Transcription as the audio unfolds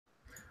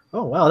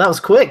Oh, wow, that was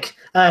quick.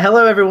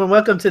 Hello, everyone.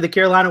 Welcome to the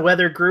Carolina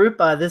Weather Group.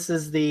 This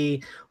is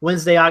the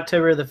Wednesday,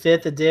 October the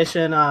 5th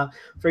edition.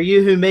 For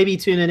you who may be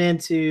tuning in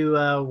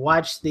to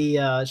watch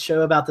the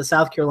show about the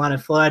South Carolina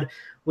flood,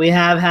 we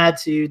have had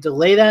to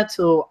delay that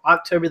till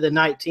October the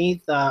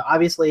 19th.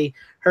 Obviously,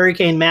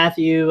 Hurricane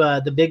Matthew,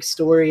 the big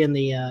story in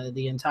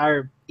the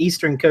entire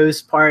eastern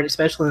coast part,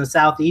 especially in the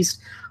southeast,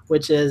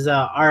 which is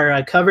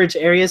our coverage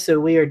area.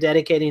 So we are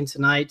dedicating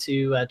tonight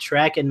to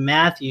tracking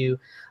Matthew.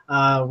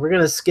 We're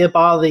going to skip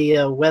all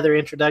the weather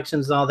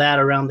introductions and all that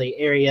around the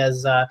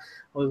areas.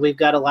 We've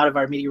got a lot of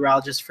our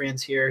meteorologist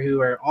friends here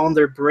who are on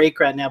their break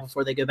right now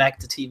before they go back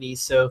to TV.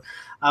 So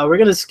we're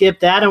going to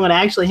skip that. I'm going to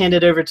actually hand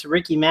it over to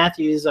Ricky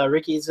Matthews.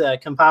 Ricky's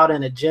compiled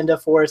an agenda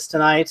for us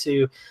tonight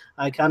to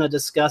kind of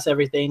discuss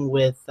everything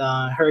with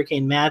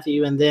Hurricane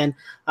Matthew. And then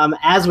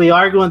as we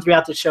are going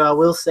throughout the show, I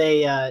will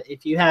say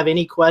if you have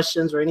any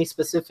questions or any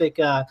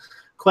specific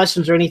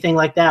questions or anything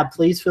like that,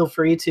 please feel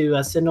free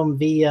to send them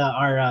via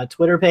our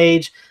Twitter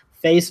page,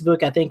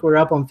 Facebook. I think we're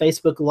up on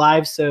Facebook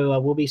Live, so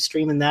we'll be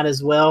streaming that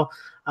as well.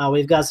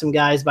 We've got some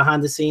guys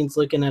behind the scenes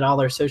looking at all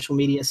our social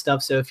media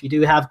stuff. So if you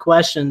do have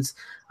questions,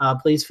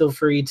 please feel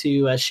free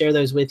to share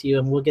those with you,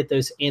 and we'll get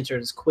those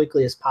answered as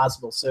quickly as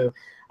possible. So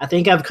I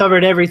think I've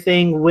covered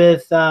everything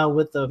with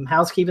the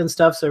housekeeping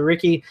stuff. So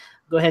Ricky,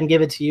 go ahead and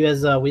give it to you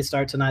as we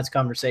start tonight's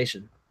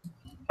conversation.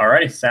 All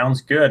right,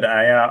 sounds good.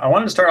 I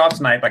wanted to start off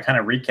tonight by kind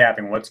of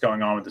recapping what's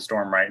going on with the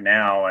storm right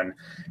now and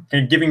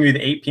kind of giving you the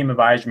 8 p.m.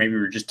 advisory. Maybe you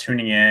were just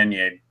tuning in,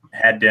 you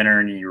had dinner,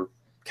 and you were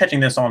catching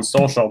this on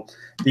social.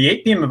 The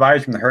 8 p.m.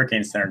 advisory from the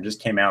Hurricane Center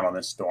just came out on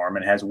this storm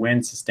and has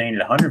winds sustained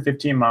at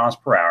 115 miles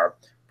per hour,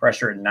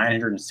 pressure at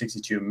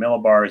 962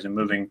 millibars, and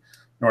moving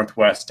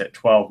northwest at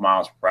 12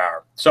 miles per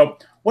hour. So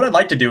what I'd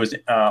like to do is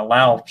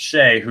allow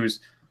Shay,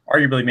 who's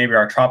arguably maybe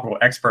our tropical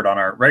expert on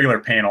our regular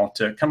panel,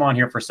 to come on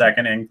here for a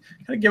second and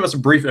kind of give us a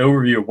brief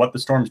overview of what the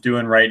storm's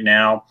doing right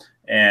now.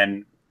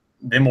 And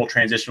then we'll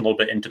transition a little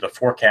bit into the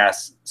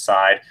forecast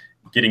side,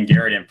 getting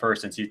Garrett in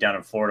first since he's down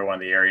in Florida, one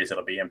of the areas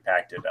that'll be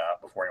impacted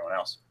before anyone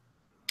else.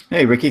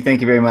 Hey, Ricky,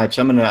 thank you very much.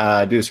 I'm going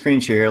to do a screen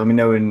share here. Let me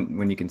know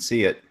when you can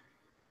see it.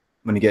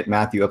 I'm going to get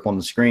Matthew up on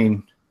the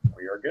screen.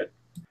 We are good.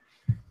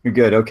 You're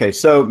good. Okay,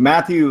 so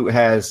Matthew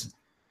has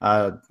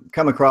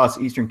come across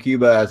eastern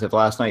Cuba as of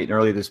last night and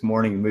early this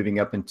morning, moving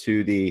up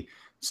into the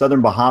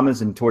southern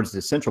Bahamas and towards the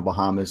central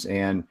Bahamas.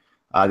 And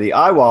the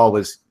eye wall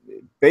was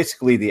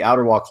basically, the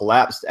outer wall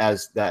collapsed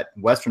as that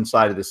western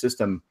side of the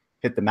system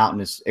hit the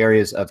mountainous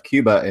areas of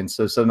Cuba. And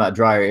so some of that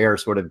drier air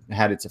sort of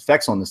had its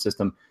effects on the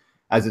system.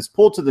 As it's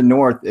pulled to the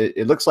north,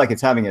 it looks like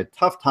it's having a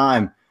tough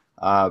time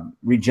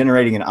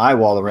regenerating an eye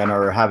wall around,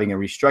 or having a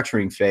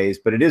restructuring phase,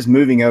 but it is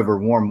moving over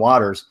warm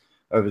waters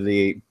over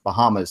the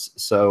Bahamas.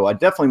 So I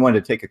definitely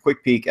wanted to take a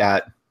quick peek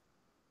at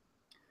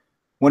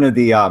one of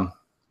the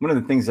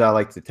things that I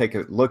like to take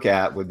a look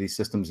at with these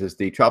systems is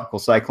the tropical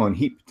cyclone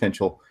heat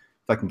potential.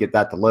 If I can get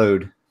that to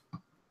load.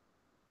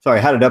 Sorry,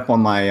 I had it up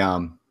on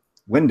my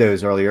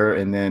windows earlier,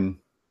 and then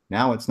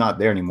now it's not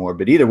there anymore.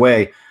 But either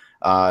way,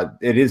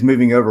 it is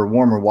moving over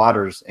warmer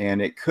waters,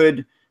 and it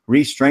could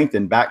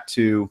re-strengthen back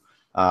to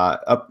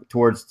up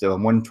towards the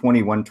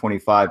 120,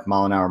 125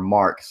 mile an hour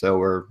mark. So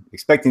we're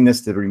expecting this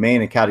to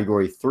remain a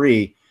category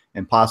 3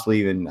 and possibly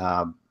even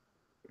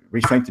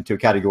re-strengthen to a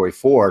category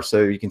 4.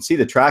 So you can see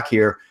the track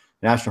here,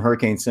 National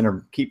Hurricane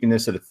Center keeping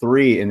this at a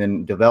 3 and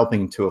then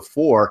developing to a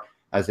 4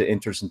 as it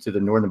enters into the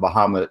northern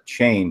Bahama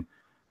chain.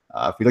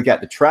 If we look at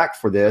the track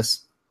for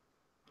this,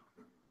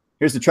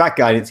 here's the track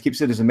guidance. Keeps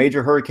it as a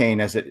major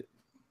hurricane as it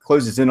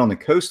closes in on the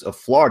coast of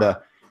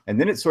Florida, and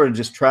then it sort of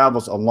just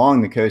travels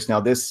along the coast. Now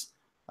this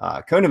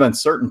cone of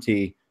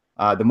uncertainty,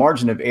 the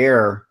margin of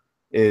error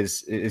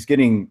is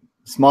getting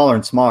smaller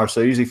and smaller. So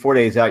usually 4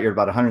 days out, you're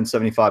about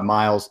 175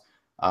 miles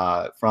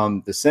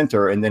from the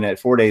center, and then at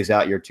 4 days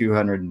out, you're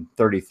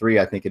 233,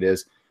 I think it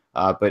is.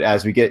 But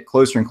as we get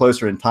closer and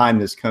closer in time,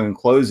 this cone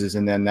closes,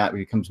 and then that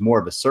becomes more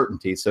of a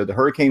certainty. So the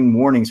hurricane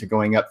warnings are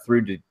going up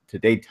through to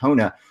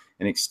Daytona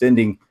and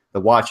extending the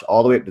watch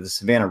all the way up to the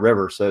Savannah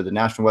River. So the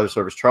National Weather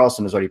Service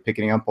Charleston is already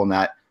picking up on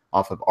that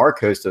off of our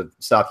coast of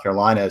South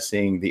Carolina,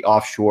 seeing the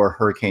offshore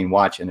hurricane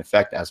watch in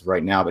effect as of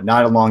right now, but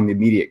not along the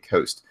immediate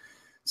coast.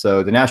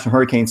 So the National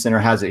Hurricane Center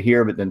has it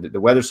here, but then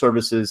the weather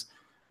services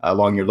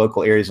along your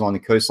local areas along the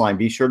coastline,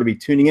 be sure to be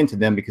tuning into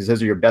them, because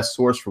those are your best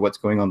source for what's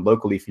going on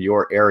locally for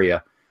your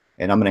area.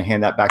 And I'm going to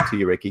hand that back to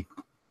you, Ricky.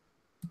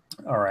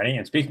 All righty.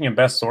 And speaking of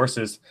best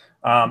sources,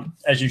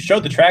 as you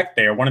showed the track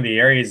there, one of the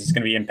areas that's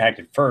going to be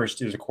impacted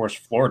first is, of course,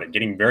 Florida,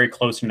 getting very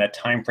close in that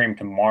time frame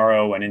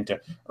tomorrow and into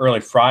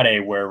early Friday,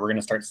 where we're going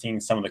to start seeing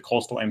some of the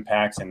coastal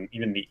impacts and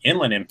even the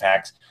inland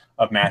impacts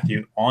of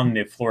Matthew on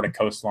the Florida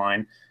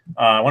coastline.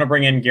 I want to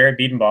bring in Garrett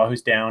Biedenbaugh,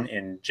 who's down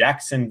in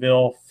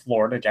Jacksonville,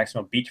 Florida,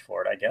 Jacksonville Beach,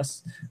 Florida, I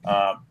guess,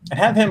 and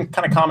have him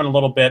kind of comment a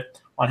little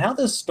bit on how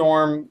this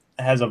storm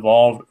has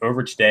evolved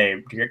over today.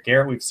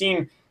 Garrett, we've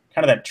seen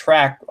kind of that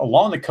track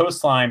along the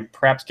coastline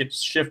perhaps gets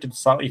shifted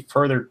slightly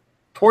further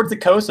towards the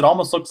coast. It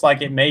almost looks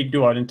like it may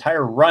do an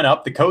entire run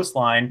up the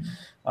coastline,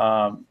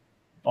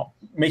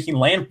 making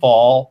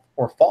landfall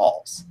or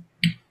falls.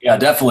 Yeah,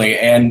 definitely.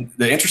 And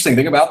the interesting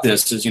thing about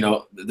this is,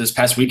 this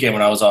past weekend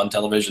when I was on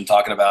television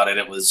talking about it,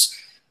 it was,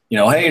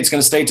 hey, it's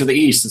going to stay to the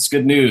east. It's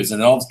good news.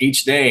 And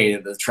each day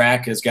the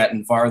track has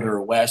gotten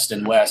farther west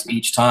and west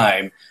each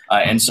time.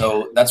 And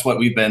so that's what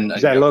we've been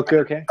trying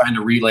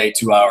to relay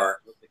to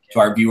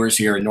our viewers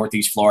here in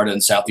Northeast Florida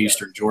and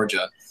Southeastern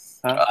Georgia.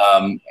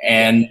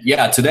 And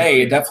yeah,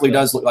 today it definitely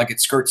does look like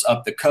it skirts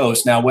up the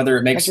coast. Now, whether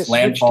it makes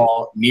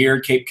landfall near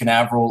Cape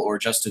Canaveral or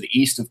just to the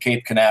east of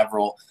Cape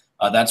Canaveral,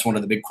 that's one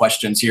of the big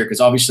questions here,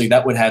 because obviously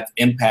that would have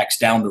impacts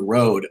down the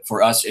road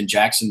for us in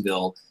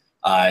Jacksonville,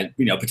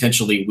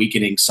 potentially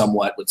weakening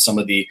somewhat with some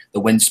of the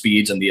wind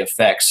speeds and the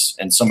effects,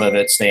 and some of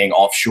it staying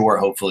offshore,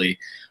 hopefully.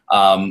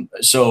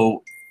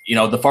 So,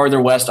 the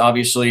farther west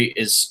obviously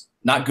is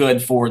not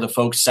good for the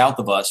folks south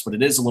of us, but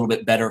it is a little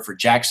bit better for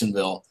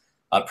Jacksonville,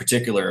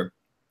 particular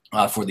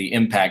for the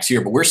impacts here.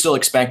 But we're still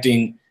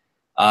expecting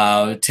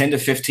 10 to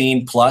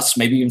 15 plus,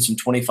 maybe even some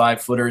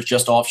 25 footers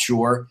just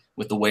offshore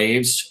with the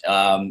waves.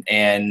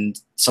 And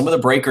some of the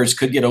breakers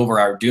could get over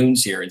our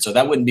dunes here. And so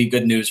that wouldn't be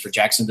good news for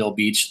Jacksonville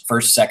Beach,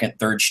 1st, 2nd,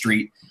 3rd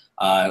Street.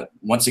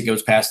 Once it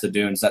goes past the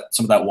dunes,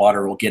 some of that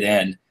water will get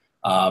in.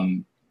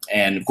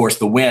 And of course,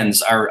 the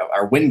winds,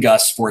 our wind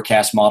gust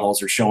forecast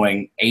models are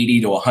showing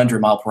 80 to 100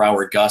 mile per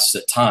hour gusts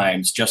at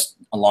times just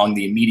along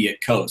the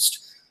immediate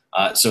coast.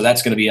 So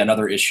that's going to be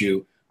another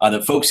issue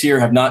that folks here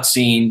have not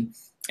seen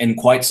in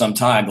quite some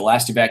time. The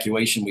last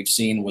evacuation we've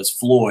seen was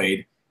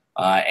Floyd,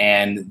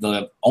 and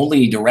the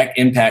only direct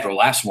impact, or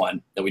last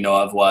one that we know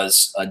of,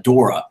 was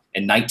Dora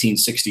in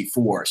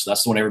 1964. So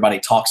that's the one everybody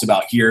talks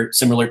about here.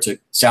 Similar to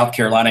South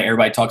Carolina,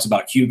 everybody talks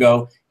about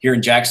Hugo. Here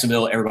in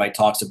Jacksonville, everybody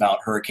talks about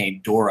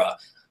Hurricane Dora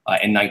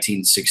in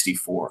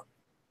 1964.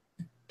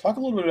 Talk a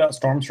little bit about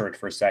storm surge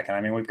for a second. I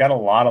mean, we've got a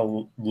lot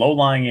of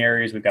low-lying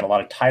areas. We've got a lot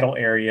of tidal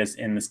areas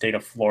in the state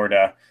of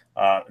Florida.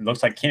 It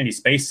looks like Kennedy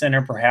Space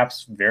Center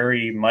perhaps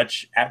very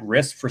much at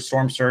risk for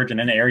storm surge,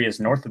 and in areas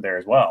north of there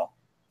as well.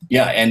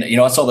 Yeah, and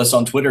I saw this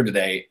on Twitter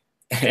today.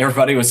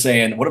 Everybody was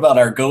saying, what about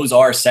our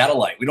GOES-R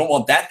satellite? We don't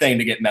want that thing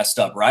to get messed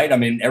up, right? I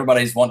mean,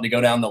 everybody's wanting to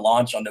go down the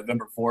launch on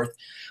November 4th.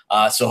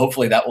 So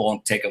hopefully that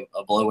won't take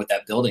a blow with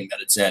that building that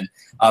it's in.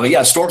 But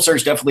yeah, storm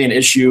surge definitely an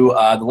issue.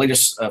 The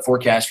latest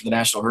forecast for the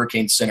National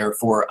Hurricane Center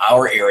for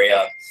our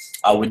area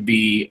would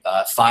be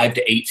 5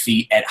 to 8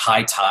 feet at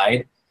high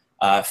tide,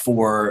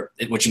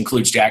 which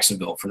includes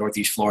Jacksonville for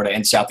Northeast Florida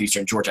and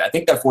Southeastern Georgia. I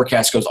think that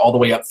forecast goes all the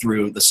way up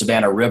through the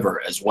Savannah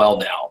River as well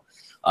now.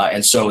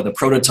 And so the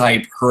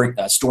prototype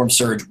storm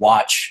surge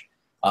watch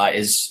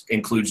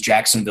includes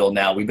Jacksonville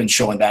now. We've been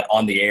showing that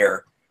on the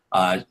air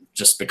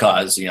just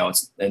because, and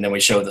then we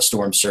show the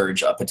storm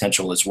surge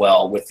potential as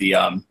well with the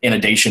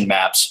inundation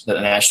maps that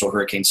the National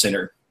Hurricane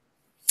Center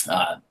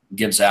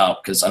gives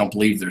out, because I don't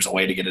believe there's a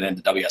way to get it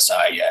into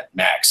WSI yet,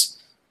 Max.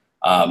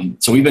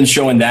 So we've been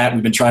showing that.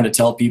 We've been trying to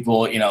tell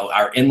people,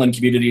 our inland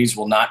communities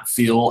will not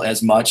feel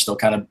as much. They'll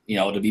kind of,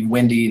 it'll be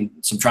windy and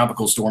some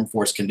tropical storm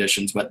force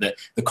conditions, but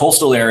the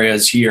coastal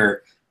areas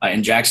here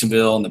in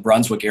Jacksonville and the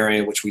Brunswick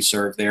area, which we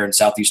serve there in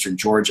southeastern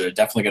Georgia, are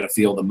definitely going to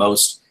feel the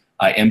most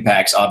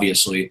impacts,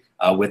 obviously,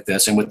 with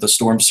this. And with the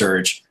storm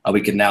surge,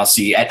 we can now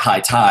see at high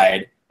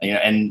tide,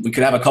 and we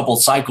could have a couple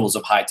cycles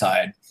of high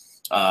tide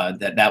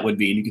that would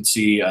be, and you can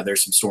see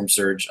there's some storm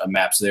surge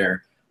maps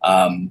there.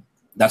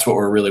 That's what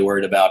we're really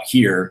worried about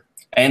here.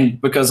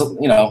 And because,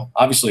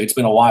 obviously it's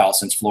been a while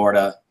since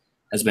Florida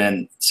has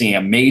been seeing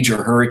a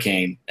major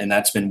hurricane, and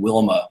that's been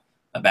Wilma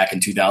back in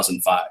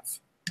 2005.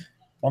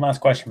 One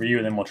last question for you,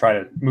 and then we'll try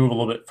to move a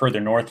little bit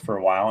further north for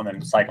a while and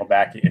then cycle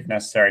back if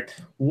necessary.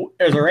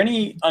 Is there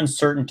any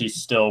uncertainty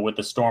still with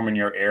the storm in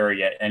your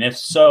area? And if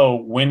so,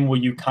 when will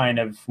you kind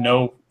of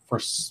know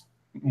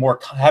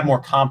have more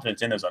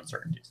confidence in those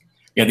uncertainties?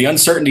 Yeah, the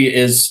uncertainty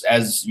is,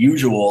 as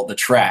usual, the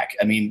track.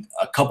 I mean,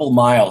 a couple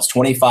miles,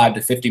 25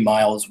 to 50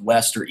 miles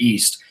west or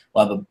east,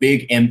 will have a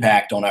big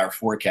impact on our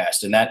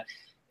forecast. And that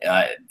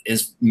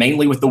is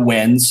mainly with the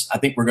winds. I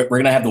think we're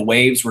going to have the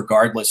waves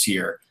regardless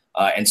here.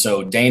 And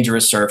so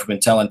dangerous surf, we've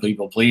been telling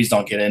people, please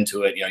don't get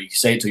into it. You can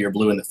say it till you're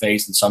blue in the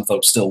face, and some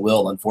folks still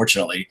will,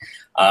 unfortunately.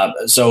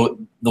 So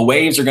the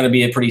waves are going to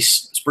be a pretty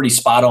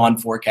spot on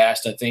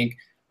forecast, I think,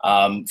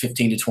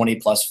 15 to 20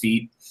 plus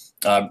feet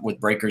with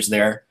breakers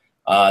there.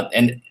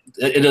 And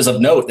it is of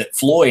note that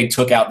Floyd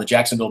took out the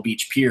Jacksonville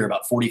Beach Pier,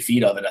 about 40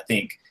 feet of it, I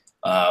think.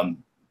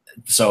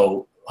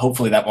 So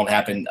hopefully that won't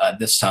happen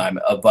this time.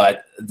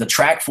 But the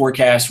track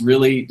forecast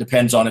really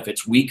depends on if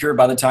it's weaker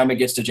by the time it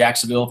gets to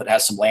Jacksonville, if it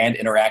has some land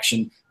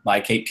interaction by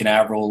Cape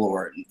Canaveral,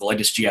 or the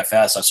latest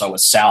GFS I saw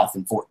was south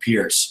in Fort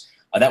Pierce.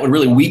 That would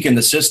really weaken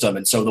the system.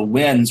 And so the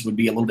winds would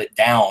be a little bit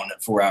down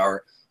for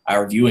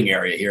our viewing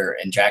area here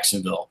in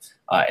Jacksonville.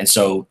 And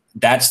so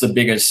that's the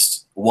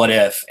biggest what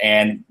if.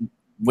 And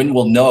when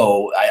we'll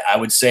know, I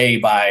would say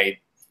by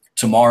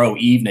tomorrow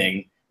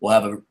evening, we'll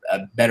have a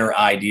better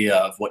idea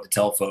of what to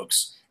tell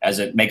folks as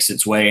it makes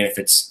its way. And if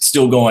it's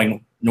still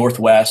going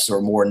northwest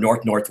or more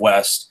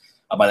north-northwest,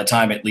 by the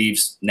time it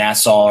leaves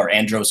Nassau or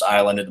Andros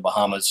Island in the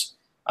Bahamas,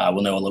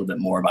 we'll know a little bit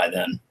more by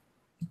then.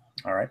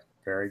 All right.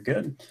 Very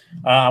good.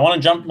 I want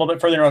to jump a little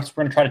bit further. We're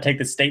going to try to take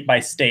this state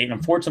by state. And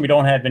unfortunately, we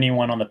don't have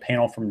anyone on the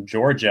panel from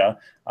Georgia.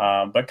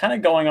 But kind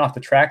of going off the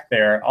track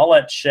there, I'll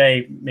let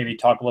Shay maybe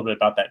talk a little bit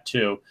about that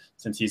too,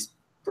 since he's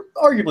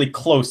arguably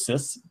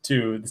closest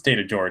to the state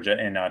of Georgia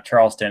in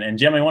Charleston. And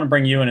Jim, I want to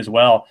bring you in as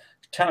well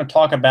to kind of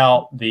talk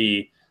about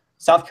the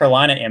South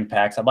Carolina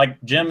impacts. I'd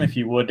like Jim, if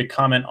you would, to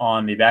comment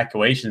on the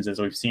evacuations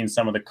as we've seen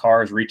some of the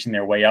cars reaching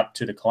their way up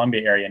to the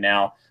Columbia area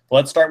now. But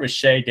let's start with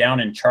Shay down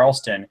in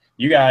Charleston.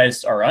 You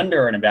guys are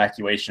under an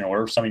evacuation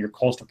order, some of your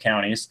coastal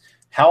counties.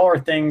 How are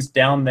things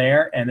down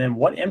there? And then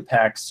what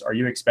impacts are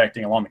you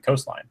expecting along the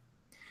coastline?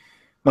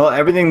 Well,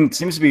 everything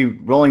seems to be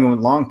rolling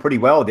along pretty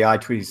well with the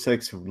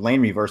I-26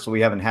 lane reversal.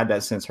 We haven't had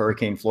that since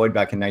Hurricane Floyd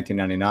back in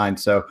 1999.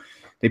 So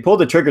they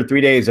pulled the trigger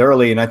 3 days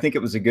early, and I think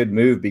it was a good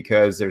move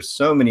because there's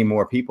so many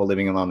more people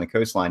living along the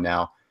coastline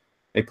now.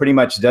 They pretty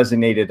much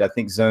designated, I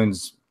think,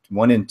 zones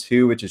 1 and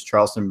 2, which is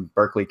Charleston,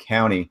 Berkeley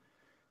County.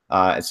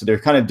 So they're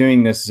kind of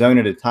doing this zone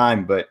at a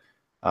time, but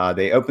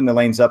they opened the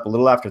lanes up a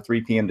little after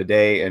 3 p.m.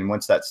 today, and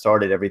once that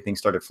started, everything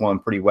started flowing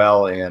pretty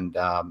well. And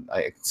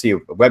I can see a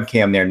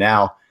webcam there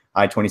now.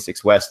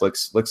 I-26 West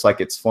looks like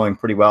it's flowing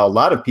pretty well. A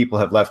lot of people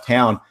have left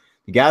town.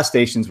 The gas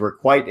stations were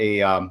quite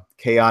a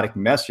chaotic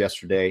mess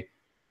yesterday.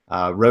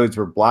 Roads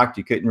were blocked.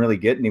 You couldn't really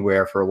get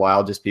anywhere for a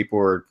while. Just people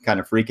were kind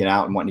of freaking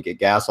out and wanting to get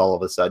gas all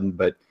of a sudden.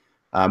 But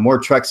more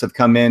trucks have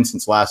come in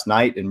since last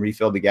night and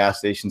refilled the gas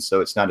stations,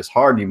 so it's not as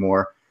hard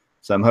anymore.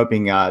 So I'm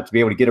hoping to be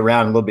able to get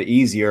around a little bit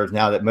easier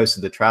now that most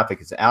of the traffic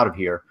is out of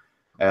here.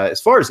 As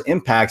far as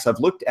impacts, I've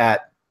looked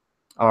at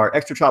our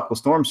extratropical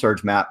storm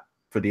surge map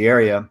for the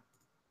area.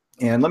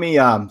 And let me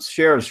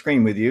share a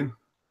screen with you,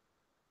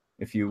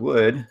 if you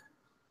would.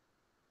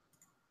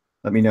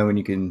 Let me know when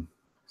you can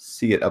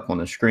see it up on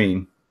the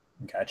screen.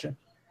 Gotcha.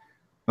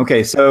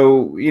 Okay,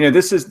 so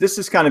this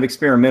is kind of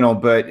experimental,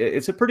 but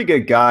it's a pretty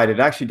good guide. It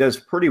actually does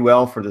pretty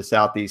well for the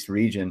southeast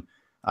region.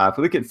 If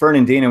we look at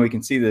Fernandina, we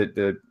can see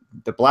the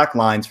black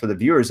lines for the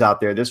viewers out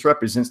there. This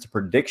represents the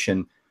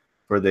prediction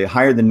for the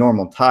higher than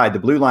normal tide. The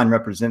blue line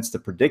represents the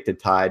predicted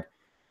tide,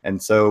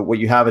 and so what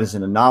you have is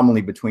an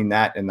anomaly between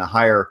that and the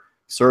higher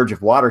surge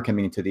of water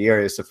coming into the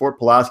area. So Fort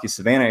Pulaski,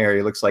 Savannah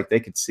area looks like they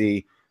could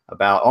see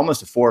about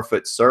almost a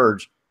 4-foot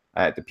surge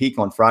at the peak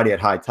on Friday at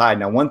high tide.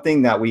 Now, one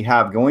thing that we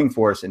have going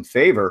for us in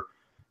favor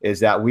is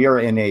that we are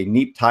in a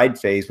neap tide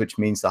phase, which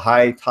means the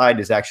high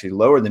tide is actually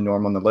lower than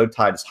normal and the low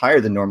tide is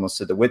higher than normal.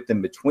 So the width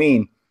in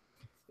between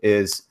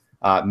is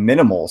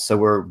minimal. So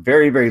we're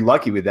very, very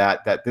lucky with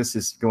that this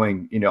is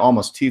going,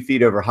 almost 2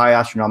 feet over high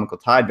astronomical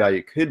tide value.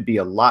 It could be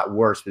a lot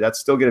worse, but that's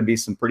still going to be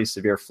some pretty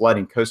severe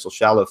flooding, coastal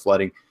shallow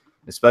flooding,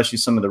 especially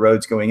some of the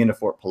roads going into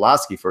Fort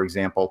Pulaski, for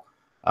example.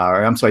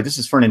 Or I'm sorry, this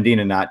is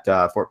Fernandina, not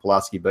Fort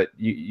Pulaski, but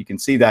you can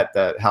see that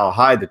how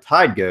high the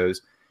tide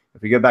goes.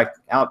 If we go back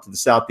out to the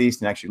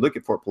southeast and actually look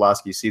at Fort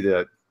Pulaski, you see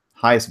the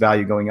highest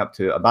value going up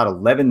to about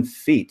 11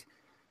 feet.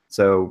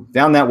 So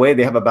down that way,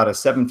 they have about a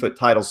 7-foot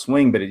tidal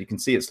swing, but you can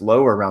see it's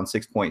lower around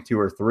 6.2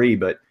 or 3,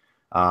 but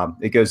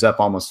it goes up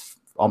almost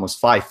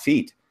 5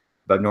 feet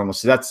above normal.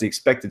 So that's the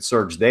expected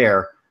surge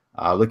there.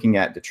 Looking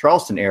at the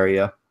Charleston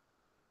area,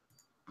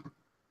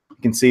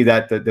 you can see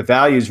that the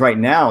values right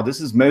now,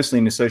 this is mostly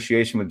in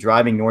association with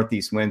driving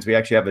northeast winds. We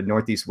actually have a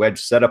northeast wedge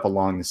set up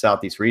along the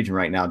southeast region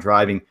right now,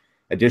 driving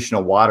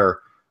additional water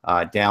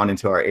down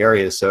into our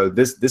areas. So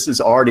this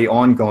is already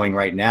ongoing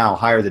right now,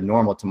 higher than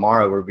normal.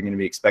 Tomorrow we're going to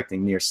be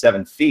expecting near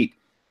 7 feet,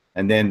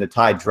 and then the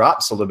tide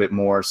drops a little bit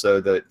more, so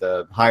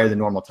the higher than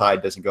normal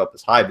tide doesn't go up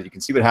as high. But you can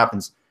see what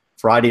happens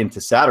Friday into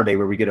Saturday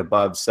where we get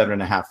above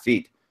 7.5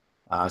 feet.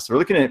 So we're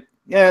looking at,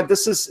 yeah,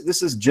 this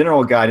is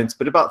general guidance,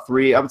 but about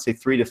I would say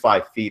 3 to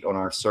 5 feet on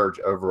our surge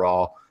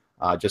overall,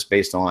 just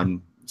based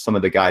on some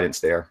of the guidance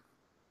there.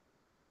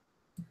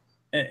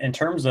 In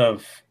terms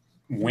of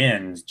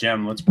winds,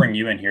 Jim, let's bring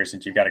you in here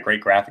since you've got a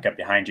great graphic up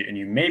behind you, and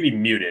you may be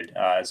muted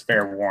as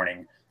fair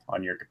warning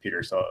on your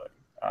computer. So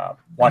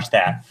watch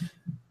that.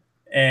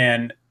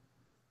 And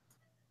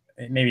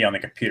maybe on the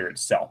computer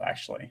itself,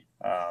 actually,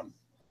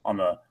 on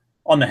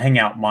the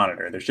Hangout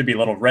monitor, there should be a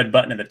little red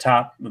button at the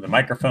top with a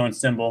microphone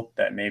symbol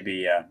that may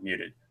be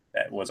muted.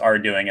 That was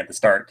already doing at the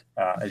start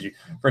as you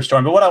first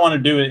joined. But what I want to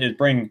do is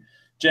bring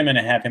Jim in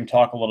and have him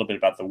talk a little bit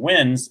about the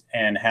winds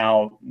and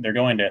how they're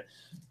going to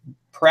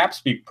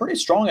perhaps be pretty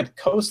strong at the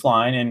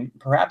coastline and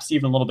perhaps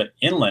even a little bit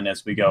inland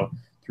as we go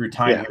through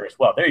time here as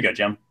well. There you go,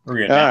 Jim. We're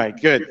good. All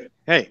right, good.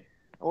 Hey,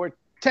 we're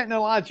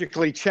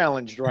technologically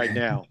challenged right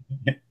now.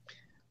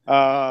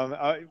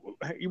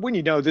 When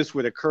you know this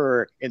would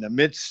occur in the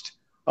midst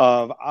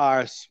of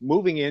us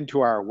moving into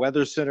our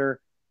weather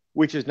center,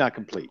 which is not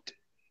complete.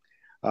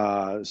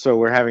 So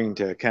we're having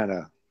to kind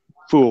of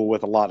fool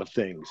with a lot of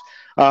things.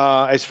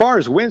 As far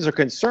as winds are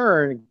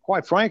concerned,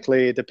 quite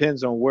frankly, it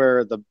depends on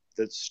where the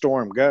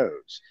storm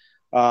goes.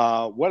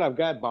 What I've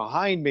got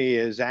behind me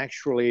is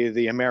actually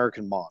the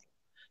American model.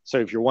 So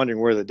if you're wondering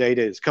where the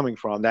data is coming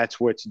from, that's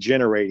what's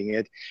generating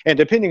it. And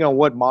depending on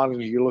what model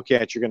you look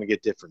at, you're going to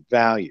get different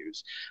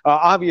values.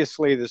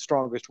 Obviously, the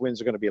strongest winds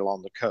are going to be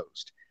along the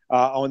coast.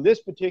 On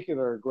this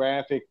particular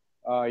graphic,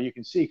 you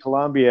can see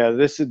Columbia.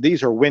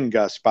 These are wind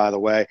gusts, by the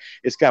way.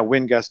 It's got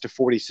wind gusts to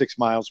 46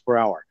 miles per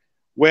hour.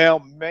 Well,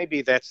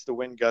 maybe that's the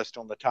wind gust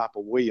on the top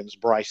of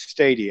Williams-Brice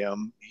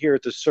Stadium. Here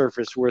at the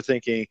surface, we're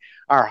thinking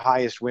our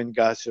highest wind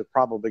gusts are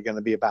probably going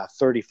to be about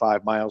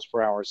 35 miles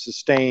per hour,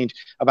 sustained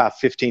about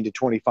 15 to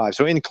 25.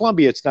 So in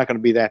Columbia, it's not going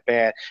to be that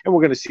bad, and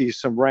we're going to see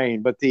some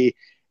rain. But the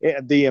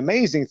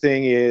amazing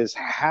thing is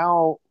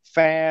how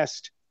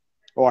fast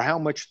or how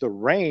much the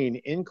rain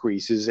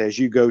increases as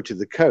you go to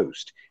the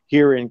coast.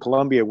 Here in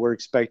Columbia, we're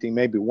expecting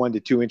maybe 1 to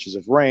 2 inches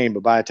of rain,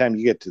 but by the time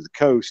you get to the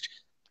coast,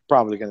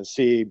 probably going to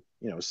see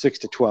 6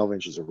 to 12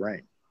 inches of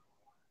rain.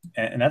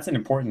 And that's an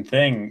important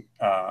thing,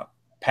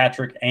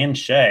 Patrick and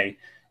Shay.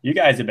 You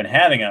guys have been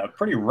having a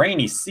pretty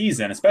rainy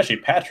season, especially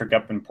Patrick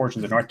up in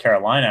portions of North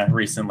Carolina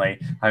recently.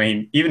 I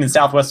mean, even in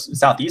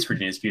Southeast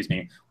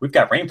Virginia, we've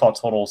got rainfall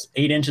totals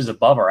 8 inches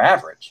above our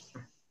average.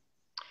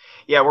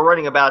 Yeah, we're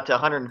running about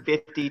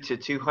 150 to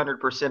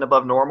 200%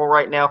 above normal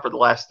right now for the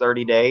last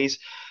 30 days.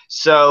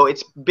 So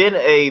it's been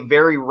a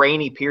very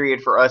rainy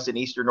period for us in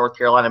eastern North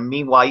Carolina.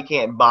 Meanwhile, you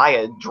can't buy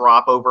a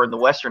drop over in the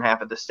western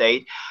half of the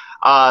state.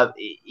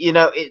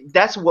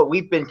 That's what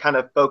we've been kind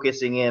of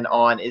focusing in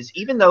on, is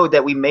even though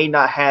that we may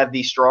not have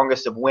the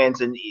strongest of winds,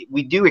 and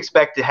we do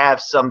expect to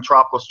have some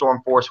tropical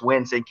storm force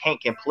winds, and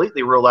can't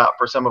completely rule out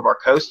for some of our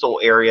coastal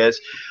areas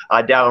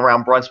down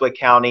around Brunswick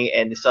County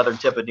and the southern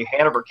tip of New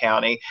Hanover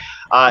County,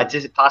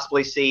 to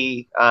possibly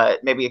see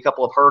maybe a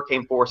couple of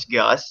hurricane force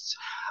gusts.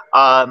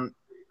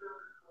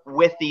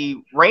 With the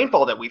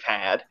rainfall that we've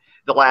had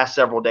the last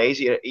several days,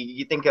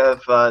 you think of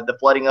the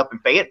flooding up in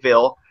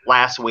Fayetteville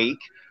last week.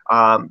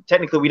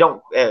 Technically, we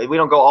don't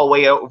go all the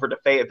way over to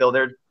Fayetteville.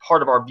 They're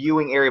part of our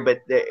viewing area, but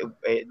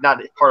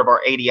not part of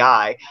our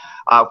ADI,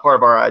 part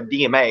of our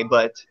DMA.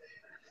 But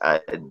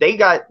they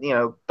got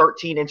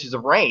 13 inches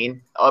of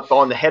rain up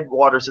on the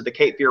headwaters of the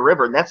Cape Fear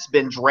River, and that's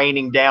been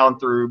draining down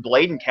through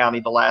Bladen County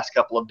the last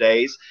couple of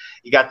days.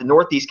 You got the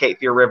Northeast Cape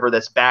Fear River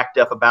that's backed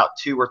up about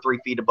 2 or 3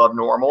 feet above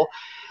normal.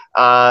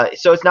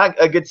 So it's not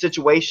a good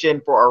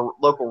situation for our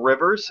local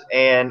rivers,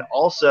 and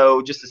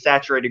also just the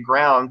saturated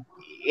ground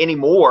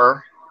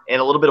anymore. And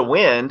a little bit of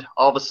wind,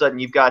 all of a sudden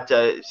you've got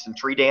some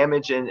tree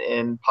damage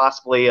and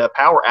possibly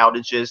power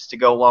outages to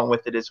go along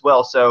with it as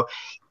well. So,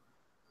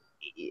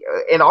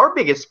 and our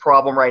biggest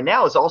problem right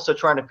now is also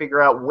trying to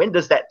figure out, when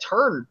does that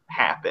turn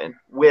happen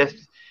with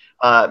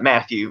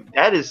Matthew?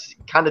 That has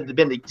kind of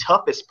been the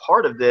toughest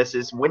part of this,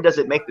 is when does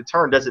it make the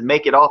turn? Does it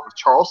make it off of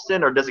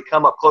Charleston, or does it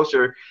come up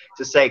closer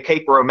to, say,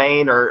 Cape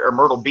Romaine or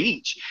Myrtle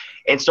Beach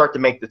and start to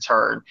make the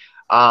turn?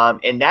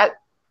 And that,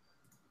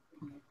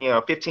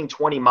 15,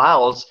 20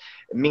 miles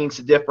means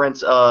the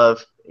difference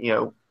of,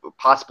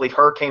 possibly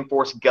hurricane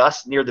force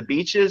gusts near the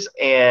beaches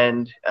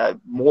and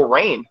more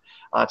rain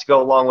to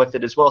go along with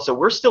it as well. So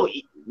we're still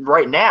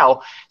right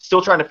now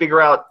trying to figure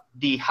out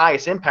the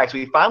highest impacts.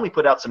 We finally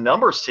put out some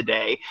numbers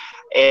today,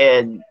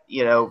 and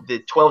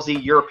the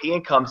 12Z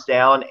European comes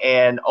down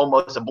and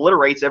almost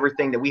obliterates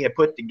everything that we had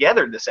put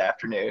together this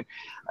afternoon.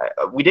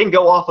 We didn't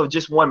go off of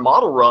just one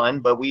model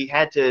run, but we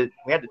had to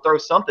throw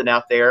something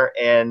out there,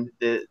 and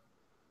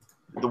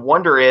the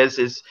wonder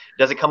is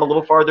does it come a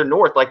little farther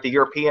north like the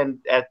European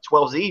at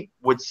 12Z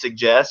would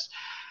suggest?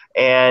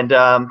 And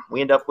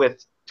we end up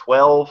with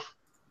 12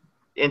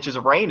 inches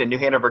of rain in New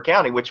Hanover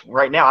County, which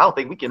right now I don't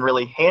think we can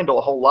really handle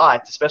a whole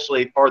lot,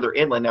 especially farther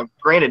inland. Now,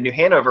 granted, New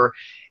Hanover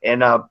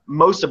and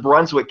most of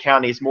Brunswick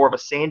County is more of a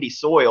sandy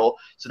soil,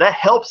 so that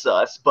helps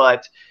us.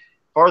 But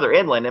farther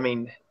inland, I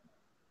mean,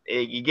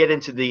 you get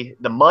into the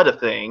mud of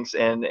things,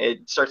 and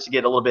it starts to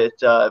get a little bit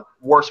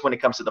worse when it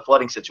comes to the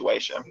flooding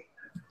situation.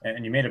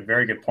 And you made a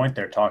very good point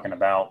there, talking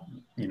about,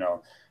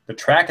 the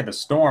track of the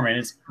storm. And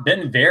it's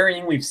been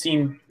varying. We've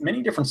seen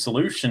many different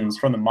solutions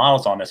from the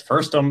models on this.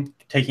 First,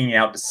 taking it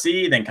out to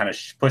sea, then kind of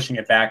pushing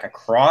it back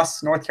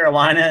across North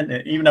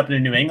Carolina, even up into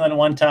New England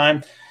one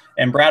time.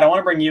 And Brad, I want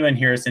to bring you in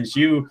here, since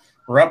you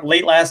were up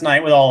late last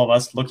night with all of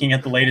us looking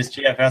at the latest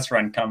GFS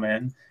run come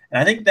in.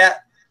 And I think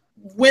that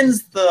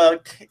wins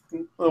the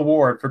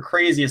award for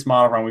craziest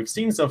model run we've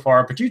seen so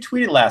far. But you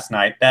tweeted last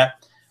night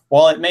that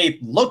while it may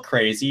look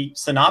crazy,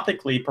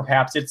 synoptically,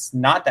 perhaps it's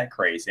not that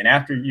crazy. And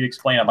after you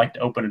explain, I'd like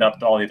to open it up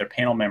to all the other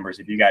panel members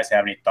if you guys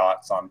have any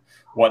thoughts on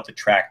what the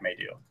track may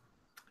do.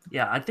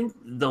 Yeah, I think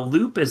the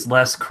loop is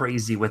less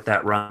crazy with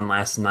that run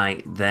last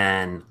night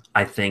than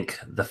I think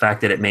the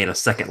fact that it made a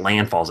second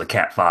landfall as a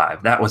Cat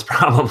 5. That was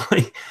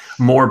probably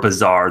more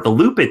bizarre. The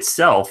loop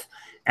itself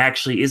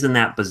actually isn't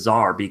that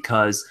bizarre,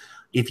 because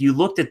if you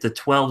looked at the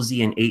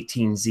 12Z and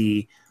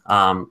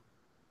 18Z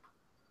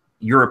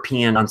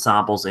European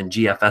ensembles and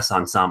GFS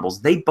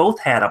ensembles, they both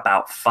had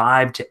about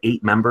 5 to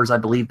 8 members, I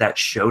believe, that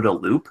showed a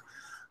loop.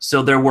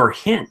 So there were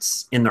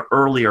hints in the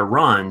earlier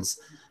runs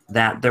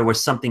that there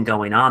was something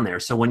going on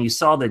there. So when you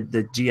saw the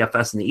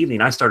GFS in the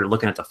evening, I started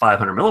looking at the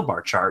 500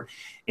 millibar chart,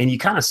 and you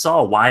kind of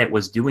saw why it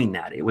was doing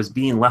that. It was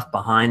being left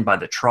behind by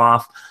the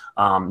trough.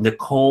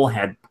 Nicole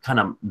had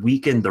kind of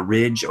weakened the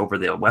ridge over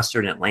the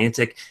Western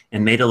Atlantic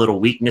and made a little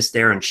weakness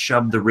there and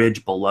shoved the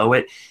ridge below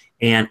it.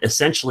 and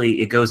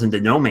essentially it goes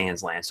into no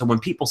man's land. So when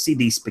people see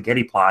these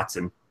spaghetti plots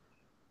and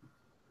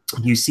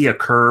you see a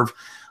curve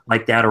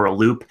like that or a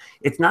loop,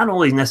 it's not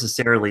only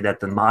necessarily that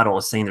the model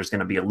is saying there's going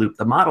to be a loop.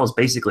 The model is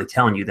basically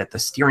telling you that the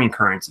steering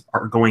currents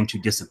are going to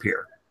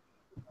disappear,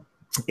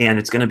 and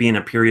it's going to be in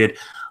a period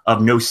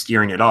of no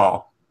steering at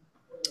all.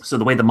 So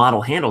the way the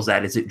model handles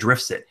that is it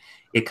drifts it.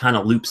 It kind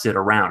of loops it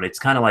around. It's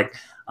kind of like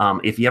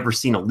if you ever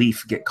seen a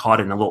leaf get caught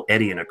in a little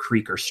eddy in a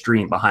creek or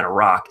stream behind a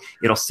rock,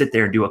 it'll sit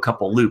there and do a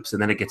couple loops,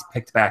 and then it gets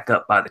picked back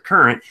up by the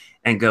current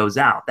and goes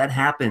out. That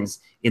happens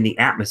in the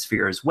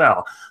atmosphere as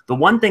well. The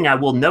one thing I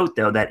will note,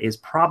 though, that is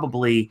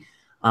probably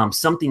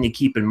something to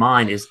keep in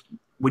mind is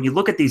when you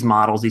look at these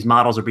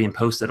models are being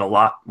posted a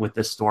lot with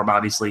this storm,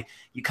 obviously.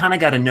 You kind of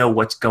got to know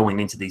what's going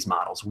into these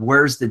models.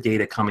 Where's the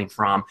data coming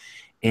from?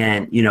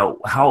 And, you know,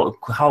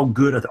 how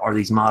good are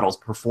these models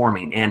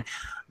performing? And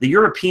the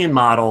European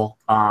model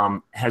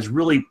has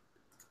really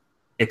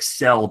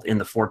excelled in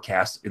the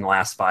forecast in the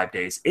last 5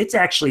 days. It's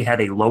actually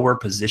had a lower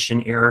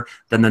position error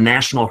than the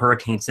National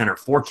Hurricane Center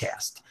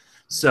forecast.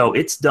 So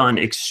it's done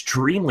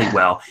extremely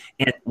well.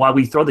 And while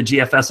we throw the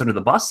GFS under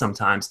the bus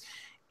sometimes,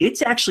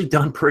 it's actually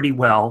done pretty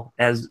well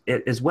as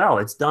well.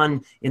 It's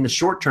done in the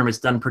short term, it's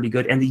done pretty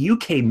good. And the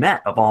UK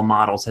Met of all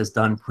models has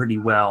done pretty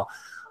well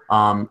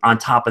on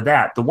top of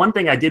that. The one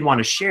thing I did want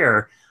to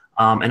share,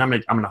 and I'm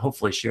gonna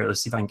hopefully share,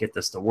 let's see if I can get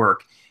this to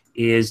work,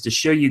 is to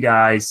show you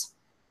guys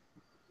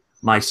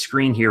my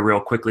screen here real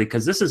quickly,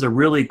 because this is a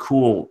really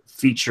cool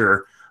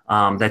feature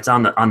that's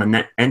on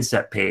the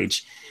NSEP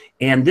page.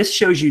 And this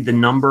shows you the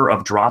number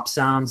of drop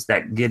sounds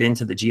that get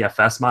into the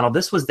GFS model.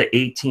 This was the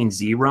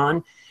 18Z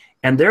run,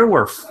 and there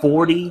were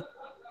 40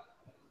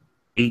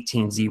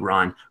 18Z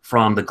run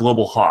from the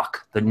Global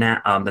Hawk, the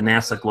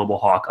NASA Global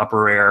Hawk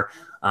upper air,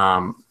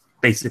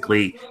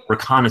 basically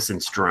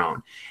reconnaissance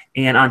drone.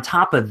 And on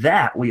top of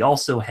that, we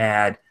also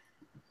had,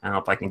 I don't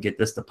know if I can get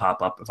this to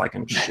pop up, if I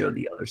can show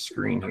the other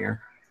screen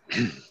here.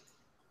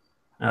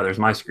 Oh, there's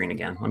my screen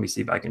again. Let me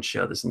see if I can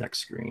show this next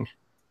screen.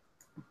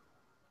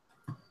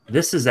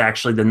 This is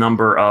actually the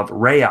number of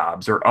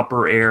RAOBs, or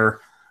upper air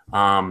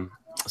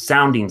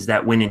soundings,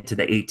 that went into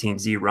the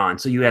 18Z run.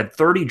 So you had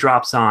 30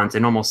 drop-ons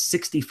and almost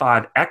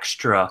 65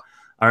 extra,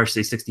 or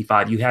say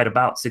 65, you had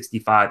about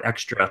 65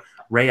 extra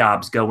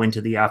RAOBs go into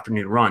the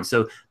afternoon run.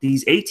 So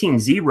these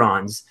 18Z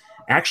runs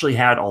actually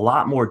had a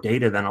lot more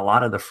data than a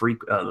lot of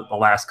the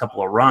last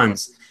couple of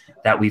runs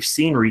that we've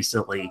seen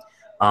recently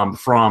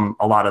from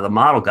a lot of the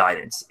model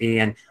guidance.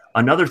 And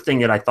another thing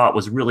that I thought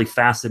was really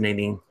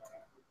fascinating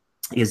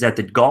is that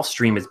the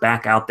Gulfstream is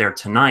back out there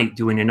tonight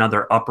doing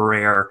another upper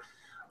air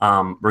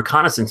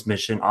reconnaissance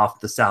mission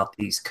off the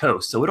southeast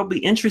coast. So it'll be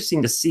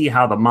interesting to see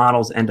how the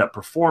models end up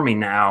performing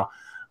now.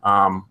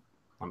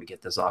 Let me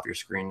get this off your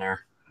screen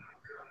there.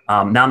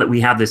 Now that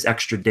we have this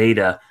extra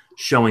data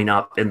showing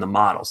up in the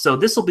model. So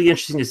this will be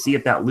interesting to see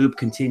if that loop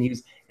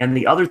continues. And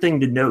the other thing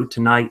to note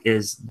tonight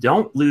is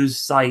don't lose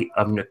sight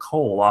of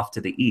Nicole off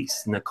to the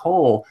east.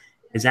 Nicole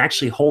is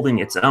actually holding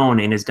its own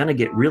and is going to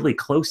get really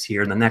close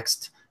here in the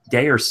next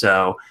day or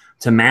so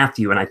to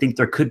Matthew. And I think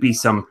there could be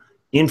some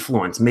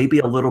influence, maybe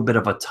a little bit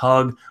of a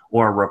tug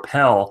or a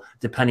repel,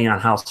 depending on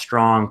how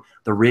strong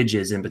the ridge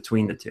is in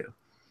between the two.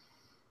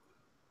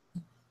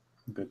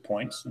 Good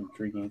points.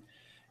 Intriguing.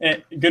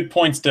 And good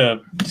points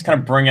to just kind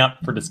of bring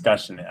up for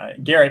discussion.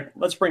 Garrett,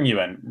 let's bring you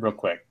in real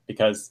quick,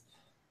 because,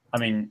 I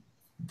mean,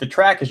 the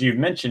track, as you've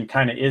mentioned,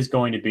 kind of is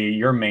going to be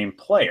your main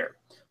player.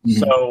 Mm-hmm.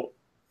 So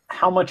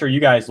how much are you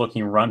guys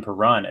looking run per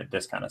run at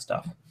this kind of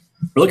stuff?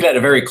 We're looking at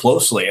it very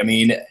closely. I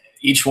mean,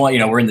 each one, you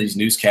know, we're in these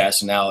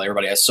newscasts, and now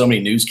everybody has so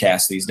many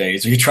newscasts these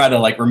days. You try to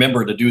like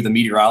remember to do the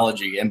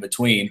meteorology in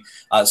between.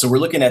 So we're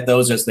looking at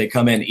those as they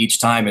come in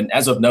each time. And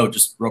as of note,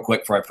 just real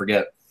quick before I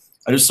forget,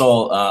 I just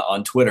saw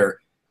on Twitter,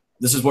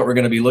 this is what we're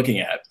going to be looking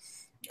at.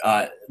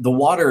 The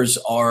waters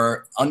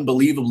are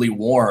unbelievably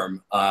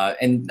warm,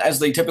 and as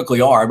they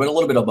typically are, but a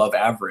little bit above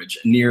average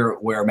near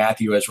where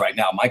Matthew is right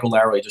now. Michael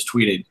Larry just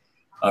tweeted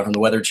from the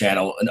Weather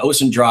Channel, an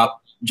ocean drop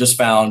just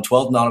found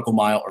 12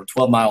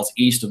 miles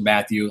east of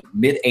Matthew,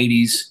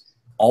 mid-80s,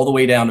 all the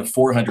way down to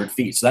 400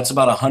 feet. So that's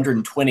about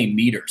 120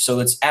 meters. So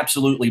it's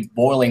absolutely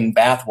boiling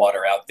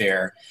bathwater out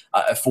there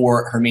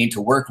for Hermine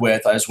to work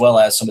with, as well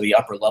as some of the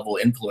upper level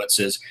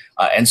influences.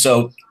 And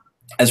so,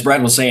 as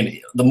Brad was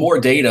saying, the more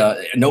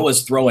data,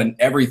 NOAA's throwing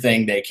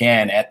everything they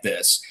can at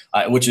this,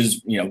 which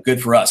is, you know, good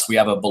for us. We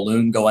have a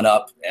balloon going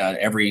up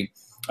every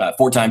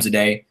 4 times a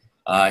day.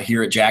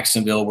 Here at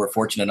Jacksonville, we're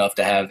fortunate enough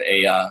to have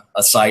a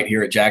site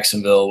here at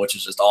Jacksonville, which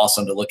is just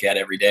awesome to look at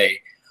every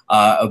day.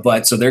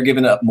 But so they're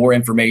giving up more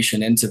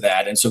information into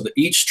that. And so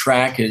each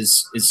track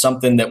is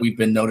something that we've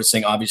been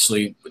noticing.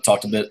 Obviously, we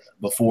talked a bit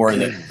before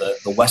that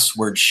the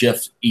westward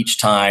shift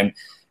each time.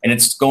 And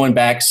it's going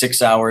back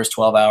 6 hours,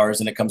 12 hours,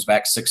 and it comes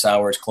back 6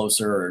 hours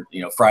closer, or, you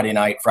know, Friday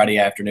night, Friday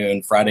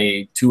afternoon,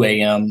 Friday 2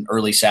 a.m.,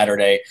 early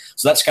Saturday.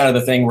 So that's kind of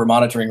the thing we're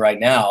monitoring right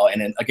now. And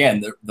then,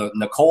 again, the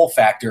Nicole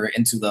factor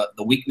into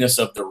the weakness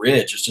of the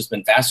ridge has just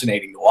been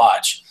fascinating to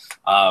watch.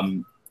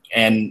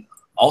 And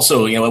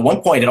also, you know, at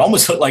one point it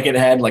almost looked like it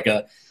had like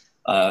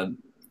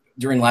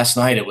during last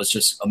night, it was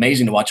just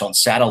amazing to watch on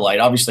satellite.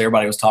 Obviously,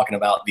 everybody was talking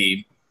about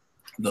the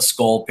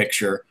skull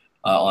picture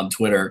on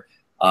Twitter,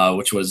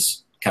 which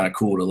was kind of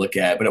cool to look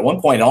at. But at one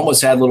point, it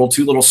almost had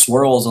two little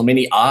swirls, a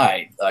mini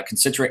eye,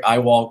 concentric eye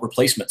wall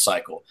replacement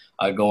cycle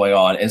going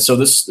on. And so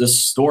this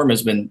storm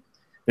has been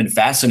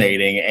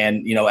fascinating.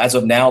 And, as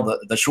of now,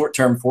 the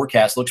short-term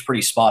forecast looks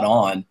pretty spot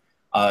on,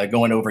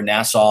 going over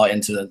Nassau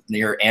into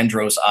near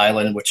Andros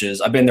Island, which is,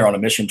 I've been there on a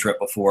mission trip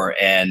before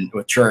and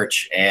with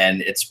church,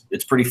 and it's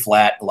pretty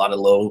flat, a lot of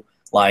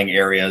low-lying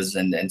areas,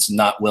 and it's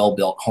not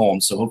well-built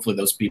homes. So hopefully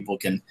those people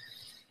can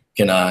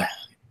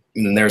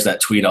and there's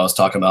that tweet I was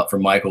talking about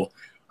from Michael.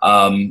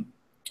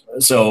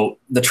 So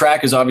the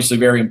track is obviously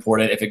very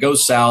important. If it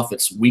goes south,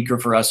 it's weaker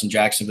for us in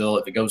Jacksonville.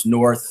 If it goes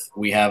north,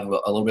 we have a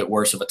little bit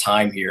worse of a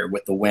time here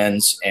with the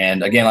winds.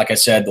 And again, like I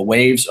said, the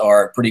waves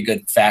are a pretty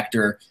good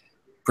factor,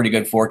 pretty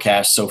good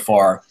forecast so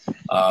far.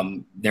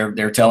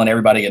 They're telling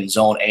everybody in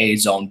Zone A,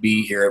 Zone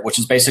B here, which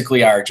is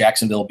basically our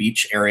Jacksonville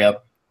beach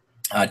area,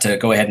 to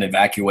go ahead and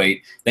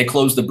evacuate. They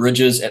close the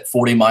bridges at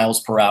 40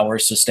 miles per hour,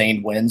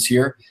 sustained winds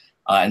here.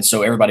 And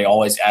so everybody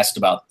always asks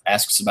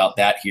about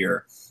that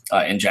here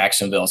in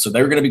Jacksonville. So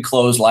they're going to be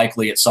closed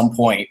likely at some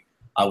point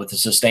with the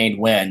sustained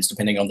winds,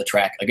 depending on the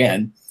track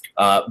again.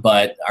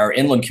 But our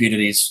inland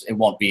communities, it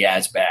won't be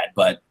as bad.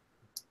 But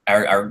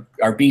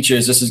our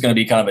beaches, this is going to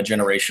be kind of a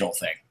generational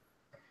thing.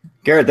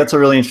 Garrett, that's a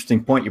really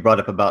interesting point you brought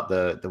up about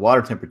the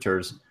water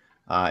temperatures.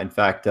 In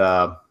fact,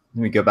 let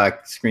me go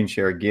back, screen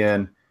share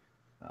again.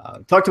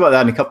 Talked about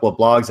that in a couple of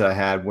blogs that I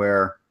had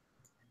where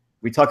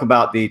we talk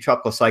about the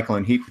tropical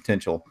cyclone heat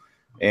potential.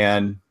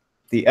 And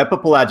the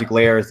epipelagic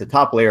layer is the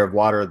top layer of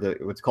water,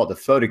 what's called the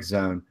photic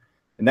zone.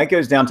 And that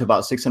goes down to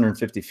about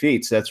 650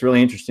 feet. So that's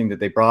really interesting that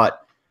they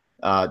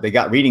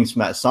got readings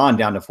from that sonde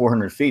down to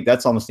 400 feet.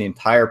 That's almost the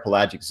entire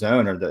pelagic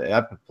zone, or the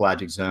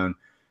epipelagic zone.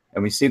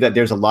 And we see that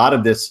there's a lot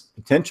of this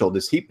potential,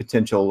 this heat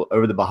potential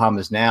over the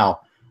Bahamas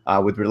now.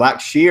 With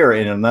relaxed shear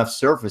and enough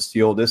surface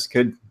fuel, this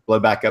could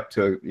blow back up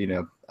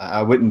to,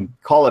 I wouldn't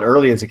call it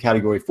early as a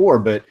Category 4,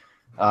 but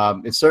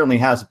it certainly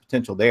has the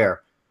potential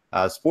there.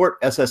 Sport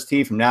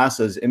SST from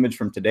NASA's image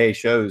from today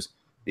shows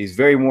these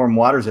very warm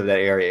waters of that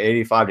area,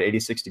 85 to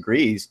 86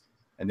 degrees.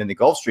 And then the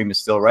Gulf Stream is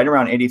still right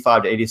around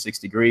 85 to 86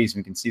 degrees.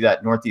 We can see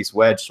that northeast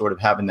wedge sort of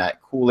having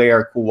that cool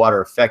air, cool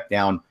water effect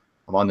down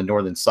along the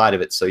northern side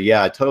of it. So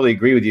yeah, I totally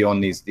agree with you on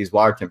these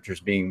water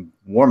temperatures being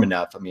warm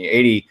enough. I mean,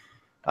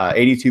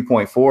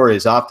 82.4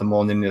 is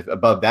optimal. And then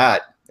above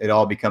that, it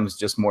all becomes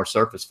just more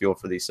surface fuel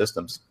for these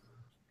systems.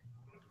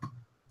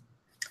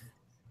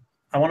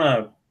 I want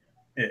to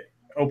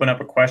open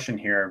up a question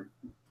here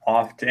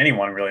off to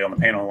anyone really on the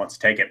panel who wants to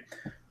take it.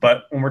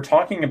 But when we're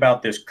talking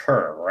about this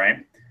curve, right,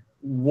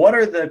 what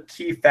are the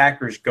key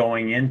factors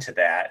going into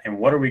that? And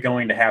what are we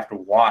going to have to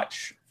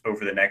watch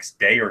over the next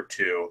day or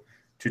two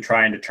to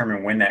try and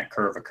determine when that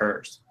curve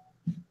occurs?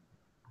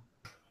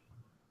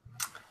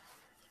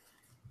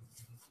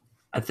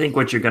 I think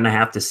what you're going to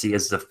have to see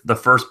is the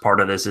first part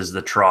of this is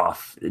the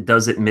trough.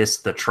 Does it miss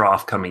the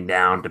trough coming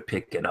down to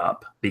pick it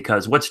up?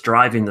 Because what's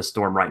driving the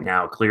storm right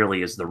now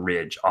clearly is the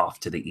ridge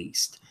off to the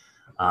east.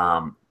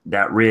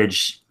 That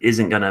ridge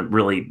isn't going to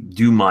really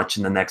do much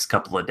in the next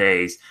couple of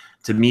days.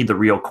 To me, the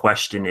real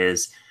question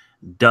is,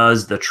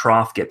 does the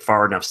trough get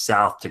far enough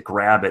south to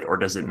grab it, or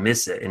does it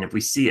miss it? And if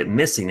we see it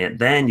missing it,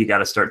 then you got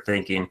to start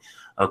thinking,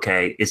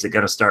 okay, is it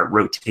going to start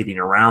rotating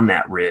around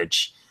that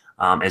ridge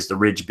as the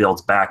ridge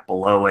builds back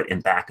below it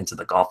and back into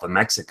the Gulf of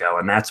Mexico?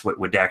 And that's what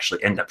would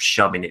actually end up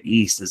shoving it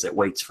east as it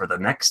waits for the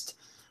next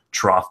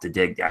trough to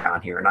dig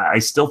down here. And I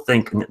still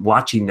think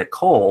watching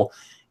Nicole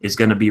is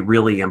going to be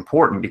really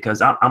important, because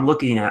I'm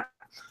looking at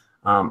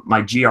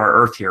my GR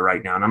Earth here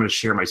right now, and I'm going to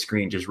share my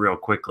screen just real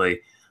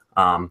quickly.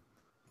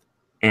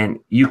 And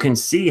you can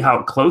see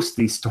how close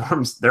these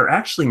storms, they're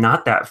actually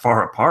not that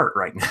far apart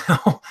right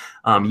now.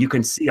 You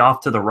can see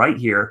off to the right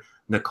here,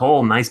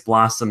 Nicole, nice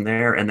blossom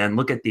there. And then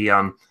look at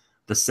the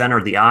center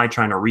of the eye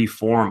trying to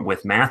reform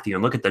with Matthew,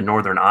 and look at the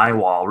northern eye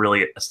wall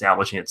really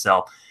establishing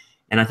itself.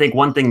 And I think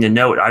one thing to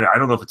note, I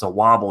don't know if it's a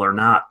wobble or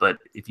not, but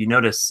if you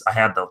notice, I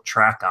have the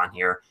track on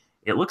here.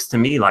 It looks to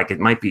me like it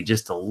might be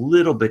just a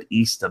little bit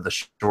east of the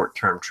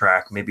short-term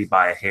track, maybe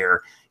by a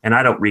hair. And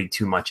I don't read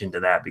too much into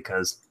that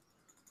because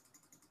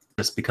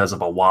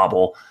of a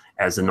wobble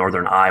as the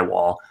northern eye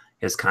wall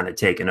has kind of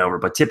taken over.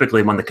 But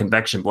typically when the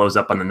convection blows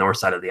up on the north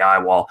side of the eye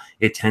wall,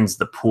 it tends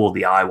to pull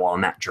the eye wall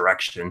in that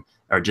direction,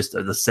 or just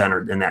the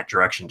center in that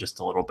direction just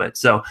a little bit.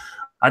 So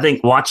I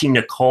think watching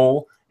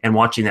Nicole and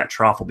watching that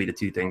trough will be the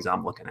two things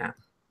I'm looking at.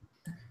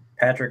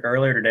 Patrick,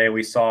 earlier today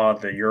we saw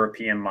the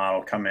European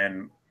model come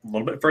in a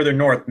little bit further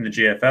north than the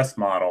GFS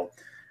model.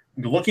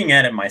 Looking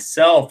at it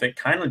myself, it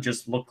kind of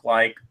just looked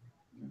like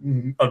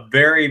a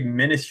very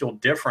minuscule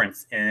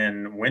difference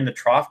in when the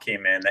trough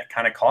came in that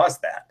kind of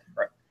caused that,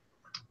 right?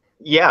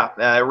 Yeah,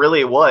 really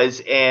it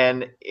was.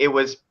 And it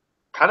was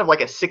kind of like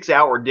a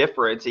 6-hour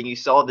difference. And you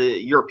saw the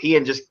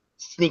European just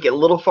sneak a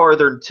little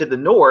farther to the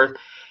north.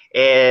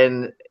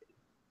 And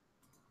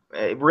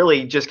it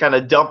really just kind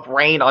of dumped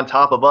rain on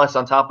top of us,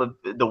 on top of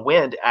the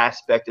wind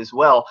aspect as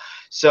well.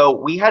 So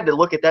we had to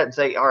look at that and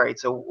say, all right,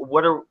 so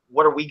what are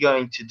we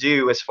going to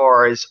do as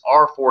far as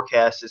our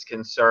forecast is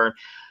concerned?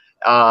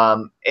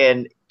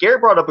 And Gary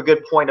brought up a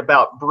good point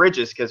about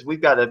bridges, because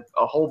we've got a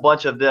whole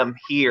bunch of them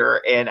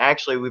here. And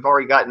actually, we've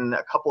already gotten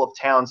a couple of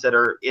towns that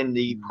are in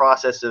the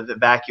process of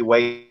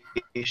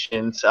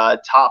evacuations.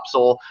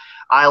 Topsail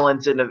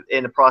Island's in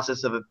the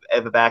process of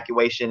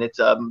evacuation. It's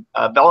a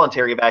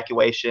voluntary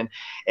evacuation.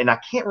 And I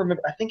can't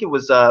remember. I think it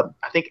was, I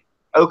think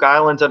Oak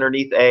Island's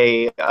underneath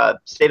a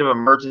state of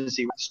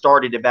emergency,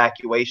 started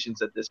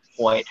evacuations at this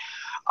point.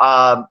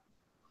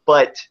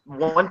 But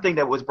one thing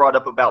that was brought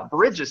up about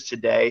bridges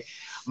today,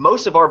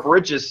 most of our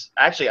bridges,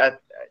 actually,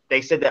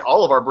 they said that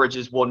all of our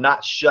bridges will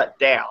not shut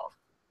down.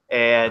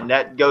 And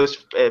that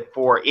goes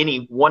for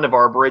any one of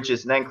our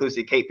bridges, and that includes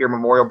the Cape Fear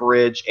Memorial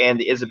Bridge and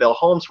the Isabel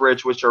Holmes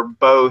Bridge, which are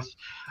both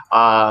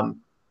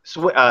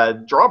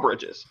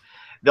drawbridges.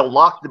 They'll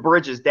lock the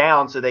bridges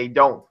down so they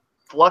don't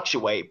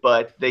fluctuate,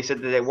 but they said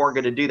that they weren't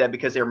going to do that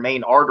because they're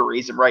main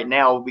arteries, and right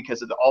now,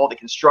 because of all the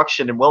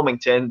construction in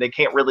Wilmington, they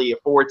can't really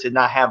afford to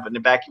not have an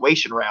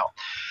evacuation route.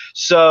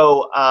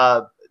 So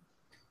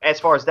as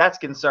far as that's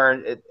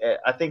concerned,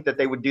 I think that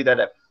they would do that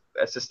at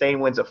sustained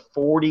winds of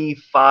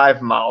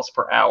 45 miles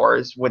per hour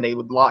is when they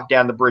would lock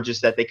down the bridges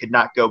that they could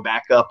not go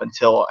back up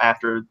until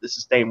after the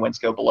sustained winds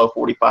go below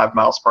 45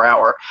 miles per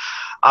hour.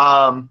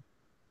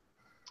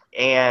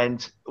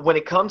 And when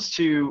it comes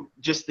to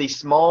just the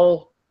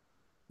small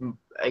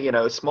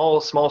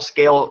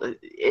scale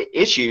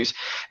issues,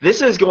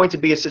 this is going to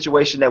be a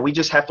situation that we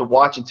just have to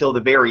watch until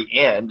the very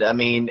end. I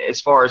mean,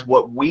 as far as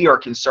what we are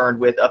concerned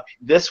with up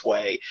this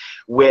way,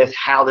 with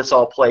how this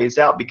all plays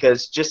out,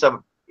 because just a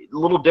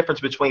little difference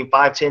between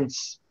 5, 10,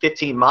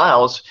 15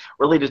 miles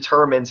really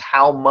determines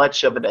how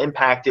much of an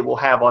impact it will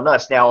have on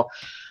us. Now,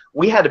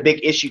 we had a big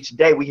issue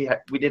today. We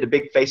did a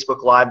big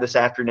Facebook Live this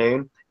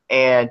afternoon,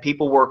 and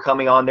people were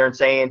coming on there and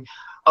saying,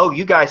 oh,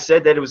 you guys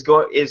said that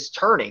it is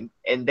turning,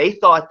 and they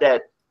thought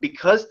that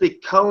because the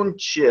cone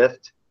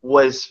shift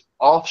was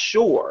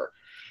offshore,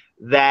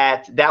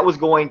 that was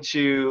going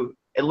to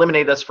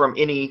eliminate us from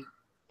any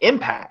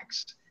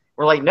impacts.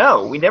 We're like,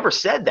 no, we never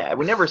said that.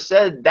 We never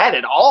said that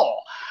at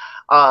all.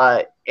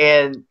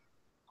 And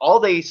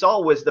all they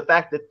saw was the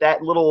fact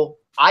that little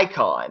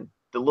icon,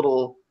 the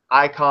little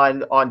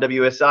icon on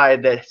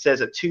WSI that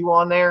says a 2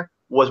 on there,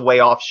 was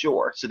way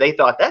offshore. So they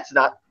thought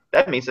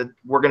that means that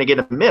we're going to get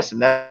a miss,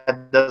 and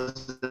that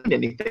doesn't mean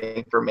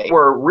anything for me.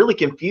 We're really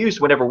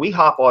confused whenever we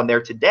hop on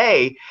there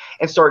today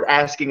and start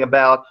asking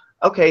about,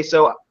 okay,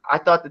 so I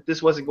thought that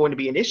this wasn't going to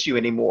be an issue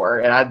anymore,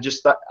 and I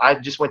just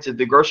went to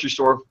the grocery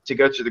store to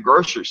go to the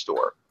grocery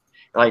store.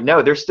 Like,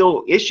 no, there's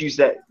still issues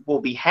that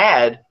will be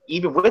had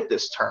even with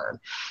this turn.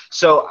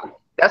 So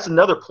that's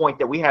another point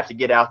that we have to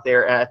get out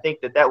there, and I think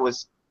that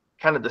was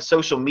kind of the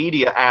social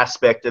media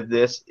aspect of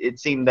this. It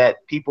seemed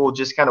that people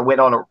just kind of went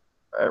on a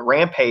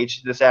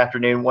rampage this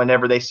afternoon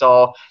whenever they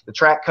saw the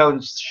track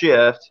cones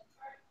shift,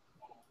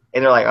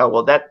 and they're like, oh,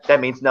 well, that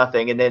means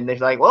nothing. And then they're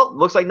like, well,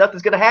 looks like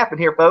nothing's going to happen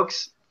here,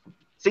 folks.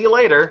 See you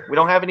later. We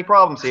don't have any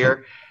problems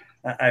here.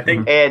 I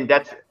think, and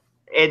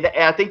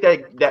I think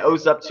that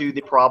owes up to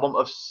the problem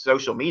of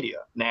social media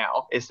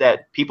now, is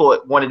that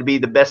people wanted to be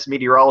the best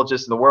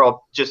meteorologists in the world.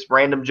 Just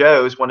random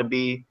Joes want to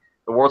be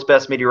the world's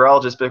best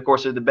meteorologists, but of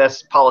course they're the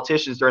best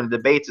politicians during the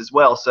debates as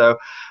well. So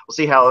we'll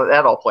see how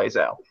that all plays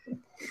out.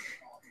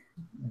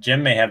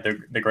 Jim may have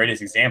the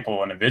greatest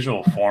example in a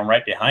visual form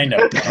right behind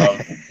him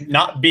of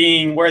not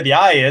being where the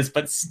eye is,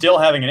 but still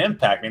having an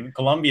impact. I mean,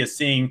 Columbia is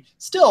seeing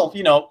still,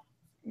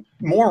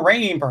 more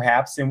rain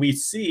perhaps than we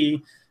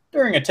see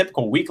during a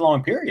typical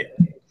week-long period.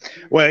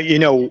 Well,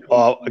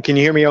 can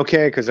you hear me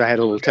okay? Because I had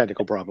a little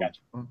technical problem.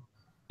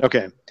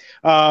 Okay.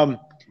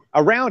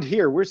 Around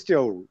here, we're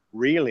still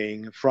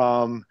reeling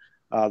from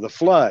the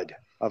flood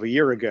of a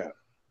year ago.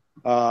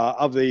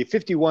 Of the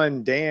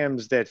 51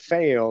 dams that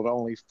failed,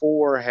 only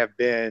 4 have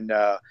been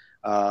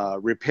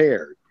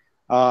repaired.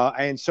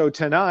 And so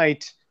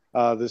tonight,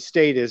 the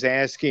state is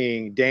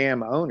asking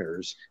dam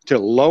owners to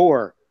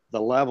lower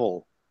the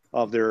level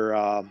of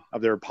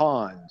their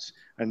ponds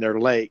and their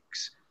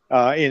lakes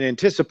in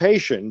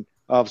anticipation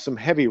of some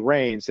heavy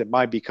rains that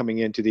might be coming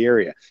into the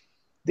area.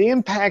 The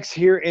impacts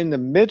here in the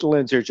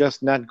Midlands are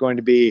just not going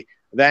to be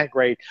that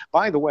great.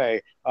 By the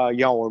way,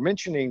 y'all were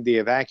mentioning the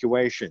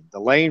evacuation. The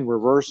lane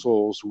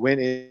reversals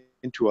went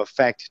into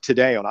effect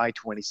today on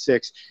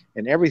I-26,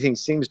 and everything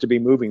seems to be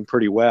moving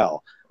pretty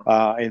well.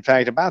 In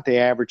fact, about the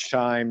average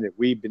time that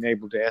we've been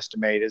able to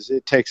estimate is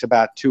it takes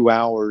about 2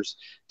 hours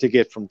to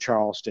get from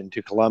Charleston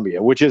to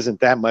Columbia, which isn't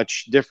that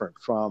much different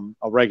from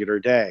a regular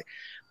day.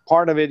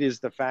 Part of it is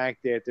the fact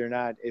that they're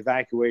not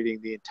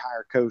evacuating the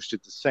entire coast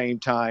at the same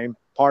time.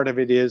 Part of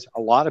it is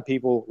a lot of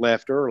people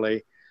left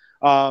early.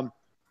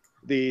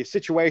 The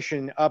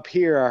situation up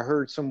here, I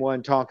heard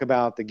someone talk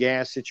about the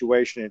gas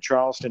situation in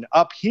Charleston.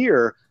 Up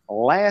here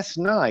last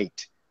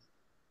night,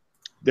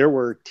 there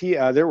were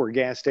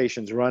gas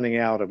stations running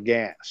out of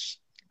gas.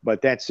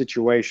 but that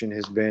situation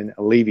has been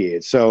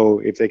alleviated. So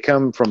if they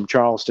come from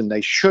Charleston,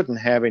 they shouldn't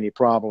have any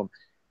problem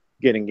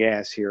getting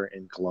gas here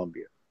in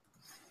Columbia.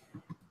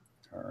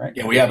 All right.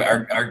 Yeah, we have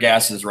our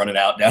gas is running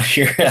out down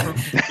here.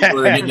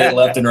 People are getting it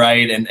left and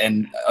right,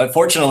 and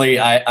unfortunately,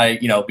 I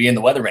being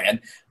the weatherman,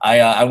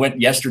 I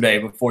went yesterday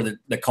before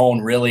the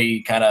cone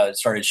really kind of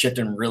started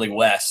shifting really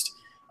west,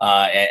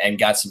 and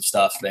got some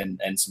stuff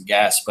and some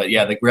gas. But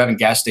yeah, we're having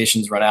gas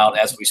stations run out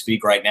as we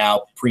speak right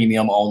now.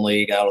 Premium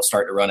only, that'll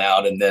start to run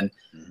out, and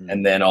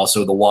then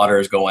also the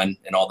water is going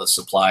and all the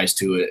supplies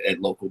to it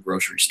at local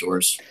grocery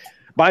stores.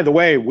 By the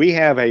way, we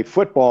have a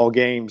football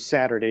game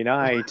Saturday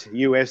night,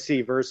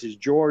 USC versus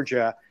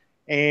Georgia,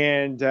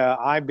 and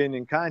I've been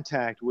in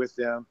contact with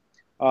them.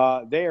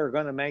 They are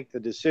going to make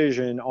the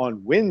decision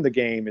on when the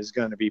game is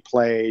going to be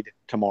played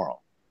tomorrow.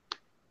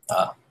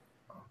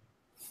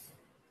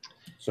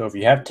 So if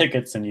you have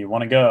tickets and you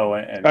want to go,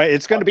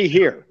 it's going to be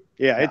here.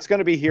 Yeah, it's going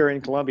to be here in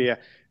Columbia.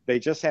 They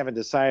just haven't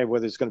decided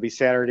whether it's going to be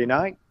Saturday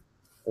night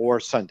or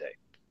Sunday.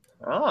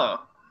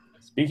 Oh.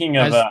 Speaking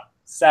of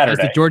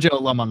Saturday. As the Georgia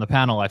alum on the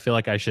panel, I feel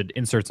like I should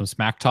insert some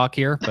smack talk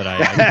here, but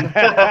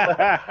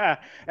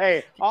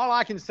Hey, all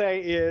I can say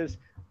is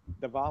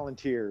the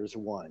Volunteers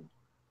won.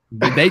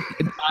 I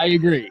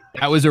agree.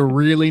 That was a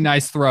really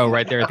nice throw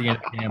right there at the end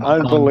of the game.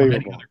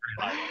 Unbelievable.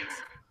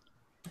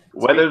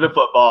 Weather to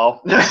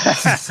football.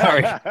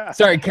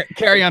 Sorry.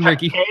 Carry on,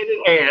 Ricky. Hand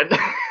in hand.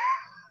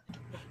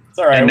 It's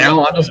all right. And now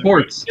on to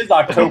sports. It's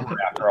October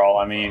after all.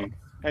 I mean,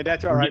 hey,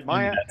 that's all right.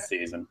 That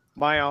season.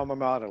 My alma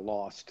mater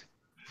lost.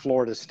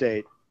 Florida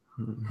State.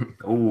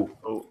 Ooh.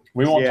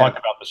 We won't talk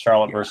about the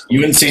Charlotte versus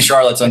UNC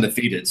Charlotte's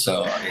undefeated,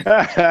 so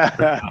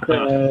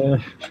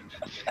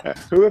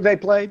who have they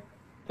played?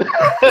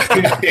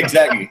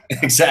 Exactly.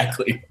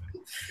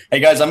 Hey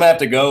guys, I'm gonna have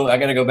to go. I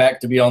gotta go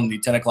back to be on the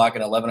 10 o'clock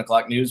and 11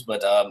 o'clock news,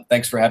 but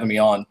thanks for having me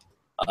on,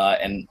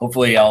 and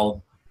hopefully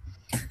I'll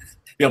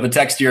be able to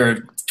text you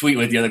or tweet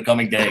with you in the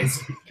coming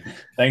days.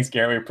 Thanks,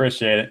 Gary. We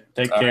appreciate it.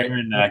 Take care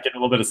and get a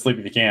little bit of sleep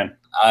if you can.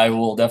 I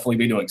will definitely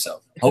be doing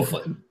so.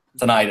 Hopefully.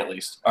 Tonight, at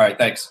least. All right,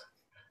 thanks.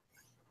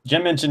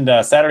 Jim mentioned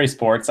Saturday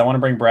sports. I want to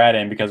bring Brad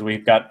in because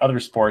we've got other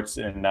sports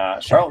in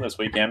Charlotte this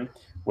weekend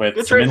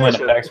with some inland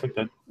effects with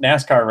the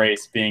NASCAR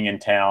race being in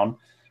town.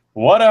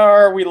 What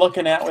are we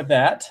looking at with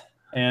that?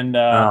 And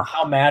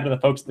how mad are the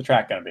folks at the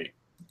track going to be?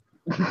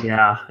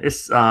 Yeah,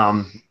 it's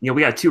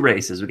we got two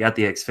races. We got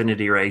the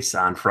Xfinity race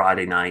on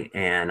Friday night,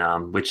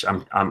 and which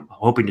I'm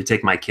hoping to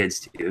take my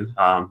kids to,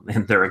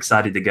 and they're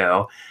excited to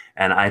go.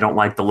 And I don't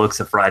like the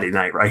looks of Friday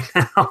night right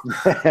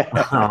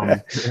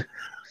now.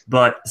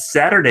 But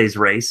Saturday's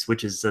race,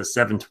 which is a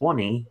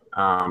 7:20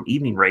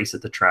 evening race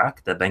at the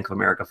track, the Bank of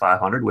America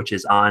 500, which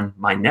is on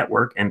my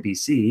network,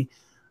 NBC.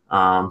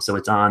 So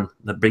it's on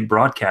the big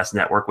broadcast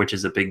network, which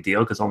is a big deal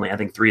because only I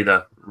think 3 of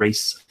the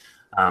race,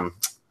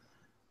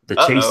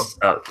 chase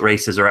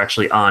races are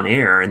actually on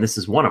air, and this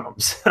is one of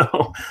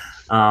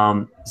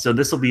them. So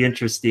this will be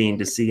interesting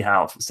to see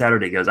how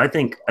Saturday goes. I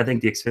think the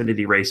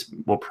Xfinity race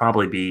will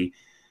probably be.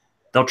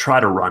 They'll try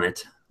to run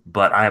it,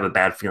 but I have a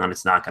bad feeling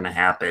it's not going to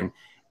happen.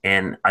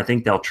 And I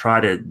think they'll try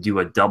to do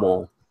a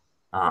double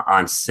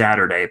on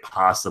Saturday,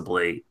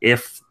 possibly.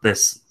 If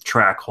this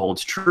track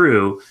holds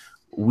true,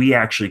 we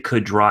actually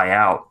could dry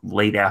out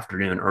late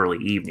afternoon, early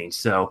evening.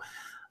 So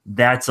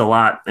that's a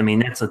lot. I mean,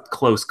 that's a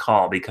close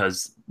call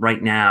because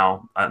right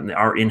now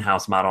our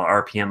in-house model,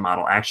 RPM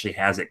model, actually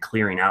has it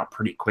clearing out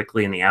pretty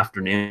quickly in the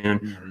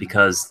afternoon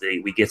because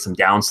we get some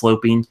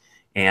downsloping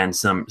and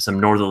some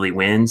northerly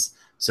winds.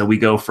 So we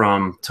go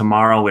from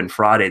tomorrow and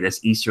Friday,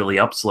 this easterly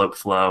upslope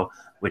flow,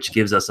 which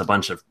gives us a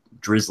bunch of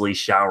drizzly,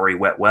 showery,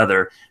 wet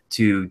weather,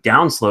 to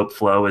downslope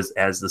flow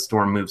as the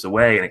storm moves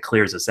away and it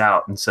clears us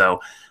out. And so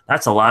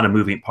that's a lot of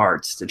moving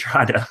parts to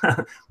try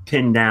to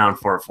pin down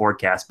for a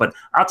forecast. But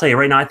I'll tell you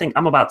right now, I think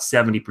I'm about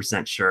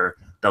 70% sure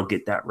they'll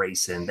get that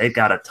race in. They've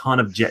got a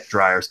ton of jet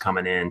dryers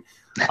coming in,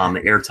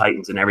 the Air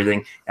Titans and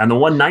everything. And the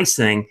one nice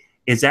thing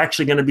is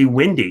actually going to be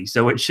windy,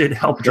 so it should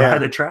help dry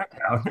the track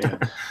out. Yeah.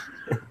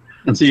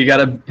 And so you got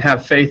to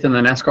have faith in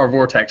the NASCAR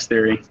vortex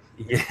theory.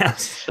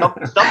 Yes.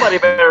 Somebody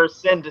better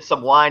send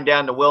some wine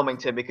down to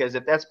Wilmington because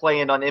if that's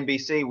playing on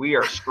NBC, we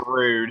are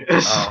screwed.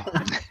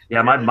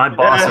 Yeah, my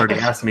boss already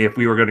asked me if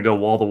we were going to go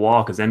wall to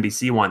wall because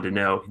NBC wanted to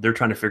know. They're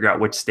trying to figure out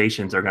which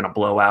stations are going to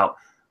blow out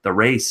the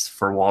race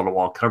for wall to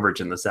wall coverage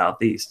in the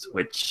Southeast,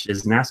 which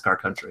is NASCAR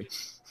country.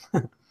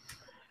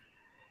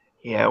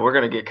 Yeah, we're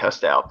going to get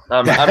cussed out.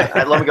 Let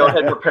me go ahead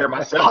and prepare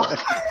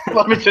myself.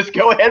 Let me just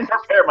go ahead and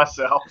prepare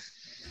myself.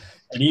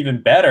 And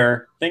even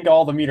better, think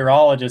all the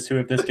meteorologists who,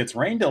 if this gets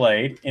rain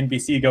delayed,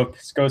 NBC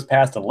goes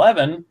past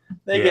 11,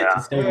 they get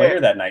to stay later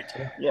that night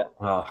too. Yeah.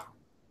 Well,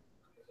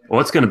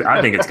 it's going to be.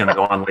 I think it's going to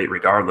go on late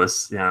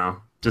regardless.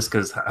 Just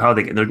because how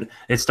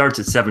it starts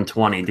at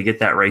 7:20 to get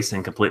that race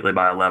in completely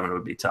by 11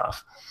 would be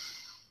tough.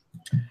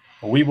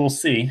 We will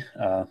see.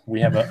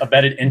 We have a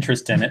vetted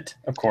interest in it,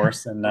 of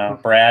course,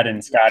 and Brad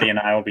and Scotty and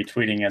I will be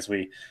tweeting as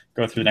we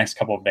go through the next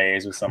couple of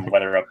days with some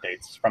weather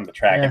updates from the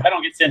track. If I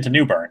don't get sent to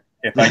New Bern,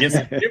 if I get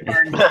some new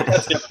burn,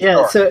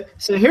 Yeah,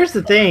 so here's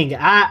the thing.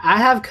 I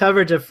have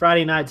coverage of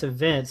Friday night's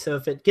event, so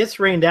if it gets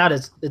rained out,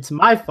 it's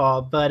my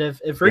fault. But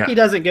if Ricky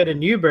doesn't go to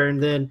New Bern,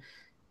 then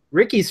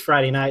Ricky's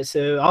Friday night,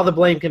 so all the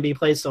blame can be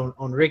placed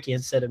on Ricky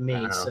instead of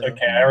me. So.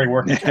 Okay, I already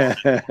work for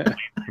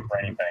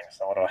anything,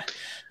 so what do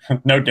I?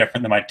 No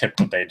different than my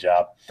typical day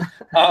job.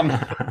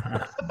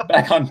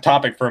 Back on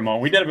topic for a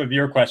moment. We did have a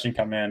viewer question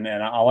come in,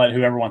 and I'll let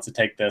whoever wants to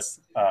take this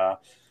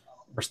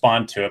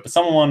respond to it. But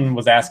someone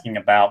was asking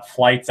about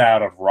flights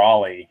out of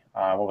Raleigh.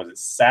 What was it?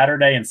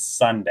 Saturday and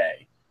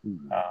Sunday.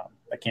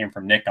 That came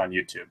from Nick on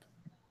YouTube.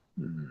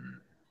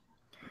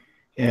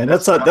 Yeah,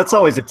 that's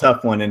always a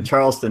tough one. In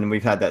Charleston,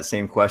 we've had that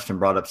same question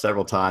brought up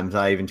several times.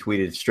 I even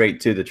tweeted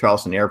straight to the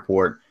Charleston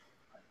airport.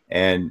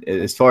 And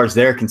as far as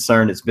they're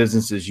concerned, it's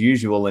business as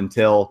usual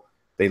until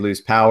they lose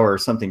power or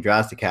something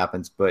drastic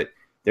happens. But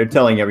they're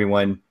telling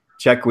everyone,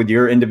 check with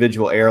your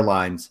individual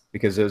airlines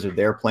because those are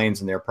their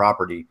planes and their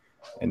property.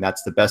 And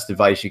that's the best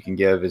advice you can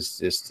give is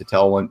to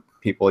tell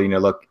people,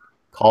 look,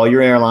 call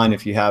your airline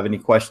if you have any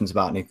questions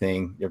about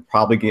anything. There's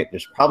probably going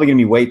to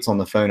be waits on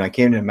the phone. I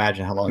can't even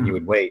imagine how long you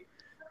would wait.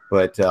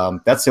 But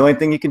that's the only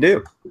thing you can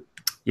do.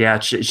 Yeah,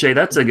 Shay,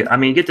 that's a good. I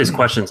mean, get these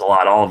questions a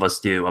lot. All of us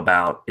do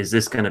about, is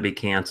this going to be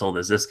canceled?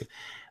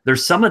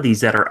 There's some of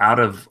these that are out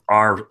of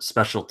our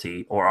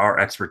specialty or our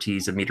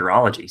expertise of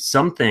meteorology.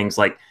 Some things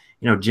like,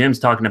 Jim's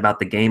talking about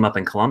the game up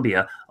in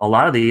Columbia. A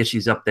lot of the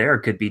issues up there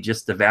could be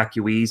just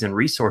evacuees and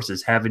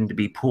resources having to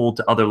be pulled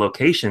to other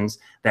locations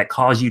that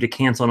cause you to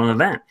cancel an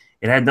event.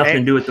 It had nothing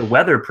to do with the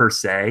weather per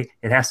se.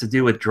 It has to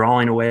do with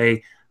drawing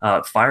away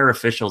fire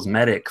officials,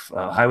 medic,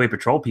 highway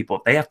patrol people.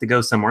 If they have to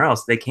go somewhere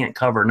else, they can't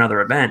cover another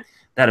event.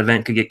 That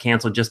event could get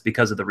canceled just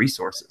because of the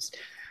resources.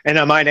 And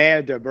I might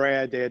add,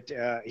 Brad,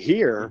 that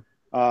here,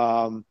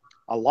 a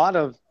lot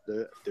of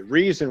the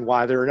reason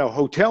why there are no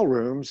hotel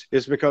rooms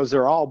is because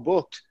they're all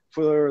booked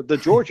for the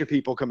Georgia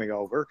people coming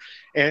over.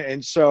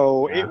 And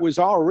so it was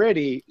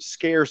already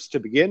scarce to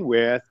begin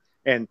with.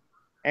 And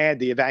add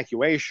the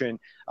evacuation,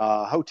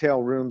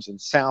 hotel rooms in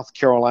South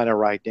Carolina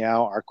right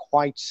now are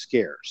quite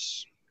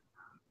scarce.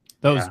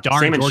 Those darn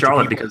same in Georgia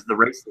Charlotte people. because of the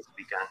race this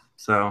weekend.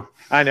 So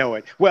I know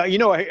it. Well,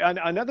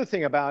 another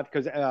thing about,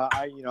 because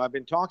I've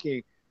been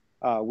talking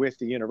with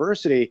the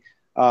university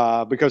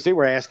because they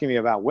were asking me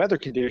about weather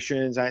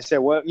conditions. I said,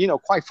 well,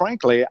 quite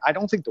frankly, I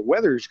don't think the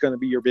weather is going to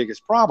be your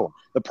biggest problem.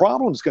 The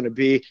problem is going to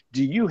be,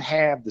 do you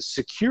have the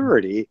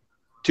security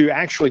to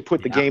actually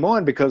put the game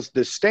on? Because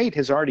the state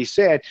has already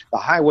said the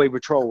highway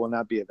patrol will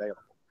not be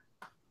available.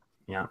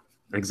 Yeah,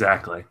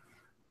 exactly.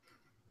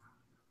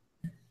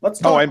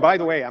 And by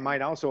the way, I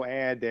might also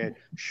add that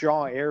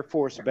Shaw Air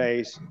Force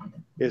Base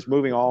is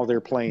moving all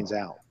their planes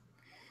out.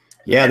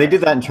 Yeah, they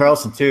did that in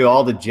Charleston too.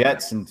 All the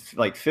jets and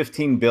like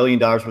 $15 billion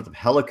worth of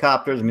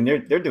helicopters. I mean,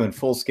 they're doing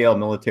full scale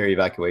military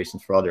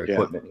evacuations for all their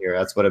equipment here.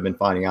 That's what I've been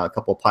finding out. A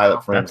couple of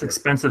pilot friends. That's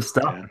expensive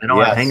stuff. They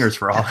don't have hangars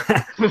for all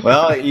that.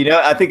 Well,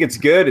 I think it's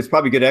good. It's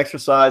probably good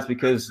exercise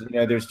because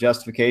there's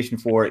justification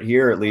for it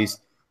here at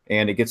least,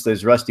 and it gets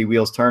those rusty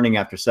wheels turning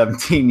after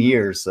 17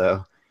 years.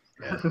 So.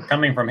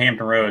 Coming from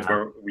Hampton Roads,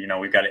 where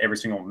we've got every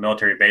single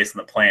military base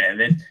on the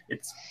planet, and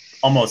it's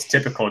almost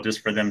typical just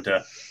for them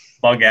to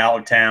bug out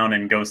of town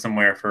and go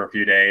somewhere for a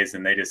few days,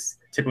 and they just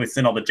typically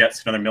send all the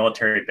jets to another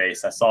military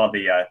base. I saw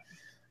I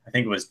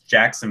think it was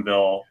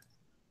Jacksonville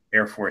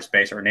Air Force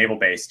Base or Naval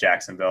Base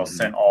Jacksonville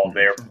sent all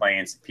their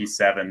planes,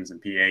 P-7s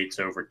and P-8s,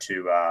 over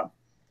to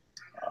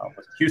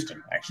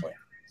Houston, actually.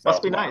 So,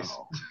 must be nice.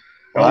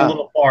 A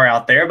little far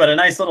out there, but a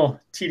nice little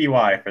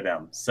TDY for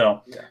them.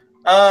 So.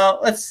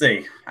 Let's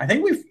see. I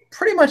think we've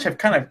pretty much have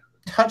kind of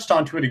touched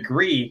on to a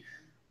degree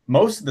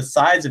most of the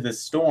sides of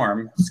this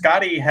storm.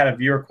 Scotty had a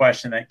viewer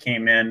question that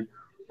came in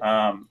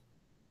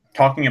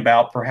talking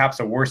about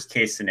perhaps a worst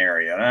case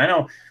scenario. And I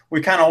know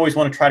we kind of always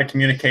want to try to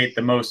communicate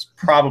the most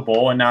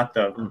probable and not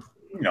the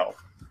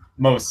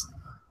most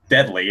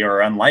deadly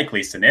or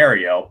unlikely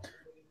scenario.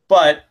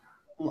 But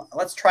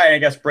let's try, I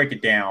guess, break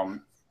it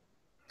down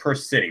per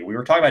city. We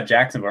were talking about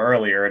Jacksonville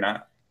earlier, and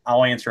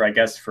I'll answer, I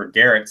guess, for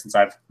Garrett, since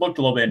I've looked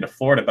a little bit into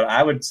Florida. But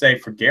I would say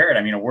for Garrett,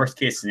 I mean, a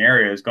worst-case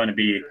scenario is going to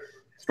be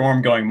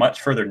storm going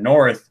much further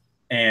north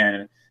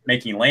and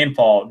making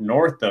landfall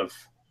north of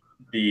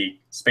the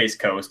Space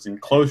Coast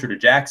and closer to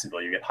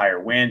Jacksonville. You get higher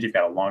winds. You've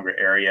got a longer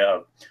area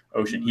of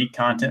ocean heat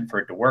content for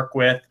it to work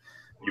with.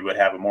 You would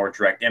have a more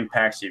direct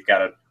impact. So you've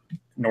got a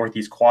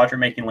northeast quadrant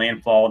making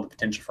landfall and the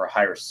potential for a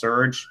higher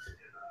surge.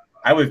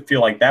 I would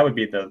feel like that would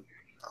be the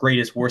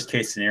greatest worst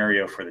case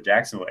scenario for the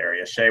Jacksonville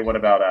area. Shay, what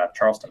about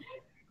Charleston?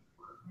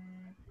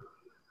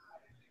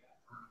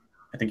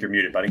 I think you're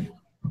muted, buddy.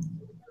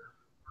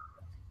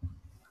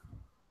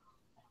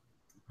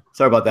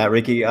 Sorry about that,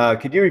 Ricky.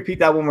 Could you repeat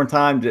that one more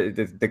time,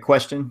 the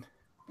question?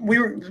 We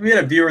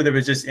had a viewer that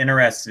was just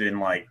interested in,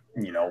 like,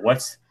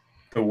 what's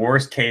the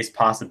worst case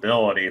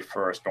possibility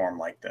for a storm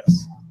like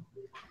this?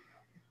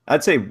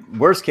 I'd say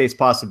worst case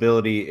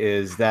possibility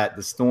is that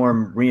the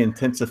storm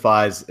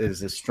re-intensifies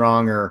as a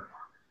stronger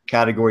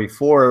Category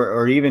 4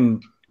 or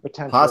even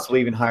possibly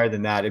even higher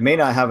than that. It may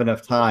not have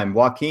enough time.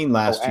 Joaquin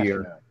last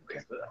year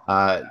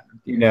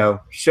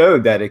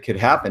showed that it could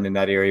happen in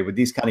that area with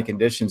these kind of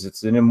conditions.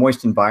 It's in a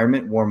moist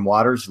environment, warm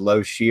waters,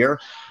 low shear.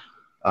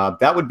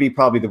 That would be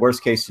probably the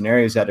worst case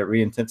scenario, is that it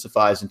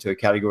re-intensifies into a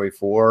category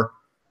 4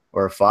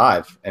 or a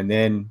 5 and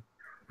then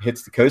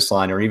hits the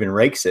coastline or even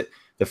rakes it.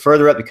 The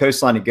further up the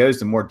coastline it goes,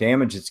 the more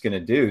damage it's going to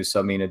do. So,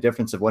 I mean, a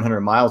difference of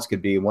 100 miles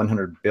could be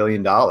 $100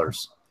 billion.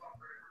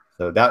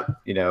 So that,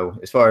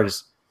 as far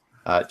as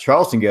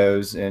Charleston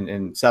goes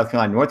in South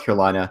Carolina, North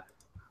Carolina,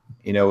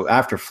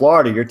 after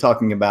Florida, you're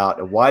talking about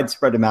a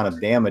widespread amount of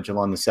damage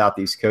along the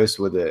southeast coast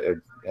with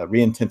a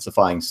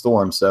re-intensifying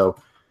storm. So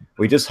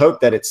we just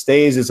hope that it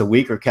stays as a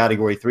weaker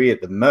category 3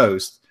 at the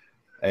most,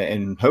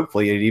 and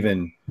hopefully it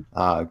even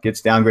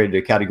gets downgraded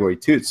to category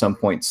 2 at some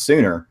point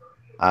sooner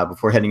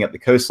before heading up the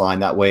coastline.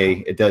 That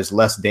way it does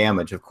less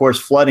damage. Of course,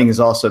 flooding is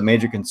also a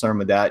major concern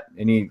with that.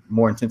 Any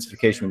more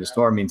intensification with the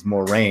storm means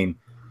more rain.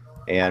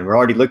 And we're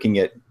already looking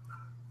at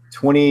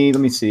 20,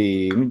 let me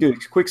see, let me do a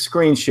quick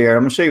screen share.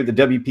 I'm going to show you what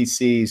the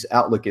WPC's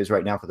outlook is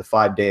right now for the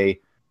 5-day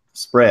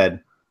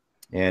spread.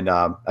 And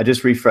I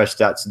just refreshed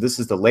that. So this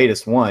is the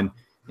latest one.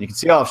 You can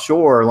see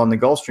offshore along the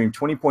Gulf Stream,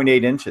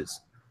 20.8 inches,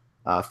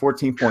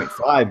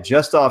 14.5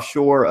 just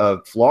offshore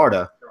of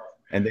Florida.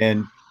 And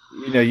then,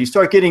 you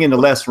start getting into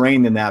less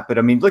rain than that. But,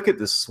 I mean, look at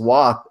the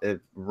swath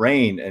of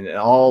rain and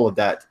all of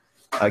that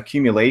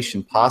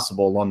accumulation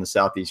possible along the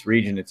southeast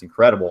region. It's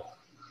incredible.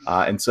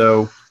 And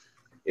so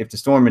if the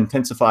storm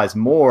intensifies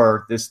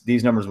more,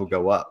 these numbers will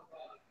go up.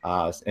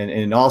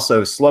 And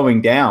also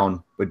slowing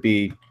down would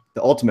be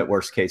the ultimate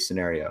worst case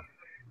scenario.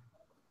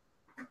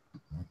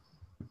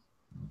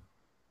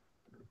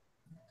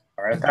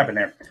 All right, tap in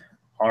there.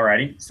 All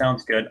righty,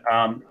 sounds good.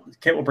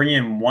 Kit, we'll bring you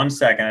in 1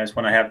 second. I just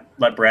want to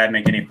let Brad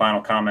make any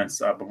final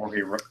comments before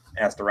he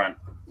has to run.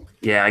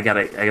 Yeah, I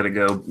gotta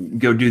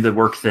go do the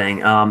work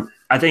thing.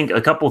 I think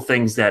a couple of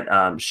things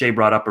that Shay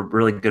brought up are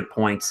really good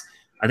points.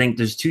 I think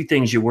there's two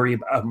things you worry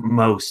about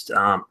most.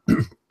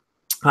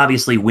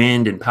 Obviously,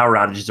 wind and power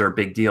outages are a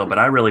big deal, but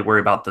I really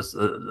worry about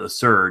the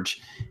surge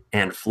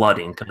and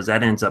flooding, because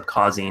that ends up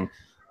causing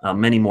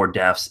many more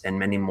deaths and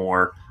many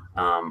more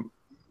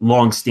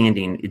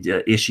long-standing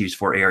issues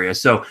for areas.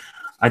 So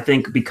I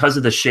think because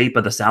of the shape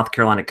of the South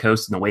Carolina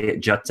coast and the way it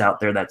juts out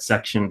there, that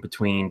section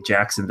between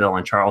Jacksonville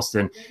and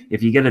Charleston,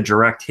 if you get a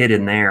direct hit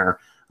in there,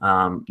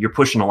 you're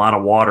pushing a lot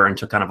of water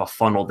into kind of a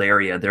funneled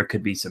area. There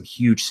could be some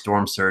huge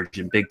storm surge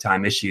and big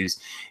time issues.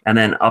 And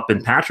then up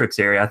in Patrick's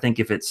area, I think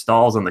if it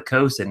stalls on the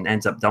coast and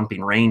ends up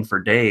dumping rain for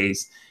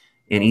days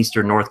in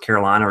eastern North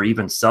Carolina or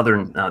even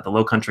southern, the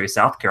low country of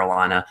South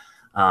Carolina,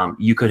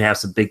 you could have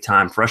some big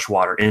time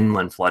freshwater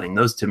inland flooding.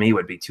 Those to me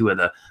would be two of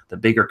the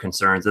bigger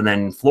concerns. And then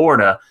in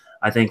Florida,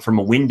 I think from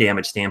a wind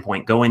damage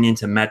standpoint, going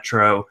into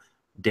Metro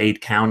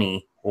Dade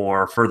County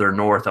or further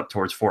north up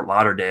towards Fort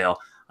Lauderdale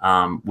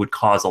would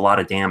cause a lot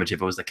of damage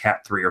if it was a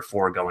Cat 3 or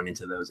 4 going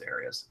into those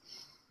areas.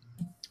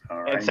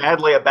 Right. And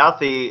sadly, about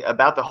the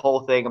whole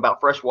thing about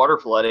freshwater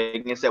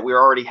flooding is that we're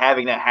already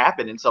having that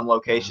happen in some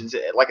locations.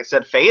 Like I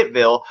said,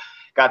 Fayetteville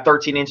got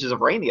 13 inches of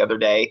rain the other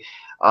day,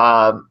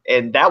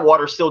 and that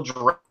water's still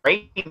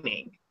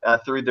draining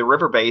through the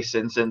river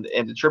basins and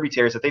the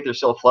tributaries. I think there's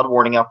still a flood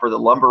warning out for the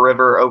Lumber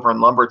River over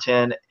in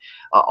Lumberton.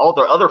 All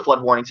the other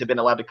flood warnings have been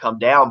allowed to come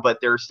down, but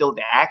they're still in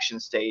the action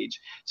stage.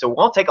 So it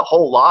won't take a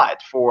whole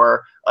lot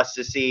for us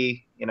to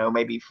see,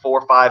 maybe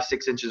 4, 5,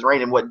 6 inches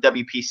rain. And what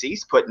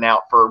WPC's putting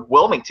out for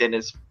Wilmington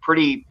is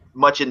pretty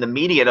much in the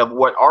median of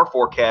what our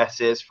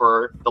forecast is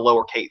for the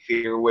lower Cape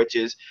Fear, which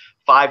is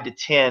 5 to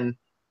 10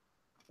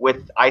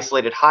 with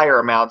isolated higher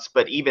amounts.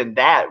 But even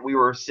that, we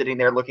were sitting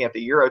there looking at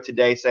the Euro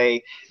today,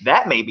 say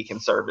that may be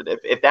conservative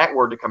if that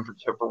were to come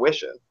to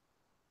fruition.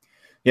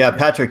 Yeah,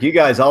 Patrick, you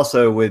guys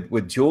also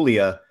with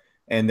Julia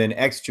and then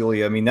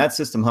ex-Julia, I mean, that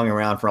system hung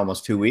around for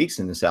almost 2 weeks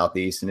in the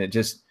Southeast, and it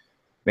just,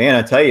 man,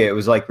 I tell you, it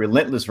was like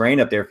relentless rain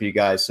up there for you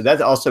guys. So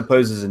that also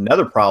poses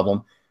another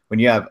problem when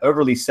you have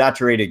overly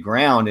saturated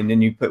ground and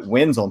then you put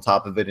winds on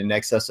top of it in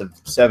excess of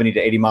 70 to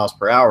 80 miles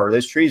per hour.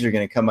 Those trees are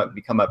going to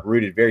become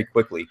uprooted very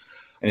quickly,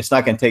 and it's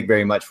not going to take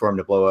very much for them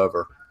to blow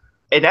over.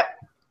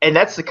 And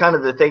that's the kind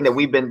of the thing that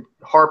we've been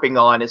harping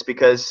on, is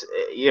because,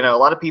 a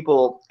lot of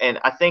people, and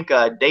I think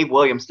Dave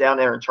Williams down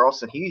there in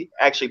Charleston, he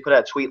actually put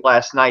out a tweet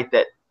last night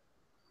that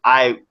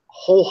I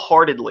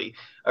wholeheartedly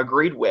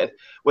agreed with,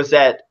 was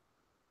that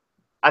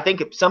I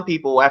think some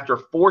people, after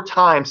 4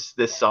 times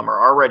this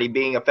summer already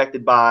being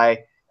affected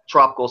by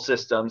tropical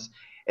systems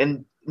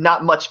and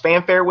not much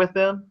fanfare with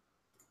them,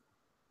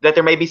 that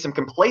there may be some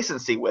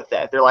complacency with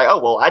that. They're like, oh,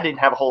 well, I didn't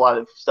have a whole lot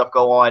of stuff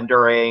go on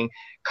during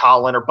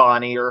Colin or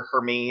Bonnie or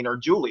Hermine or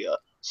Julia,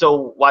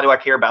 so why do I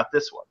care about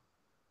this one?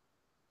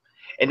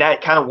 And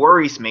that kind of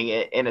worries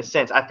me in a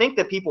sense. I think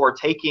that people are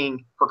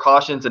taking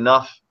precautions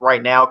enough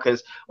right now,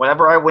 because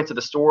whenever I went to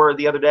the store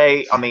the other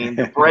day, I mean,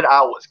 the bread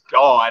aisle was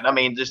gone. I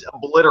mean, just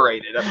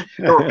obliterated.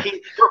 There were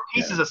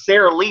pieces of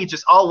Sara Lee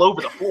just all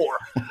over the floor.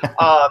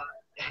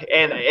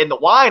 And the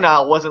wine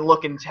aisle wasn't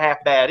looking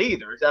half bad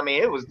either. I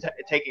mean, it was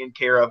taken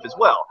care of as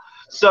well.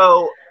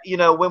 So,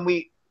 when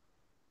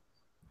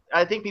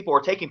I think people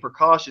are taking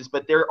precautions,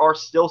 but there are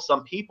still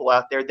some people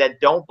out there that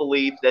don't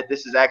believe that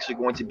this is actually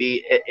going to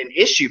be an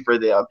issue for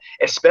them,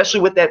 especially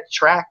with that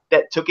track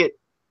that took it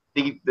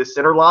the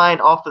center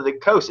line off of the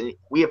coast. And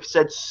we have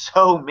said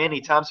so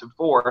many times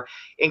before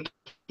and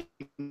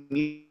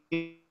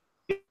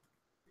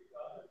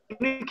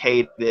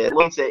communicate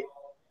that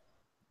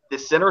the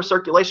center of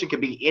circulation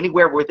could be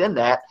anywhere within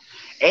that,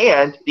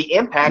 and the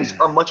impacts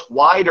are much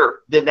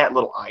wider than that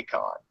little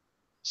icon.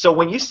 So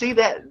when you see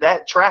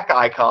that track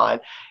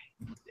icon,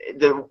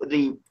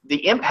 the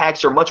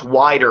impacts are much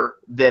wider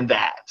than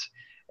that.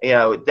 You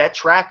know, that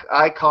track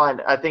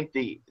icon, I think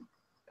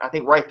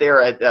right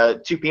there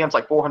at 2 p.m. is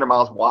like 400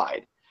 miles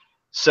wide.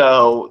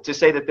 So to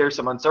say that there's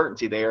some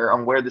uncertainty there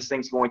on where this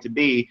thing's going to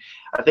be,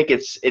 I think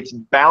it's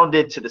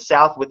bounded to the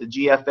south with the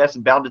GFS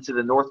and bounded to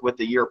the north with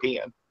the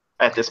European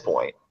at this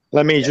point.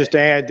 Let me just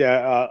add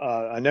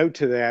a note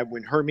to that.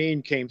 When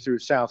Hermine came through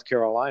South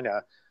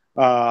Carolina,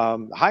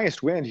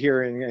 highest wind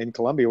here in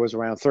Columbia was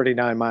around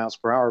 39 miles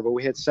per hour, but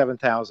we had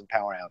 7,000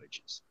 power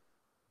outages.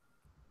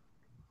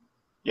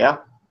 Yeah.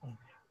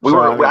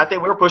 I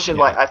think we were pushing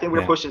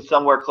pushing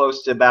somewhere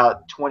close to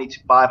about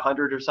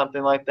 2,500 or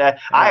something like that.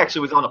 Yeah. I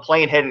actually was on a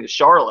plane heading to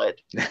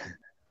Charlotte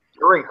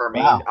during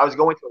Hermine. Wow. I was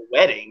going to a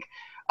wedding.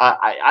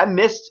 I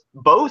missed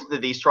both of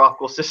these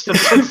tropical systems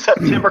in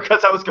September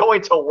because I was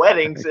going to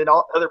weddings in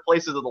all other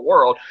places of the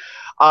world.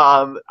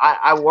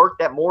 I worked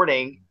that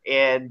morning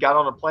and got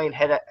on a plane,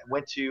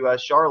 went to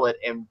Charlotte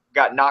and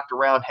got knocked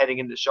around heading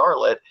into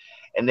Charlotte,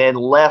 and then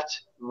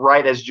left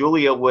right as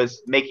Julia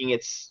was making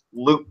its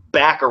loop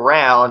back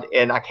around,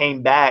 and I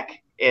came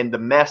back in the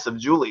mess of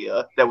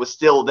Julia that was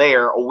still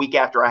there a week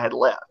after I had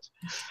left.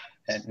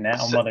 And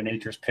now Mother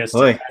Nature's pissed.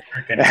 I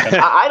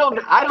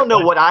don't know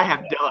what I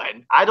have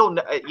done. I don't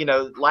know. You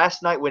know,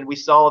 last night when we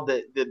saw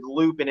the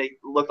loop and it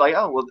looked like,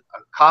 oh, well,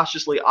 I'm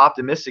cautiously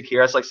optimistic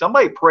here. It's like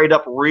somebody prayed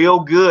up real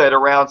good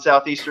around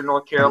southeastern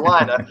North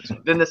Carolina.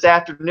 Then this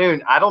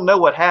afternoon, I don't know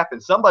what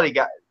happened. Somebody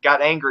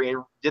got angry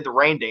and did the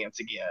rain dance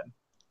again.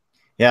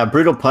 Yeah,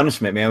 brutal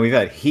punishment, man. We've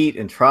had heat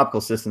and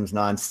tropical systems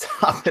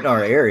nonstop in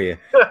our area.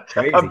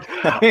 Crazy.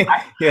 I've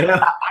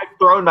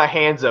thrown my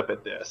hands up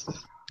at this.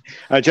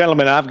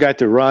 Gentlemen, I've got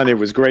to run. It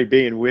was great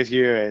being with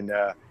you, and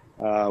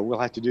we'll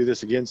have to do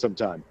this again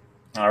sometime.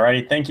 All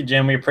righty. Thank you,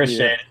 Jim. We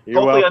appreciate it.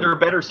 Hopefully welcome. Under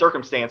better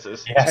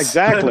circumstances. Yes.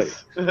 Exactly.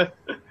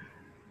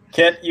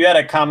 Kit, you had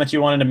a comment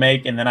you wanted to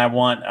make, and then I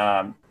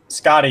want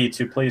Scotty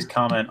to please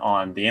comment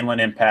on the inland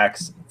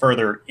impacts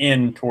further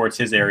in towards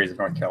his areas of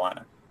North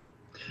Carolina.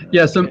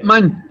 Yeah, so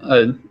mine,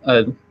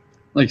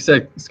 like you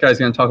said, Scotty's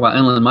going to talk about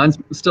inland. Mine's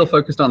still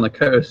focused on the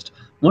coast.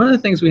 One of the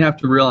things we have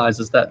to realize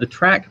is that the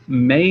track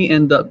may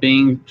end up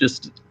being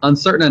just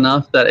uncertain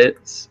enough that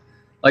it's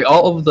like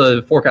all of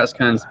the forecast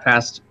cones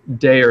past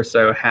day or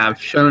so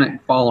have shown it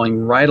falling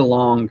right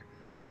along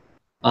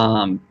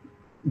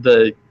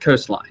the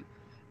coastline.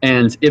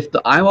 And if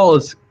the eye wall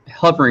is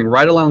hovering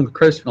right along the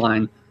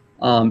coastline,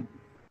 the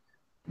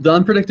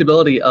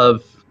unpredictability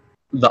of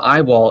the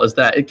eye wall is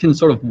that it can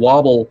sort of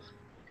wobble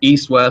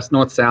east, west,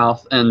 north,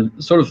 south, and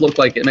sort of look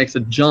like it makes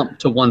a jump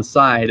to one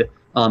side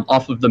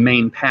off of the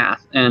main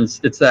path. And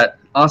it's that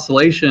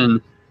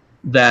oscillation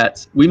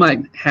that we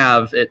might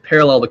have it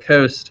parallel the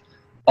coast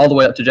all the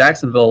way up to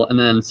Jacksonville, and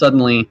then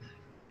suddenly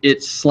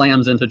it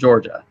slams into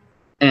Georgia.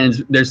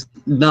 And there's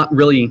not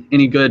really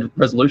any good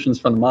resolutions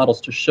from the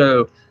models to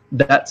show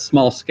that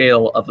small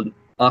scale of an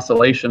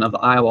oscillation of the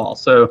eye wall.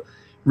 So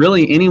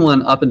really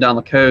anyone up and down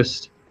the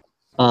coast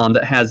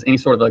that has any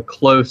sort of a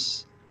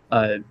close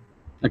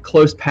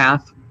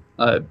path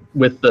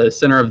with the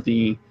center of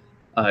the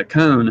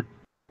cone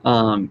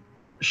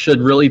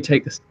should really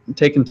take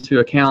into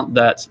account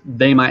that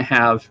they might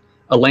have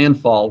a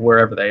landfall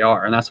wherever they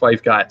are. And that's why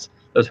you've got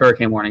those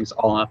hurricane warnings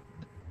all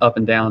up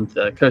and down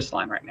the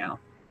coastline right now.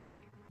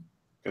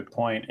 Good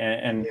point.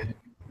 And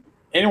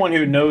anyone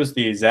who knows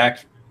the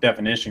exact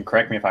definition,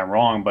 correct me if I'm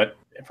wrong, but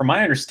from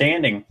my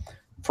understanding,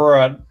 for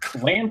a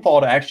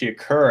landfall to actually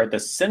occur, the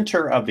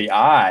center of the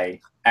eye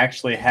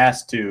actually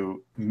has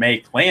to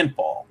make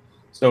landfall.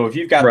 So if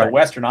you've got the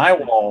western eye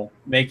wall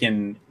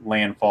making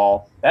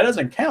landfall, that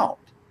doesn't count,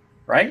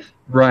 right?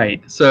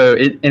 Right. So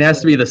it has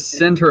to be the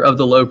center of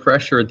the low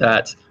pressure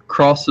that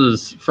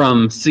crosses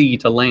from sea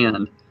to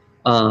land.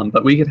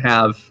 But we could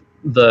have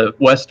the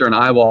western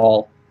eye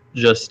wall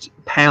just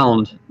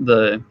pound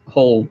the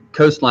whole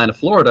coastline of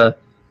Florida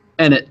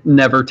and it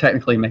never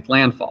technically make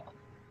landfall.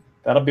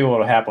 That'll be what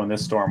will happen with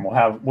this storm.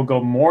 We'll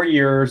go more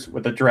years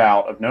with a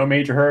drought of no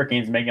major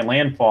hurricanes making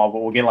landfall, but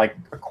we'll get like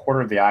a quarter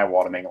of the eye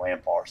wall to make a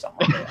landfall or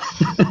something like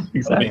that.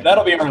 Exactly.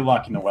 That'll be our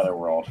luck in the weather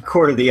world. A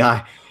quarter of the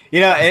eye. You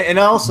know, and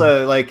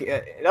also, like,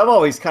 I've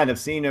always kind of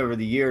seen over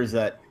the years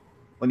that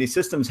when these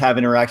systems have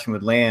interaction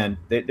with land,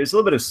 there's a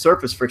little bit of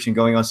surface friction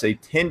going on, so they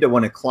tend to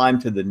want to climb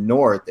to the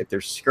north if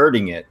they're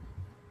skirting it.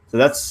 So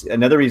that's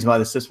another reason why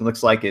the system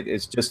looks like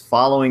it's just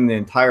following the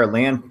entire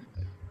land,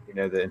 you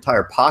know, the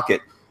entire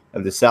pocket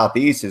of the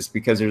southeast, is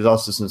because there's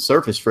also some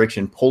surface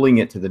friction pulling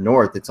it to the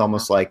north. It's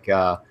almost like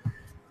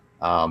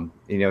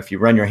If you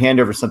run your hand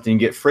over something, you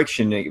get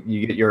friction.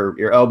 You get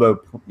your elbow,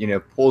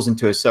 pulls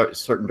into a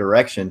certain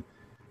direction.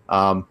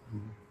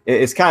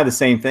 It's kind of the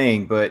same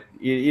thing, but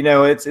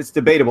it's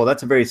debatable.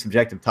 That's a very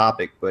subjective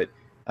topic, but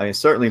I mean, it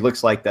certainly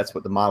looks like that's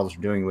what the models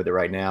are doing with it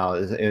right now,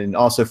 and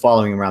also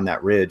following around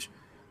that ridge.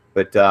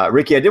 But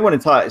Ricky, I did want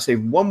to say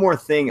one more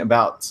thing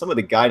about some of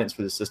the guidance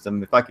for the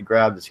system. If I could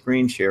grab the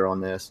screen share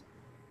on this,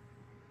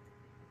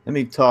 let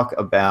me talk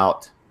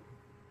about.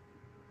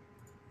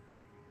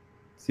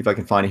 See if I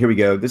can find it. Here we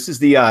go. This is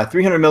the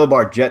 300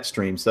 millibar jet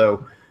stream.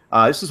 So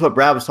this is what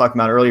Brad was talking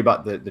about earlier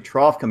about the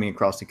trough coming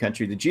across the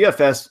country. The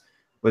GFS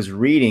was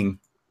reading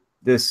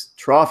this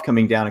trough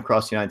coming down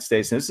across the United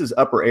States. And this is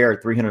upper air,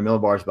 300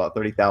 millibars, about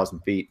 30,000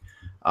 feet.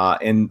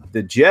 And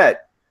the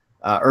jet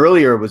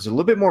earlier was a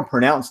little bit more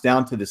pronounced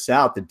down to the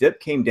south. The dip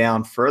came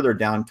down further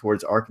down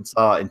towards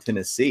Arkansas and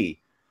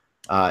Tennessee.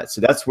 So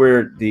that's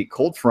where the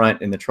cold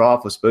front in the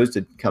trough was supposed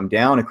to come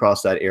down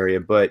across that area.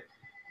 But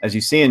as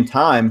you see in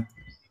time,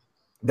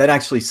 that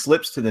actually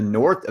slips to the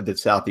north of the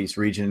southeast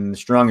region, and the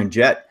strong and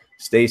jet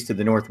stays to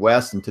the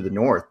northwest and to the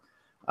north.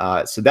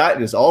 So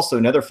that is also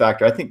another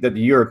factor. I think that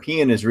the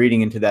European is reading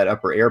into that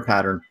upper air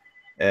pattern,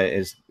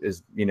 is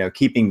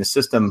keeping the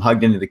system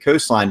hugged into the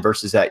coastline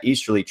versus that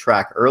easterly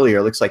track earlier.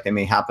 It looks like they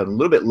may happen a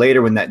little bit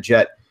later when that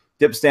jet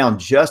dips down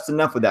just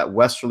enough with that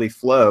westerly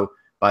flow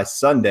by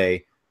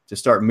Sunday to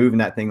start moving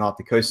that thing off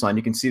the coastline.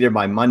 You can see there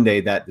by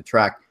Monday that the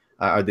track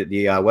or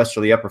the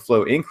westerly upper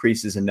flow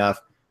increases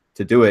enough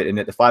to do it. And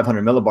at the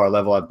 500 millibar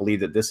level, I believe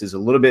that this is a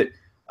little bit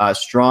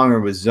stronger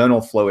with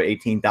zonal flow at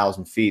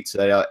 18,000 feet. So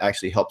that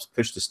actually helps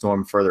push the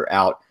storm further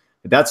out.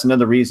 But that's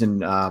another reason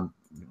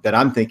that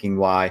I'm thinking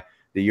why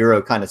the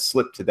Euro kind of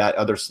slipped to that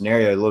other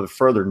scenario a little bit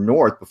further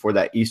north before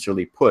that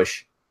easterly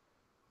push.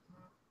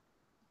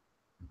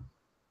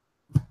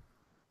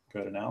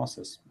 Good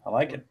analysis. I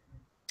like it.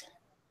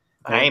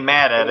 I ain't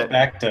mad at it.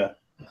 Back to,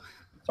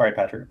 sorry,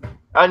 Patrick.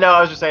 Oh no,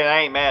 I was just saying I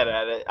ain't mad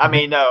at it. I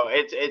mean, no,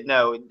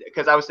 no,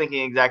 because I was thinking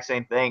the exact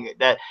same thing.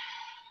 That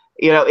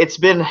it's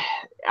been.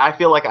 I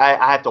feel like I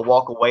have to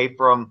walk away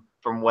from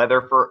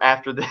weather for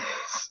after this.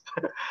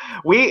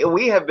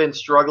 we have been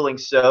struggling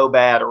so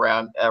bad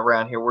around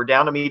here. We're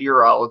down to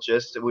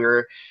meteorologists.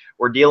 We're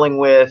dealing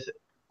with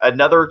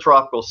another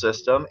tropical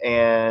system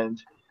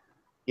and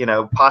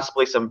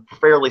possibly some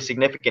fairly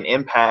significant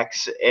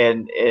impacts,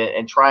 and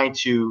trying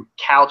to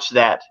couch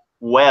that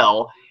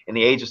well in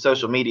the age of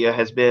social media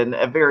has been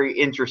a very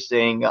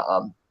interesting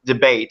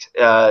debate,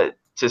 to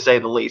say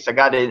the least. I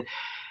got to,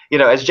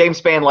 as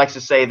James Spann likes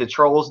to say, the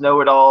trolls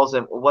know it alls,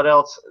 and what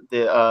else?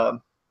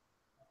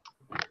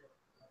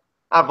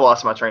 I've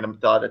lost my train of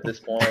thought at this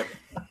point.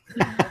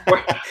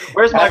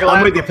 Where's my?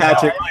 I'm with you,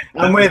 Patrick.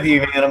 I'm with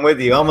you, man. I'm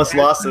with you. Almost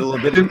lost it a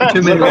little bit. 2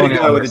 minutes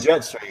ago with the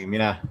jet stream,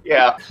 yeah.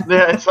 Yeah,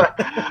 it's like,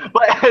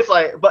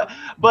 but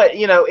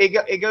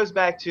it goes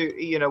back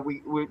to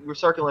we're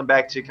circling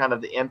back to kind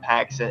of the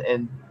impacts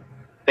and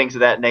things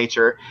of that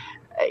nature.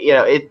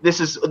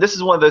 This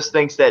is one of those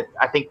things that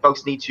I think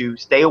folks need to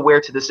stay aware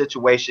to the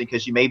situation,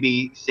 because you may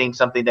be seeing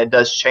something that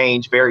does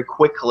change very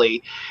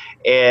quickly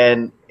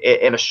and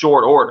in a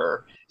short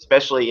order.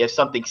 Especially if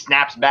something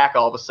snaps back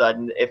all of a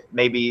sudden, if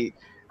maybe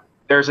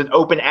there's an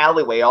open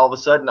alleyway all of a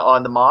sudden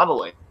on the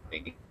modeling,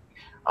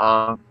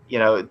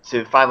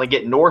 to finally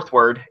get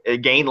northward,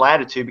 gain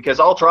latitude, because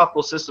all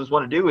tropical systems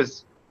want to do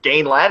is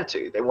gain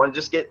latitude. They want to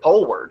just get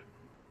poleward.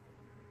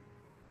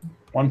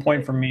 One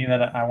point for me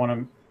that I want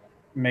to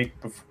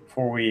make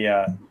before we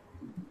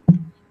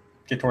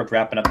get towards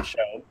wrapping up the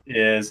show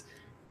is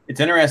it's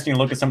interesting to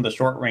look at some of the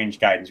short range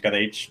guidance. You've got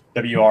the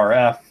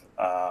HWRF.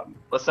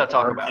 Let's not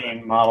talk about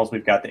it. Models.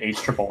 We've got the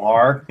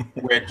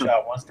HRRR, which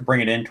wants to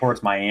bring it in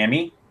towards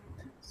Miami.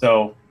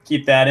 So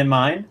keep that in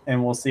mind,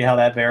 and we'll see how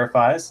that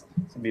verifies.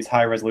 Some of these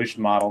high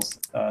resolution models,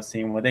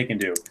 seeing what they can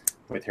do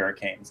with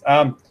hurricanes.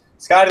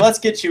 Scotty, let's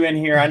get you in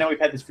here. I know we've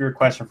had this viewer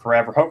question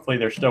forever. Hopefully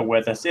they're still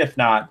with us. If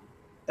not,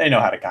 they know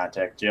how to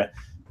contact you.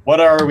 What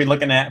are we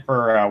looking at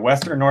for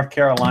Western North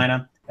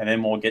Carolina? And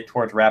then we'll get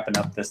towards wrapping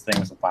up this thing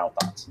with some final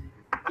thoughts.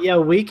 Yeah,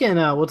 we can.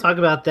 We'll talk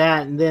about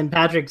that, and then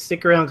Patrick,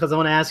 stick around because I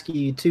want to ask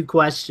you 2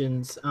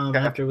 questions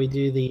after we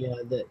do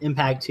the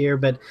impact here.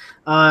 But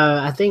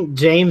I think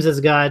James has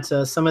got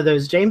some of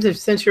those.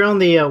 James, since you're on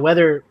the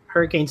Weather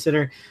Hurricane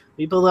Center,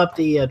 we pulled up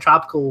the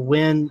tropical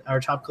wind or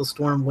tropical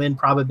storm wind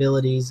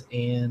probabilities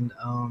and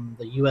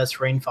the U.S.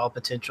 rainfall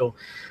potential.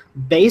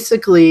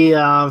 Basically,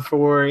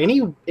 for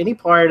any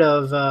part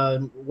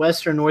of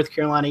Western North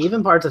Carolina,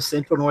 even parts of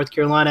Central North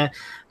Carolina,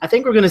 I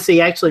think we're going to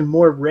see actually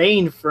more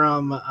rain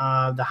from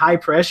the high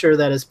pressure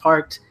that is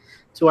parked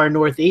to our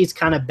northeast,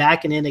 kind of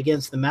backing in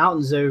against the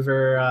mountains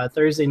over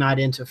Thursday night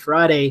into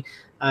Friday,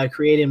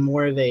 creating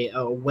more of a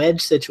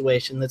wedge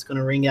situation that's going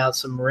to ring out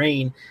some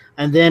rain.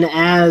 And then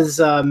as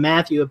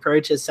Matthew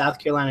approaches South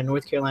Carolina,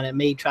 North Carolina, it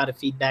may try to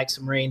feed back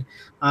some rain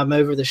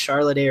over the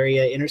Charlotte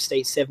area,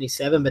 Interstate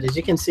 77. But as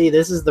you can see,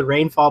 this is the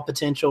rainfall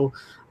potential,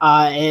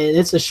 and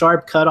it's a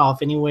sharp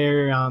cutoff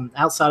anywhere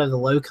outside of the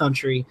low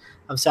country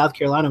of South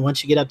Carolina.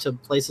 Once you get up to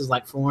places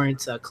like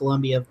Florence,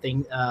 Columbia,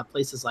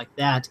 places like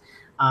that,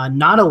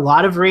 Not a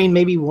lot of rain,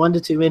 maybe 1 to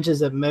 2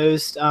 inches at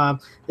most.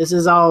 This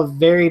is all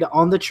varied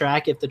on the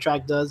track. If the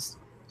track does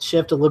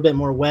shift a little bit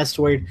more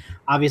westward,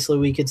 obviously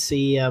we could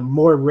see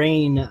more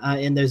rain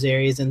in those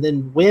areas. And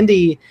then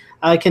windy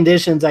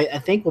conditions, I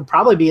think, will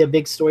probably be a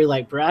big story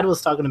like Brad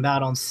was talking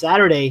about on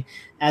Saturday.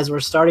 As we're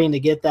starting to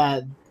get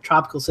that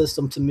tropical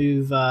system to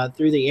move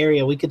through the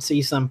area, we could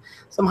see some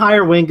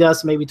higher wind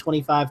gusts, maybe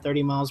 25,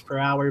 30 miles per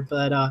hour.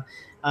 But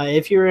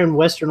if you're in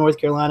western North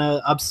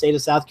Carolina, upstate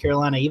of South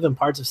Carolina, even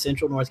parts of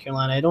central North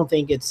Carolina, I don't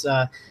think it's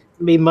going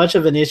to be much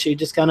of an issue.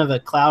 Just kind of a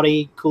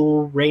cloudy,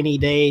 cool, rainy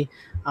day,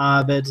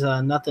 but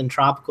nothing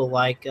tropical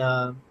like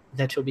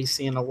that you'll be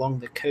seeing along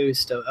the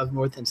coast of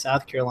North and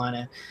South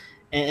Carolina.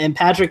 And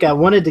Patrick, I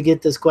wanted to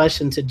get this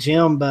question to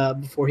Jim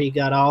before he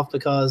got off,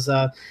 because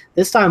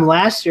this time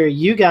last year,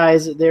 you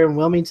guys there in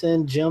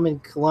Wilmington, Jim in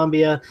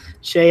Columbia,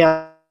 Shay,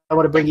 I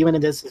want to bring you into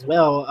this as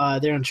well,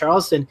 there in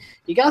Charleston,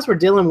 you guys were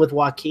dealing with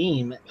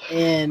Joaquin.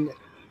 And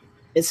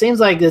it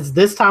seems like it's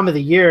this time of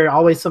the year,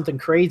 always something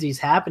crazy is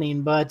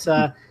happening. But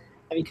have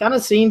you kind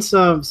of seen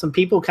some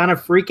people kind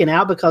of freaking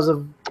out because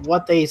of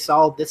what they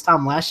saw this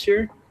time last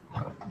year?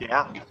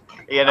 Yeah.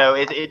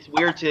 It's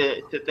weird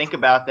to think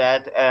about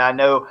that. And I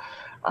know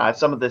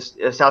some of the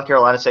South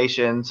Carolina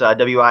stations,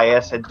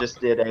 WIS had just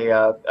did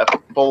a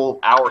full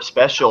hour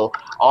special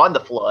on the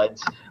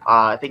floods,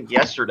 I think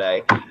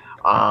yesterday.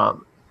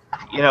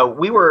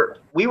 We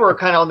were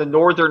kind of on the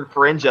northern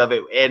fringe of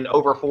it, and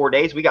over 4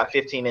 days we got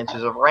 15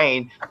 inches of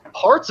rain.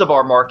 Parts of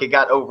our market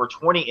got over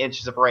 20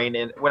 inches of rain,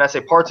 and when I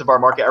say parts of our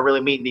market, I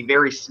really mean the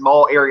very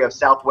small area of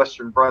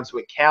southwestern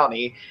Brunswick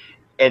County.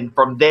 And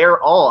from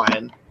there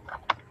on,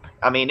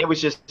 I mean, it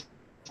was just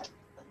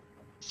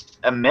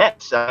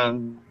immense.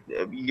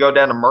 You go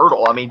down to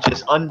Myrtle, I mean,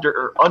 just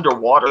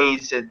underwater.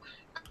 And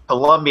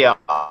Columbia,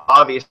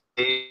 obviously,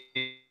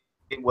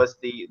 it was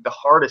the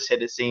hardest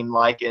hit, it seemed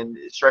like, and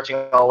stretching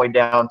all the way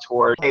down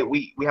toward, hey,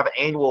 we have an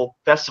annual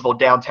festival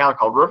downtown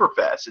called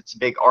Riverfest. It's a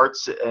big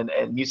arts and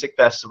music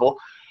festival.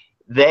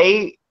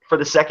 They, for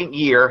the second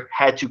year,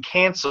 had to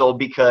cancel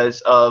because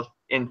of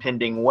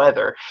impending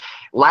weather.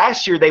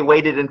 Last year, they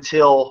waited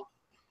until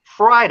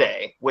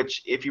Friday,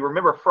 which, if you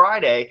remember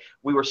Friday,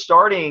 we were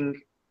starting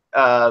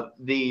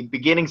the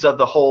beginnings of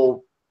the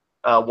whole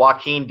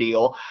Joaquin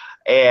deal.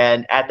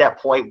 And at that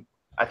point,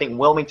 I think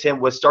Wilmington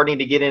was starting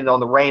to get in on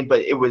the rain,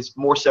 but it was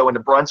more so in the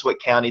Brunswick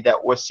County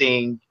that was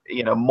seeing,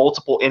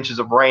 multiple inches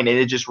of rain, and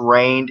it just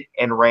rained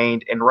and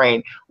rained and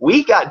rained.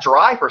 We got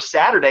dry for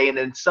Saturday, and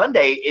then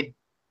Sunday it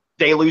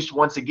deluged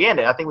once again,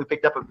 and I think we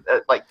picked up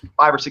like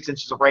 5 or 6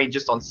 inches of rain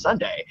just on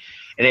Sunday,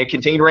 and it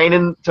continued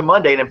raining to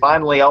Monday, and then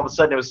finally all of a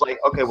sudden it was like,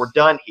 okay, we're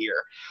done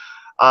here.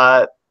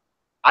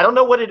 I don't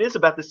know what it is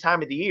about this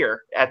time of the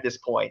year at this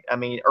point. I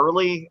mean,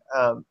 early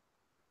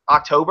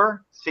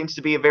October seems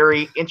to be a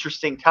very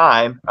interesting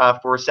time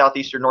for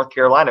southeastern North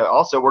Carolina.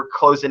 Also, we're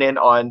closing in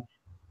on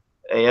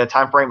a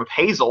time frame of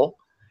Hazel.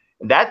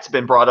 And that's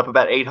been brought up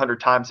about 800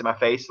 times in my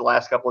face the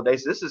last couple of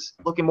days. This is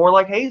looking more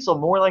like Hazel,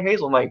 more like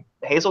Hazel. I'm like,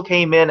 Hazel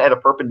came in at a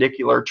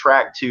perpendicular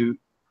track to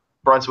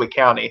Brunswick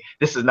County.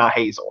 This is not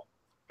Hazel.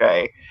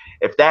 Okay.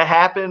 If that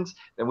happens,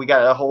 then we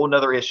got a whole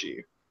nother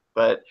issue.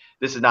 But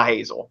this is not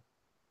Hazel.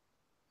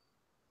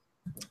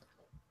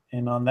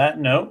 And on that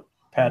note,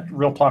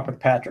 Real Talk with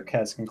Patrick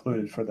has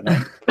concluded for the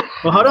night.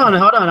 Well, hold on.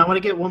 I want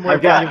to get one more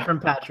thing from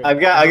Patrick. I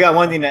got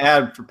one thing to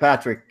add for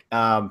Patrick,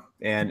 and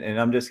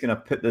I'm just going to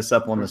put this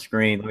up on the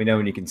screen. Let me know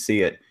when you can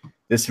see it.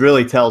 This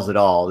really tells it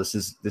all. This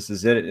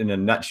is it in a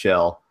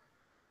nutshell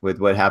with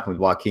what happened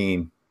with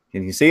Joaquin.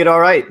 Can you see it all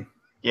right?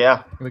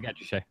 Yeah. We got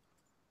you, Shay.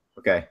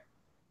 Okay.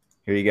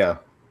 Here you go.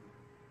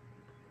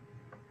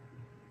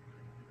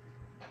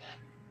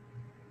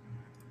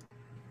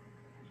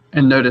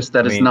 And notice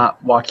that it's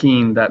not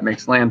Joaquin that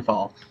makes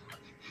landfall.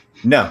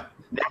 No.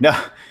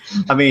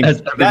 I mean,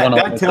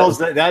 that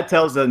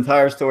tells the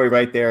entire story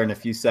right there in a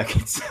few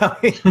seconds. I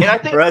mean, and I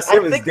think, for us, it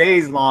was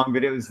days long,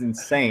 but it was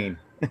insane.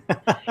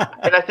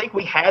 And I think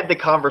we had the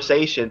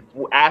conversation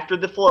after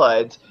the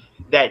floods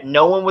that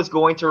no one was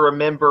going to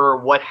remember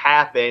what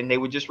happened. They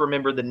would just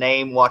remember the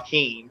name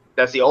Joaquin.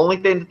 That's the only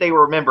thing that they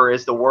remember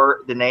is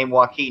the name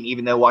Joaquin,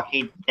 even though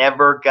Joaquin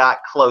never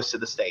got close to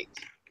the States.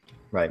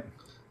 Right.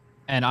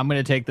 And I'm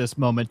going to take this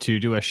moment to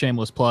do a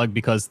shameless plug,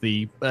 because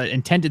the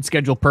intended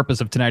scheduled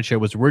purpose of tonight's show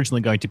was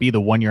originally going to be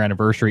the 1-year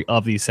anniversary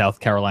of the South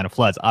Carolina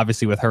floods.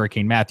 Obviously, with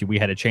Hurricane Matthew, we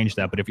had to change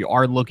that. But if you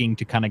are looking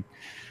to kind of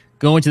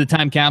go into the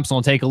time capsule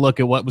and take a look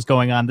at what was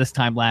going on this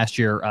time last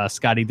year,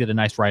 Scotty did a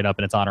nice write-up,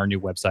 and it's on our new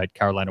website,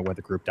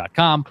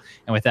 carolinaweathergroup.com.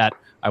 And with that,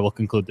 I will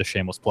conclude the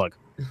shameless plug.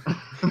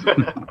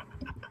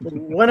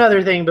 One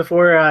other thing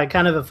before,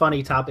 kind of a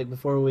funny topic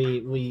before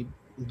we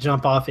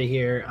jump off of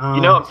here.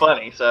 I'm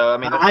funny, so I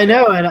mean. I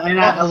know, and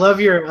I love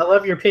your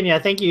opinion. I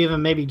think you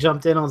even maybe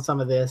jumped in on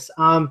some of this.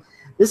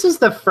 This is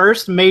the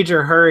first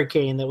major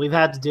hurricane that we've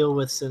had to deal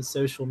with since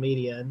social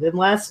media. And then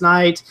last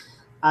night,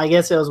 I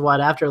guess it was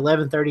after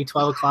 11:30,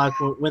 12 o'clock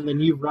when the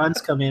new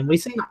runs come in.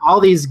 We've seen all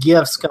these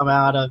GIFs come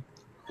out of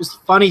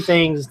just funny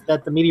things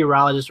that the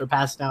meteorologists are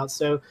passing out.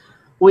 So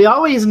we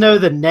always know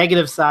the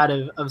negative side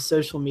of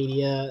social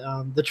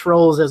media, the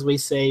trolls, as we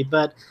say.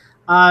 But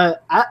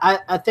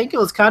I think it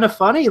was kind of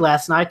funny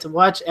last night to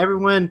watch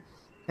everyone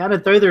kind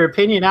of throw their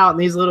opinion out in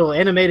these little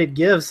animated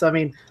GIFs. I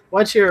mean,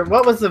 what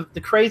was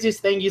the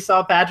craziest thing you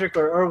saw, Patrick,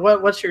 or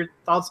what's your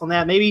thoughts on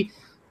that? Maybe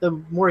the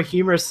more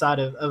humorous side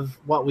of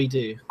what we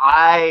do.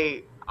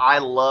 I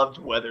loved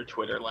weather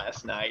Twitter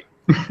last night.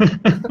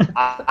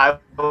 I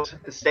was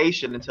at the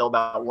station until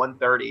about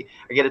 1:30.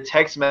 I get a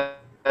text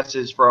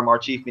message from our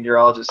chief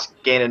meteorologist,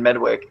 Gannon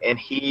Medwick, and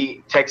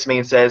he texts me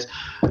and says,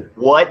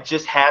 "What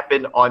just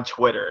happened on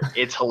Twitter?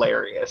 It's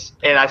hilarious."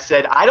 And I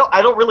said, I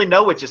don't really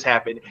know what just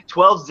happened.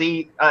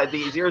 12Z,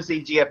 the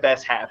 0Z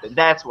GFS happened.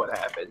 That's what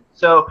happened.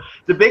 So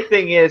the big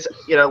thing is,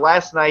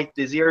 last night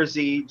the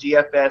 0Z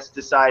GFS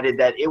decided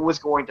that it was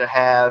going to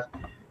have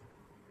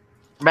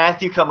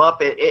Matthew come up.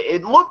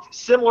 It looked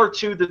similar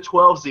to the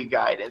 12Z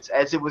guidance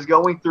as it was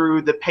going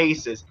through the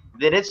paces.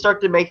 Then it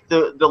started to make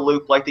the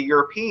loop like the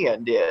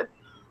European did.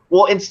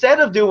 Well, instead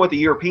of doing what the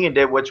European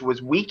did, which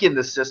was weaken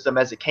the system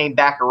as it came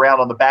back around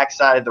on the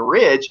backside of the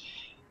ridge,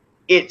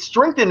 it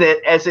strengthened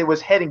it as it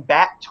was heading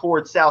back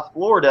towards South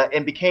Florida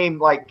and became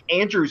like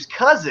Andrew's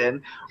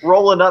cousin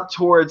rolling up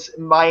towards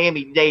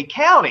Miami-Dade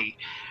County.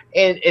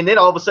 And then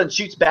all of a sudden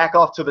shoots back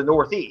off to the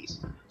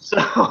northeast. So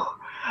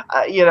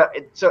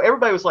so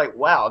everybody was like,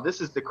 wow,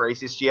 this is the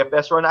craziest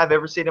GFS run I've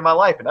ever seen in my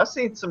life. And I've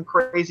seen some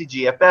crazy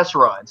GFS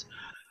runs.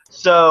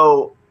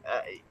 So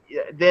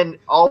then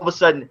all of a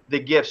sudden the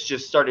GIFs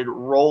just started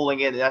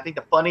rolling in. And I think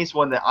the funniest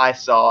one that I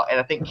saw, and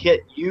I think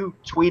Kit, you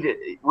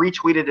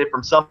retweeted it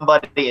from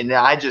somebody, and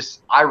I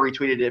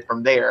retweeted it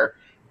from there.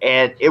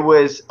 And it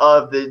was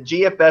of the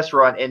GFS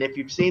run. And if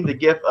you've seen the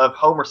GIF of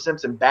Homer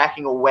Simpson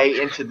backing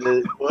away into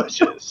the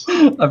bushes.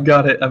 I've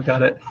got it.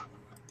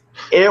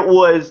 It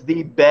was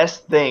the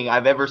best thing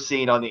I've ever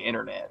seen on the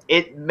internet.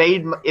 It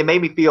made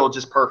me feel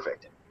just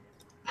perfect.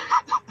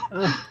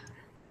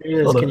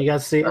 Here it is. Can you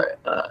guys see it? Right,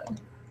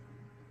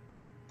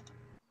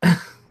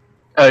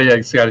 oh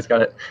yeah, Scotty's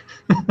got it.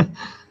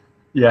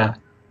 Yeah,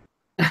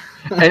 and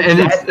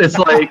it's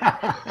like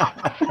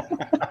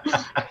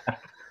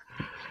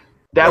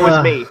that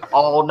was me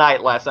all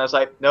night last night. I was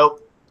like,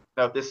 nope,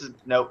 this is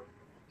nope.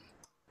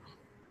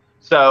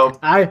 So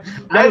that's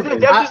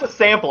just a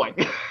sampling.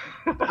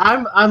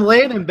 I'm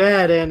laying in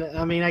bed, and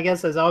I mean, I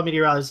guess as all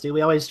meteorologists do,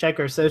 we always check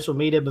our social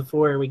media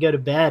before we go to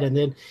bed, and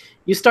then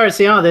you start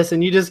seeing all this,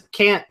 and you just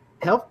can't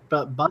help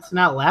but busting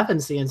out laughing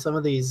seeing some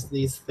of these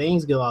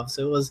things go off.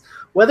 So it was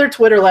weather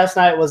Twitter last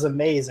night was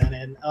amazing,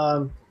 and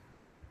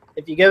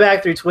if you go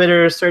back through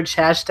Twitter, search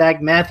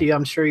hashtag Matthew,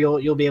 I'm sure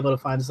you'll be able to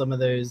find some of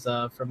those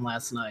from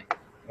last night.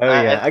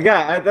 Oh yeah,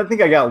 I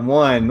think I got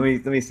one.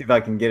 Let me see if I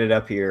can get it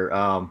up here.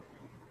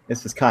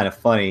 This is kind of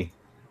funny.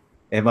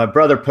 And my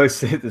brother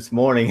posted it this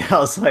morning. I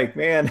was like,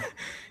 man,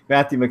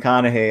 Matthew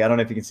McConaughey, I don't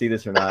know if you can see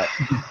this or not.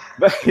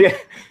 But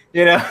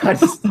yeah, I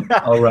just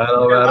all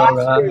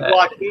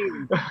right.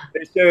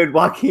 They showed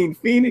Joaquin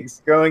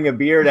Phoenix growing a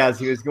beard as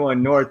he was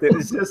going north. It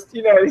was just,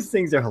 these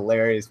things are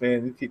hilarious,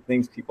 man.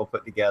 Things people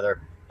put together.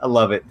 I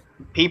love it.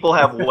 People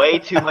have way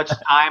too much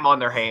time on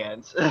their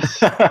hands.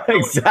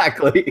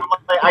 Exactly.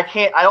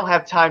 I don't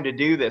have time to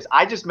do this.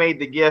 I just made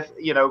the GIF,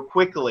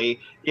 quickly,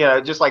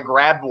 just like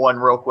grabbed one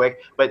real quick.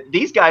 But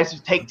these guys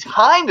take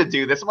time to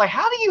do this. I'm like,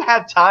 how do you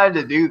have time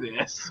to do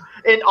this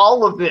in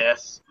all of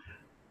this?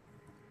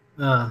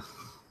 There's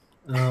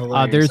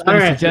been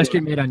a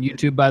suggestion made on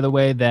YouTube, by the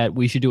way, that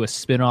we should do a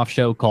spin-off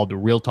show called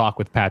Real Talk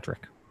with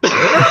Patrick.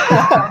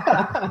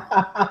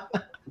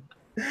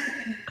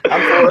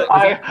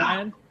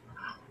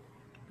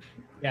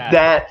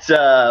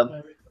 That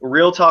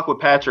Real Talk with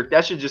Patrick,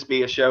 that should just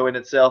be a show in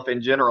itself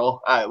in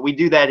general. We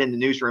do that in the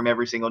newsroom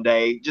every single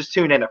day. Just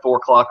tune in at 4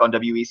 o'clock on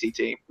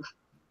WECT.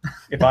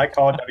 If I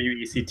call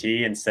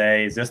WECT and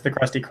say, is this the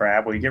Krusty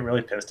Krab, will you get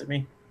really pissed at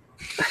me?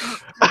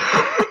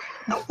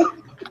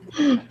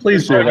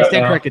 Please do that.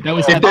 Stand corrected.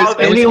 If there's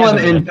anyone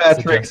in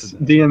Patrick's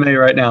DMA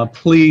right now,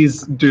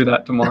 please do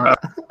that tomorrow.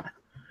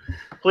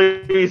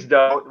 Please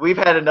don't. We've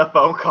had enough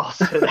phone calls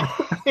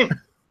today.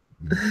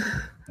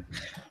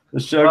 The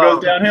show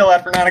goes downhill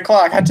after 9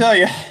 o'clock, I tell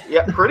you.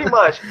 Yeah, pretty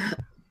much.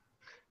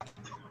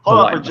 Hold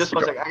on for just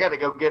 1 second. I gotta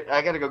go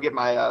get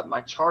my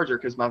my charger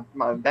because my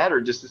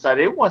battery just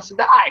decided it wants to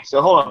die. So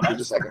hold on for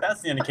just a second.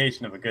 That's the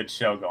indication of a good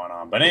show going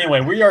on. But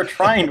anyway, we are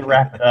trying to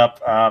wrap it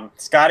up.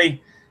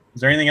 Scotty,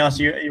 is there anything else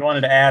you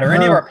wanted to add, or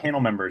any of our panel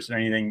members, or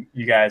anything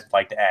you guys would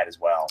like to add as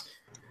well?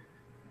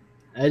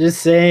 I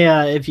just say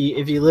if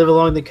you live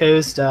along the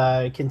coast,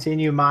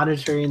 continue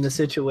monitoring the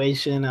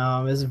situation.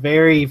 It's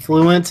very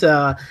fluent.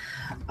 A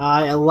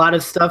lot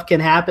of stuff can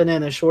happen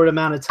in a short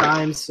amount of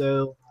time.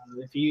 So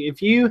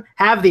if you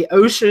have the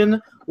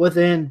ocean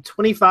within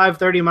 25,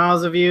 30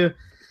 miles of you,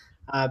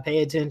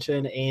 pay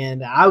attention.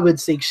 And I would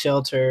seek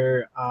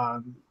shelter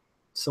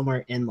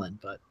somewhere inland.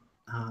 But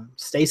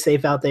stay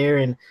safe out there.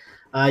 And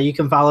you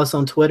can follow us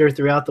on Twitter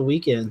throughout the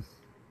weekend.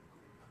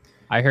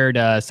 I heard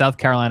South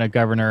Carolina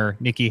Governor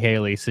Nikki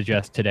Haley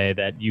suggest today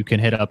that you can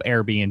hit up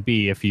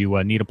Airbnb if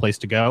you need a place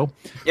to go.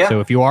 Yeah. So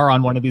if you are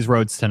on one of these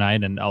roads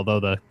tonight, and although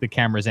the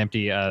camera's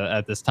empty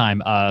at this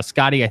time,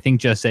 Scotty, I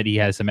think, just said he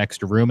has some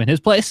extra room in his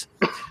place.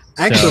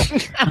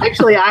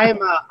 Actually, I'm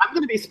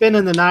going to be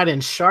spending the night in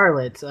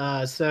Charlotte.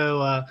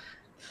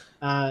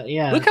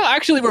 Yeah. Look how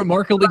actually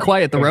remarkably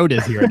quiet the road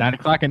is here at 9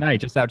 o'clock at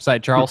night, just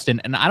outside Charleston.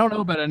 And I don't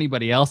know about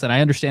anybody else, and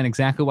I understand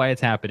exactly why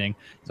it's happening.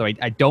 So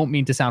I don't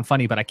mean to sound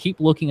funny, but I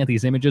keep looking at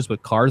these images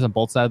with cars on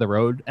both sides of the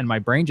road, and my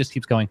brain just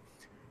keeps going,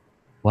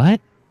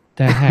 what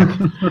the heck?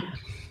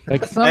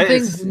 Like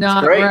something's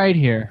not right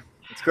here.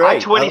 It's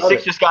great.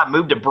 I-26 just got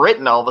moved to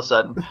Britain all of a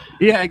sudden.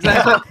 Yeah,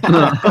 exactly.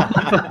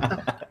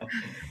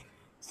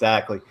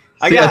 Exactly.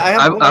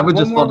 I would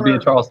just love to be in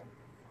Charleston.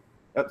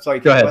 Oh, sorry,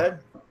 go ahead.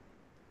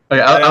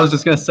 Okay, I was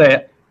just going to say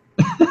it.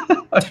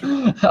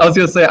 I was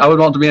going to say I would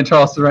want to be in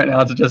Charleston right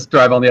now to just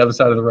drive on the other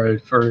side of the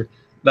road for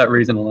that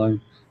reason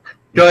alone.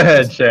 Go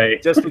ahead,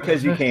 Shay. Just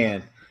because you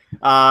can.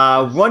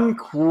 One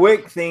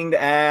quick thing to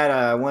add.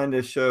 I wanted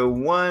to show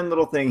one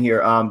little thing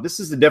here. This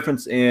is the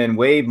difference in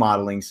wave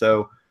modeling.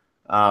 So,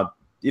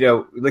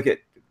 look at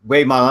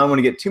wave model. I don't want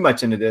to get too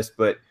much into this,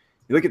 but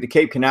you look at the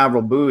Cape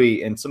Canaveral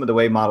buoy, and some of the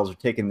wave models are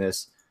taking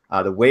this.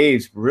 The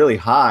waves really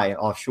high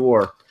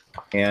offshore,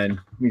 and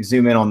let me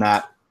zoom in on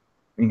that.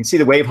 You can see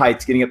the wave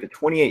height's getting up to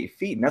 28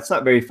 feet, and that's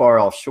not very far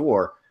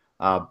offshore.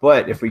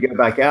 But if we go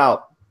back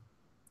out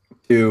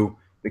to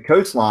the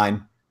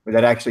coastline, where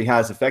that actually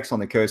has effects on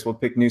the coast, we'll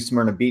pick New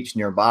Smyrna Beach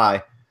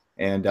nearby,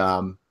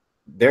 and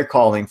they're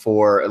calling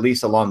for, at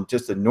least along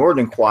just the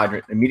northern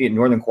quadrant, immediate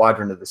northern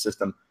quadrant of the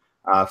system,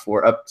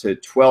 for up to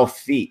 12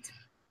 feet.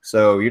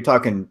 So you're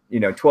talking,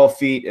 12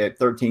 feet at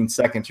 13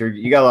 seconds.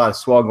 You got a lot of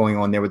swell going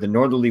on there with the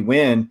northerly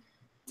wind.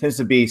 Tends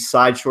to be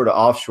side shore to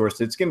offshore,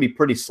 so it's going to be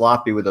pretty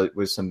sloppy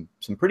with some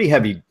pretty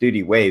heavy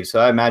duty waves. So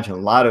I imagine a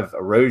lot of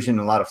erosion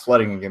and a lot of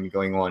flooding are going to be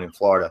going on in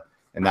Florida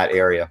in that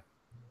area.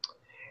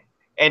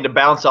 And to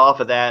bounce off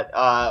of that,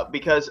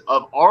 because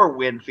of our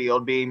wind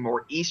field being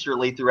more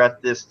easterly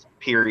throughout this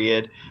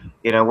period,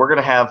 we're going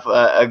to have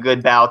a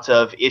good bout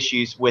of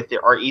issues with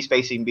our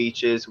east-facing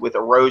beaches with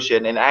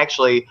erosion. And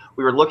actually,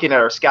 we were looking at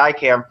our sky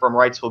cam from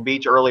Wrightsville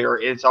Beach earlier,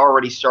 and it's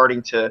already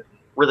starting to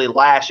really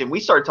lash, and we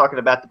started talking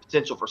about the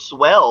potential for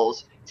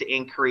swells to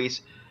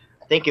increase.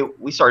 I think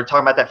we started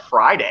talking about that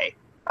Friday,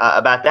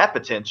 about that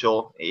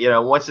potential.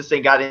 Once this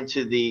thing got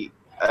into the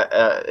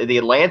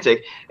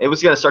Atlantic, it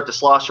was going to start to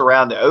slosh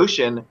around the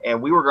ocean,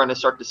 and we were going to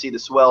start to see the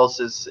swells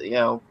as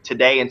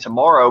today and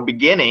tomorrow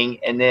beginning,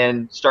 and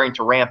then starting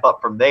to ramp up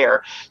from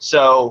there.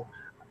 So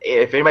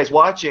if anybody's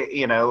watching,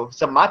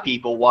 some of my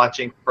people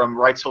watching from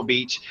Wrightsville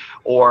Beach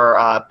or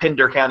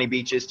Pender County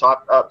beaches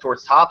up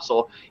towards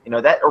Topsail,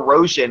 that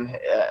erosion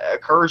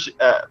occurs.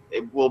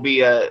 It will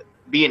be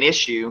an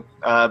issue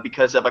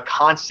because of a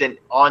constant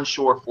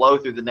onshore flow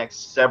through the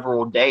next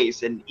several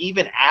days. And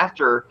even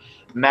after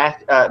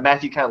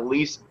Matthew kind of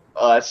leaves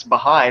us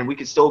behind, we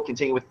can still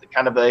continue with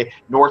kind of a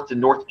north to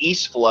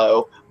northeast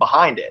flow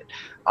behind it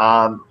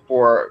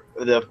for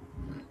the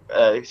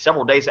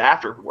several days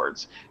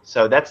afterwards.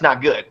 So that's not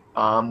good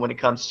when it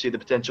comes to the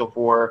potential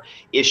for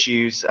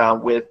issues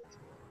with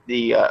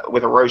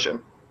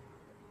erosion.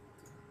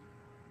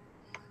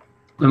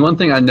 And one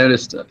thing I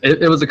noticed,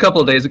 it was a couple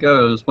of days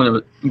ago, it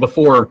was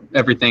before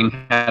everything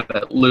had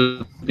that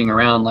looping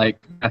around like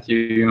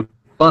Matthew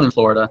fun in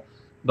Florida,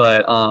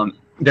 but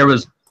there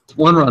was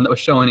one run that was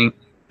showing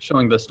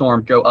the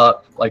storm go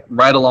up like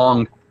right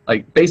along,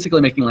 like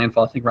basically making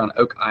landfall, I think around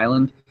Oak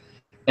Island,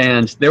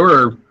 and there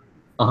were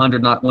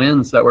 100-knot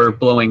winds that were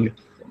blowing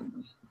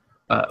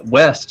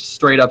west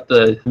straight up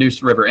the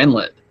Neuse River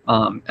Inlet.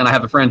 And I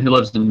have a friend who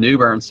lives in New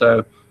Bern,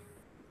 so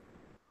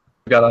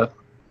we got to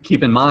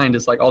keep in mind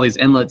it's like all these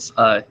inlets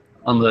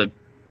on the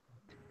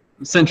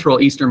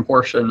central eastern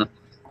portion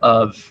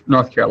of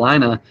North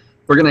Carolina.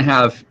 We're going to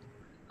have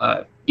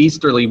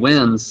easterly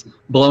winds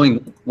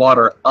blowing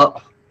water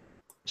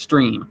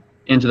upstream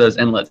into those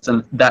inlets,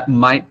 and that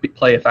might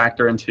play a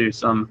factor into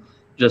some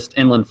just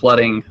inland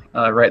flooding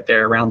right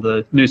there around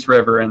the Neuse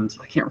River, and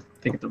I can't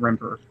think of the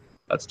river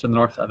that's to the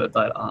north of it,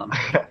 but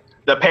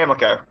the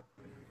Pamlico.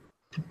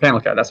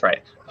 Pamlico, that's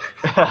right.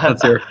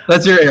 That's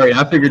your area.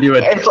 I figured you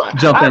would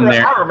jump in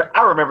there.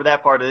 I remember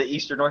that part of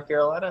eastern North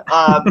Carolina.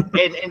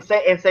 And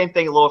same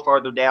thing a little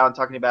farther down,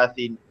 talking about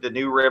the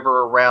New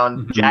River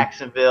around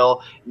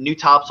Jacksonville, New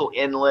Topsail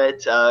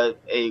Inlet,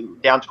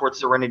 down towards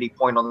Serenity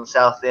Point on the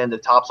south end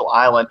of Topsail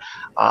Island.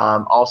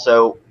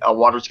 Also,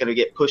 water's going to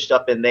get pushed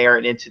up in there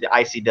and into the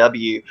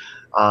ICW.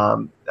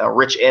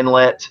 Rich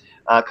Inlet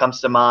comes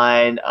to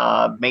mind.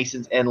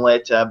 Mason's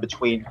Inlet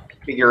between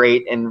Figure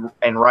 8 and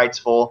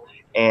Wrightsville.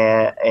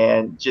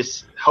 And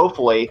just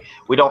hopefully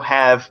we don't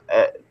have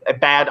a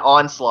bad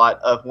onslaught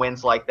of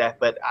winds like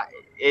that, but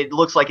it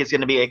looks like it's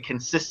going to be a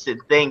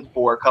consistent thing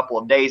for a couple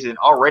of days. And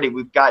already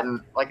we've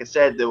gotten, like I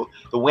said, the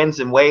winds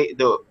and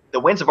the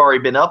winds have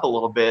already been up a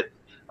little bit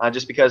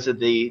just because of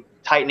the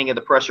tightening of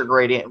the pressure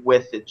gradient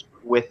with the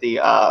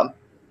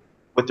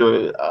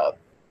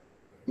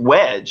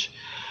wedge.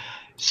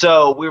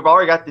 So we've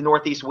already got the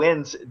northeast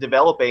winds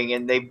developing,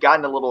 and they've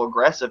gotten a little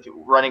aggressive,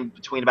 running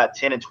between about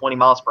 10 and 20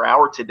 miles per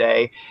hour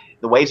today.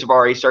 The waves have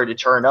already started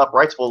to turn up.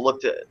 Wrightsville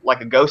looked like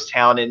a ghost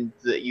town, and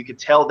you could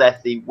tell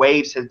that the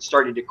waves had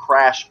started to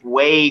crash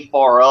way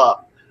far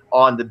up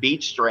on the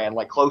beach strand,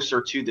 like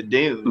closer to the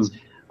dunes,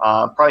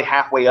 probably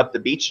halfway up the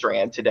beach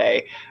strand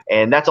today.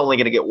 And that's only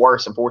going to get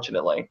worse,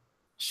 unfortunately.